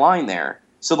can't have a line there.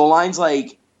 So the line's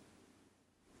like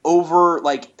over,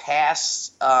 like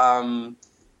past the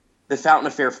Fountain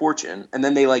of Fair Fortune, and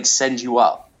then they like send you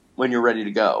up when you're ready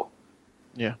to go.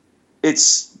 Yeah.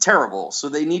 It's terrible. So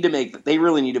they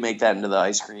really need to make that into the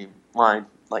ice cream line,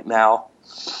 like now.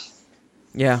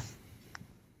 Yeah.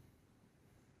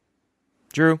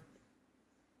 Drew?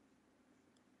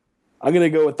 I'm gonna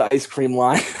go with the ice cream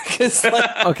line because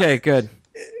Okay, good.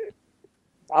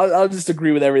 I'll just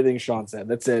agree with everything Sean said.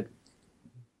 That's it.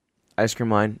 Ice cream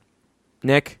line.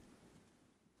 Nick?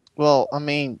 Well, I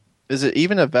mean, is it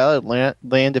even a valid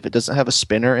land if it doesn't have a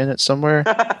spinner in it somewhere?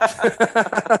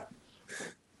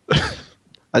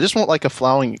 I just want like a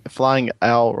flying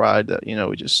owl ride that,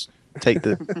 we just take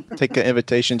an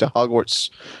invitation to Hogwarts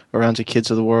around to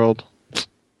kids of the world.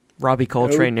 Robbie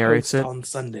Coltrane No narrates post it. on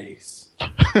Sundays.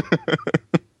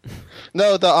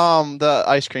 No, the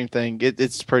ice cream thing.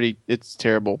 It's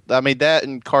terrible. I mean, that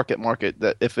and Crackit Market.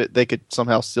 That if they could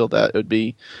somehow steal that, it would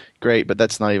be great. But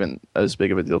that's not even as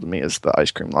big of a deal to me as the ice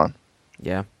cream line.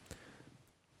 Yeah.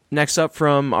 Next up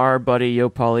from our buddy Yo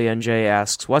Polly NJ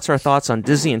asks, what's our thoughts on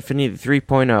Disney Infinity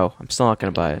 3.0? I'm still not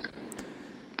going to buy it.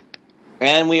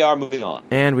 And we are moving on.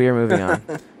 And we are moving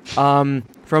on.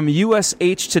 From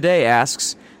USH Today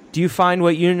asks, do you find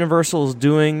what Universal is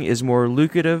doing is more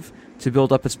lucrative to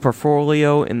build up its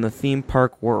portfolio in the theme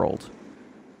park world?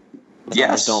 The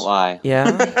numbers don't lie. Yeah?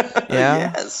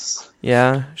 Yeah? Yes.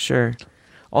 Yeah, sure.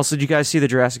 Also, do you guys see the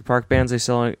Jurassic Park bands they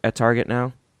sell at Target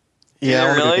now? Yeah, I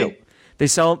wanna go really? get-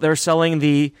 They're selling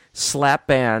the slap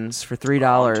bands for $3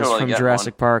 totally from get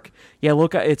Jurassic Park. Yeah,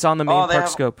 look, it's on the main Oh, they park have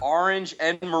scope. orange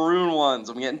and maroon ones.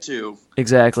 I'm getting two.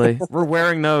 Exactly. We're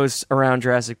wearing those around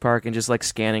Jurassic Park and just like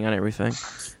scanning on everything.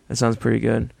 That sounds pretty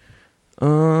good.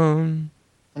 I'm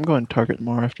going to Target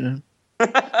tomorrow afternoon.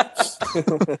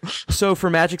 So for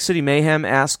Magic City Mayhem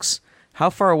asks, how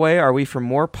far away are we from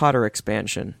more Potter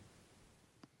expansion?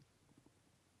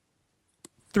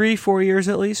 3-4 years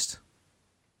at least?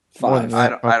 5.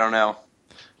 I don't know.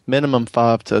 Minimum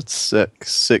 5 to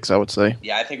 6. 6, I would say.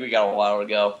 Yeah, I think we got a while to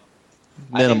go.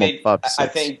 Minimum 5 to 6. I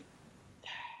think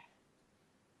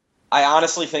I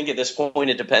honestly think at this point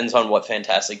it depends on what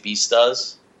Fantastic Beasts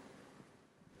does.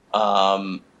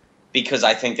 Because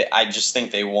I just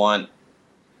think they want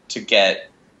to get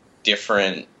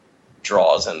different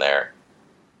draws in there.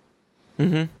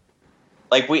 Mm-hmm.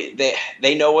 Like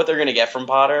they know what they're going to get from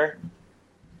Potter,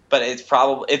 but it's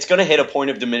going to hit a point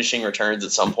of diminishing returns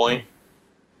at some point.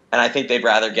 And I think they'd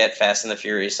rather get Fast and the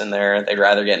Furious in there. They'd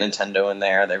rather get Nintendo in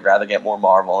there. They'd rather get more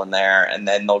Marvel in there, and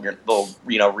then they'll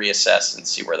reassess and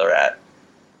see where they're at.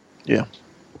 Yeah.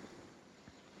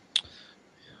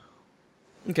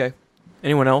 Okay.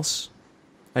 Anyone else?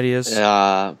 Ideas?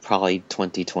 Probably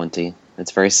 2020.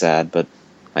 It's very sad, but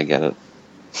I get it.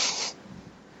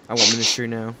 I want Ministry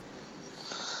now.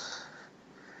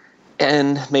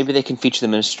 And maybe they can feature the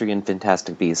Ministry in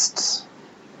Fantastic Beasts.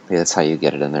 Maybe that's how you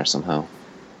get it in there somehow.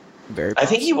 Very. I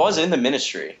think he was in the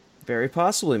Ministry. Very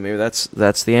possibly. Maybe that's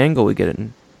the angle we get it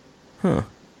in. Huh.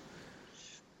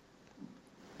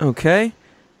 Okay.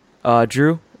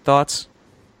 Drew, thoughts?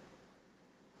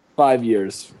 5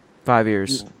 years. 5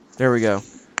 years. There we go.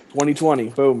 2020.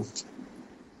 Boom.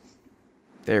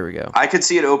 There we go. I could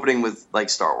see it opening with like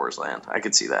Star Wars Land. I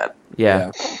could see that.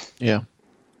 Yeah. Yeah.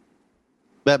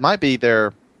 That might be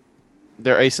their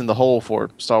ace in the hole for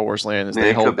Star Wars Land is Yeah, they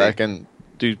it hold could be. back and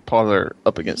do Potter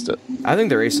up against it. I think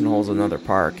they're ace in holes another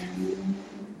park.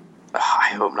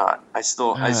 I hope not. I'm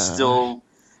still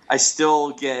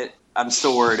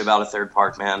worried about a third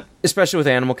park, man. Especially with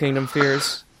Animal Kingdom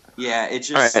fears. Yeah, it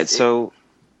just. All right, so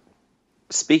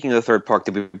speaking of the third park,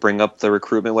 did we bring up the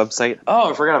recruitment website?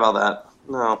 Oh, I forgot about that.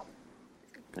 No.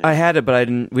 I had it, but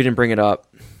we didn't bring it up.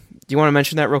 Do you want to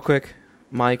mention that real quick,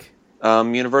 Mike?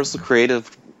 Universal Creative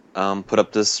put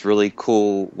up this really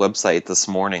cool website this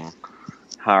morning,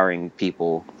 hiring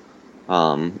people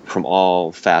from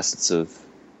all facets of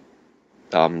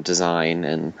design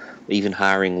and even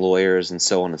hiring lawyers and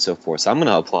so on and so forth. So I'm going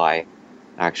to apply,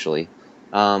 actually.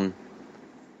 And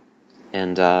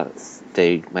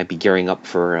they might be gearing up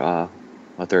for a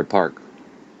third park.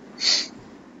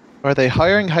 Are they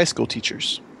hiring high school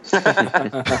teachers?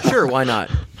 Sure, why not?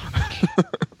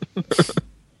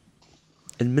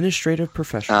 Administrative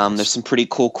professionals. There's some pretty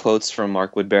cool quotes from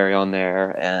Mark Woodbury on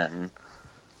there, and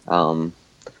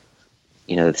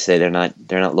they say they're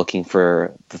not looking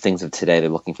for the things of today; they're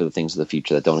looking for the things of the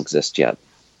future that don't exist yet.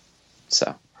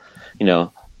 So,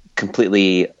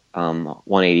 completely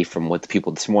 180 from what the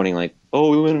people this morning like. Oh,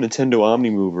 we want a Nintendo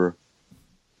Omnimover.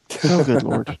 Oh, good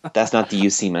lord! That's not the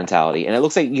UC mentality, and it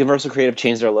looks like Universal Creative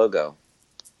changed their logo.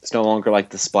 It's no longer like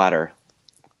the splatter.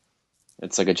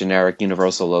 It's like a generic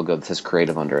Universal logo that says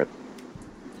Creative under it.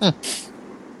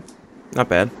 Not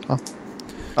bad.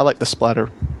 I like the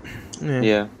splatter.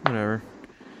 Yeah. Whatever.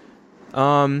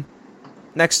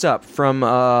 Next up, from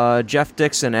Jeff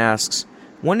Dixon asks,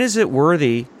 when is it worth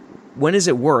to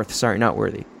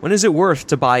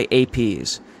buy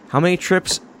APs? How many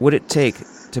trips would it take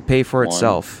to pay for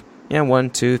itself? Yeah,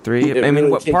 1, 2, 3. It I mean, really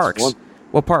what takes parks? one.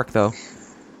 What park, though?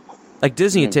 Like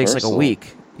Disney, it takes like a Universal.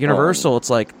 week. Universal, it's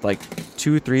like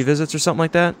 2-3 visits or something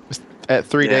like that. At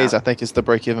 3 Yeah. days, I think is the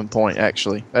break-even point.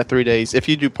 Actually, at 3 days, if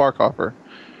you do Park Hopper,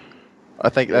 I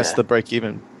think that's Yeah. the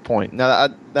break-even point. Now,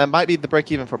 that might be the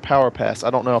break-even for Power Pass.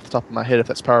 I don't know off the top of my head if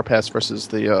that's Power Pass versus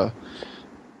the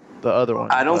other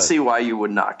one. I don't but- see why you would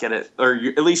not get it, or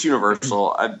at least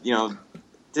Universal.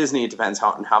 Disney, it depends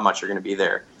how much you're going to be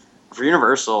there. For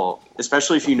Universal,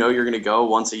 especially if you know you're going to go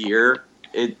once a year,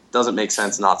 it doesn't make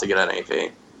sense not to get an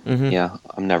AP. Mm-hmm. Yeah,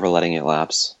 I'm never letting it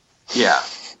lapse. Yeah,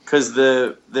 because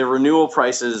the renewal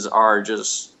prices are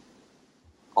just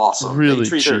awesome. Really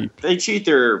they cheap. They treat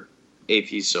their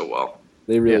APs so well.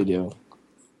 They really do.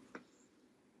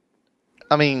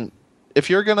 I mean, if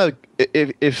you're gonna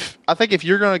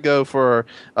go for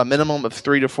a minimum of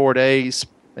 3 to 4 days,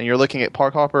 and you're looking at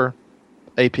Park Hopper,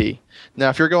 AP. Now,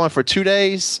 if you're going for 2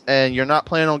 days and you're not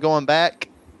planning on going back,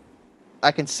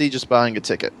 I can see just buying a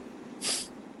ticket.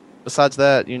 Besides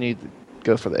that, you need to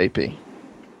go for the AP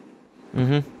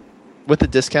Mm-hmm. with the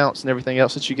discounts and everything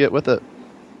else that you get with it.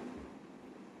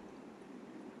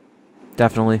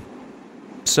 Definitely.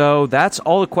 So that's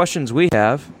all the questions we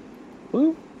have.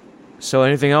 Woo. So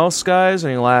anything else, guys?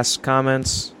 Any last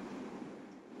comments?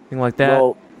 Anything like that?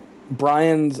 Well,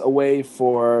 Brian's away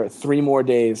for 3 more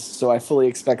days, so I fully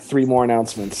expect 3 more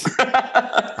announcements.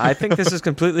 I think this is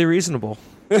completely reasonable.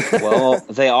 Well,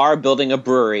 they are building a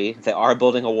brewery. They are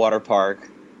building a water park.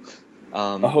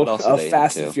 What else are they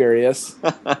Fast into? and Furious.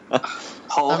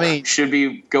 Hulk I mean- should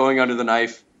be going under the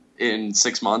knife in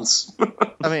 6 months.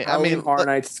 I mean, Horror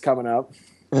Nights is coming up.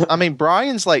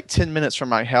 Brian's like 10 minutes from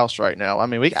my house right now. I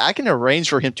mean, I can arrange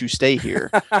for him to stay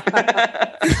here.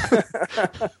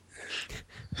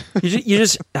 You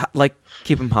just like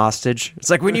keep him hostage. It's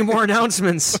like we need more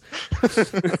announcements.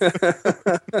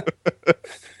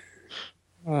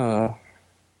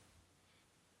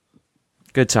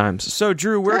 Good times. So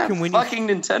Drew, where can we? Fucking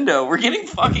Nintendo. We're getting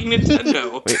fucking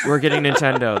Nintendo. Wait, we're getting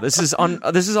Nintendo. This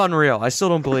is unreal. I still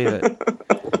don't believe it.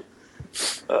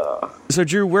 So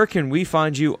Drew, where can we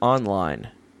find you online?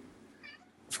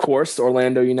 Of course,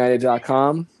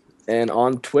 OrlandoUnited.com and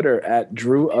on Twitter at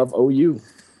DrewofOU.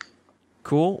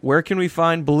 Cool. Where can we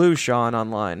find Blue Sean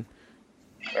online?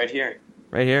 Right here.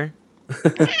 Right here?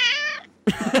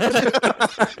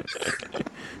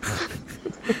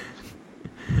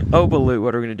 Oh, Baloo,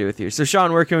 what are we going to do with you? So,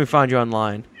 Sean, where can we find you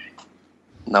online?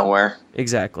 Nowhere.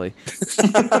 Exactly.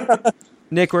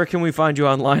 Nick, where can we find you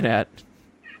online at?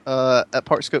 At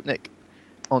Parkscope Nick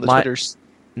on the Twitters.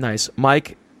 Nice.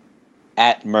 Mike?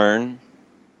 At Mern.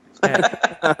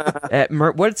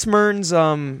 What's Mern's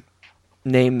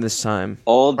name this time?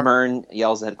 Old Mern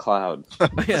yells at Cloud.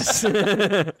 Yes.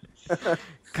 Gosh.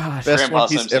 Best Grandpa one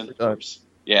he's Simpson. ever done.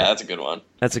 Yeah, that's a good one.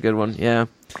 That's a good one, yeah.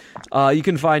 You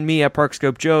can find me at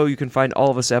Parkscope Joe. You can find all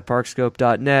of us at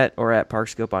Parkscope.net or at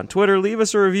Parkscope on Twitter. Leave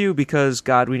us a review because,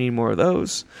 God, we need more of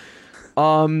those.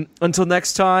 Until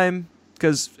next time,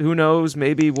 because who knows,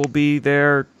 maybe we'll be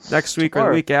there next week or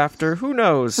the week after. Who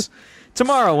knows?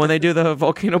 Tomorrow when they do the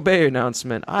Volcano Bay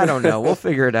announcement. I don't know. We'll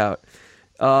figure it out.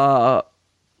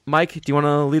 Mike, do you want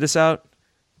to lead us out?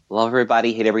 Love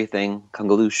everybody, hate everything.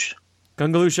 Kungaloosh.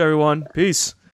 Gungaloosh, everyone. Peace.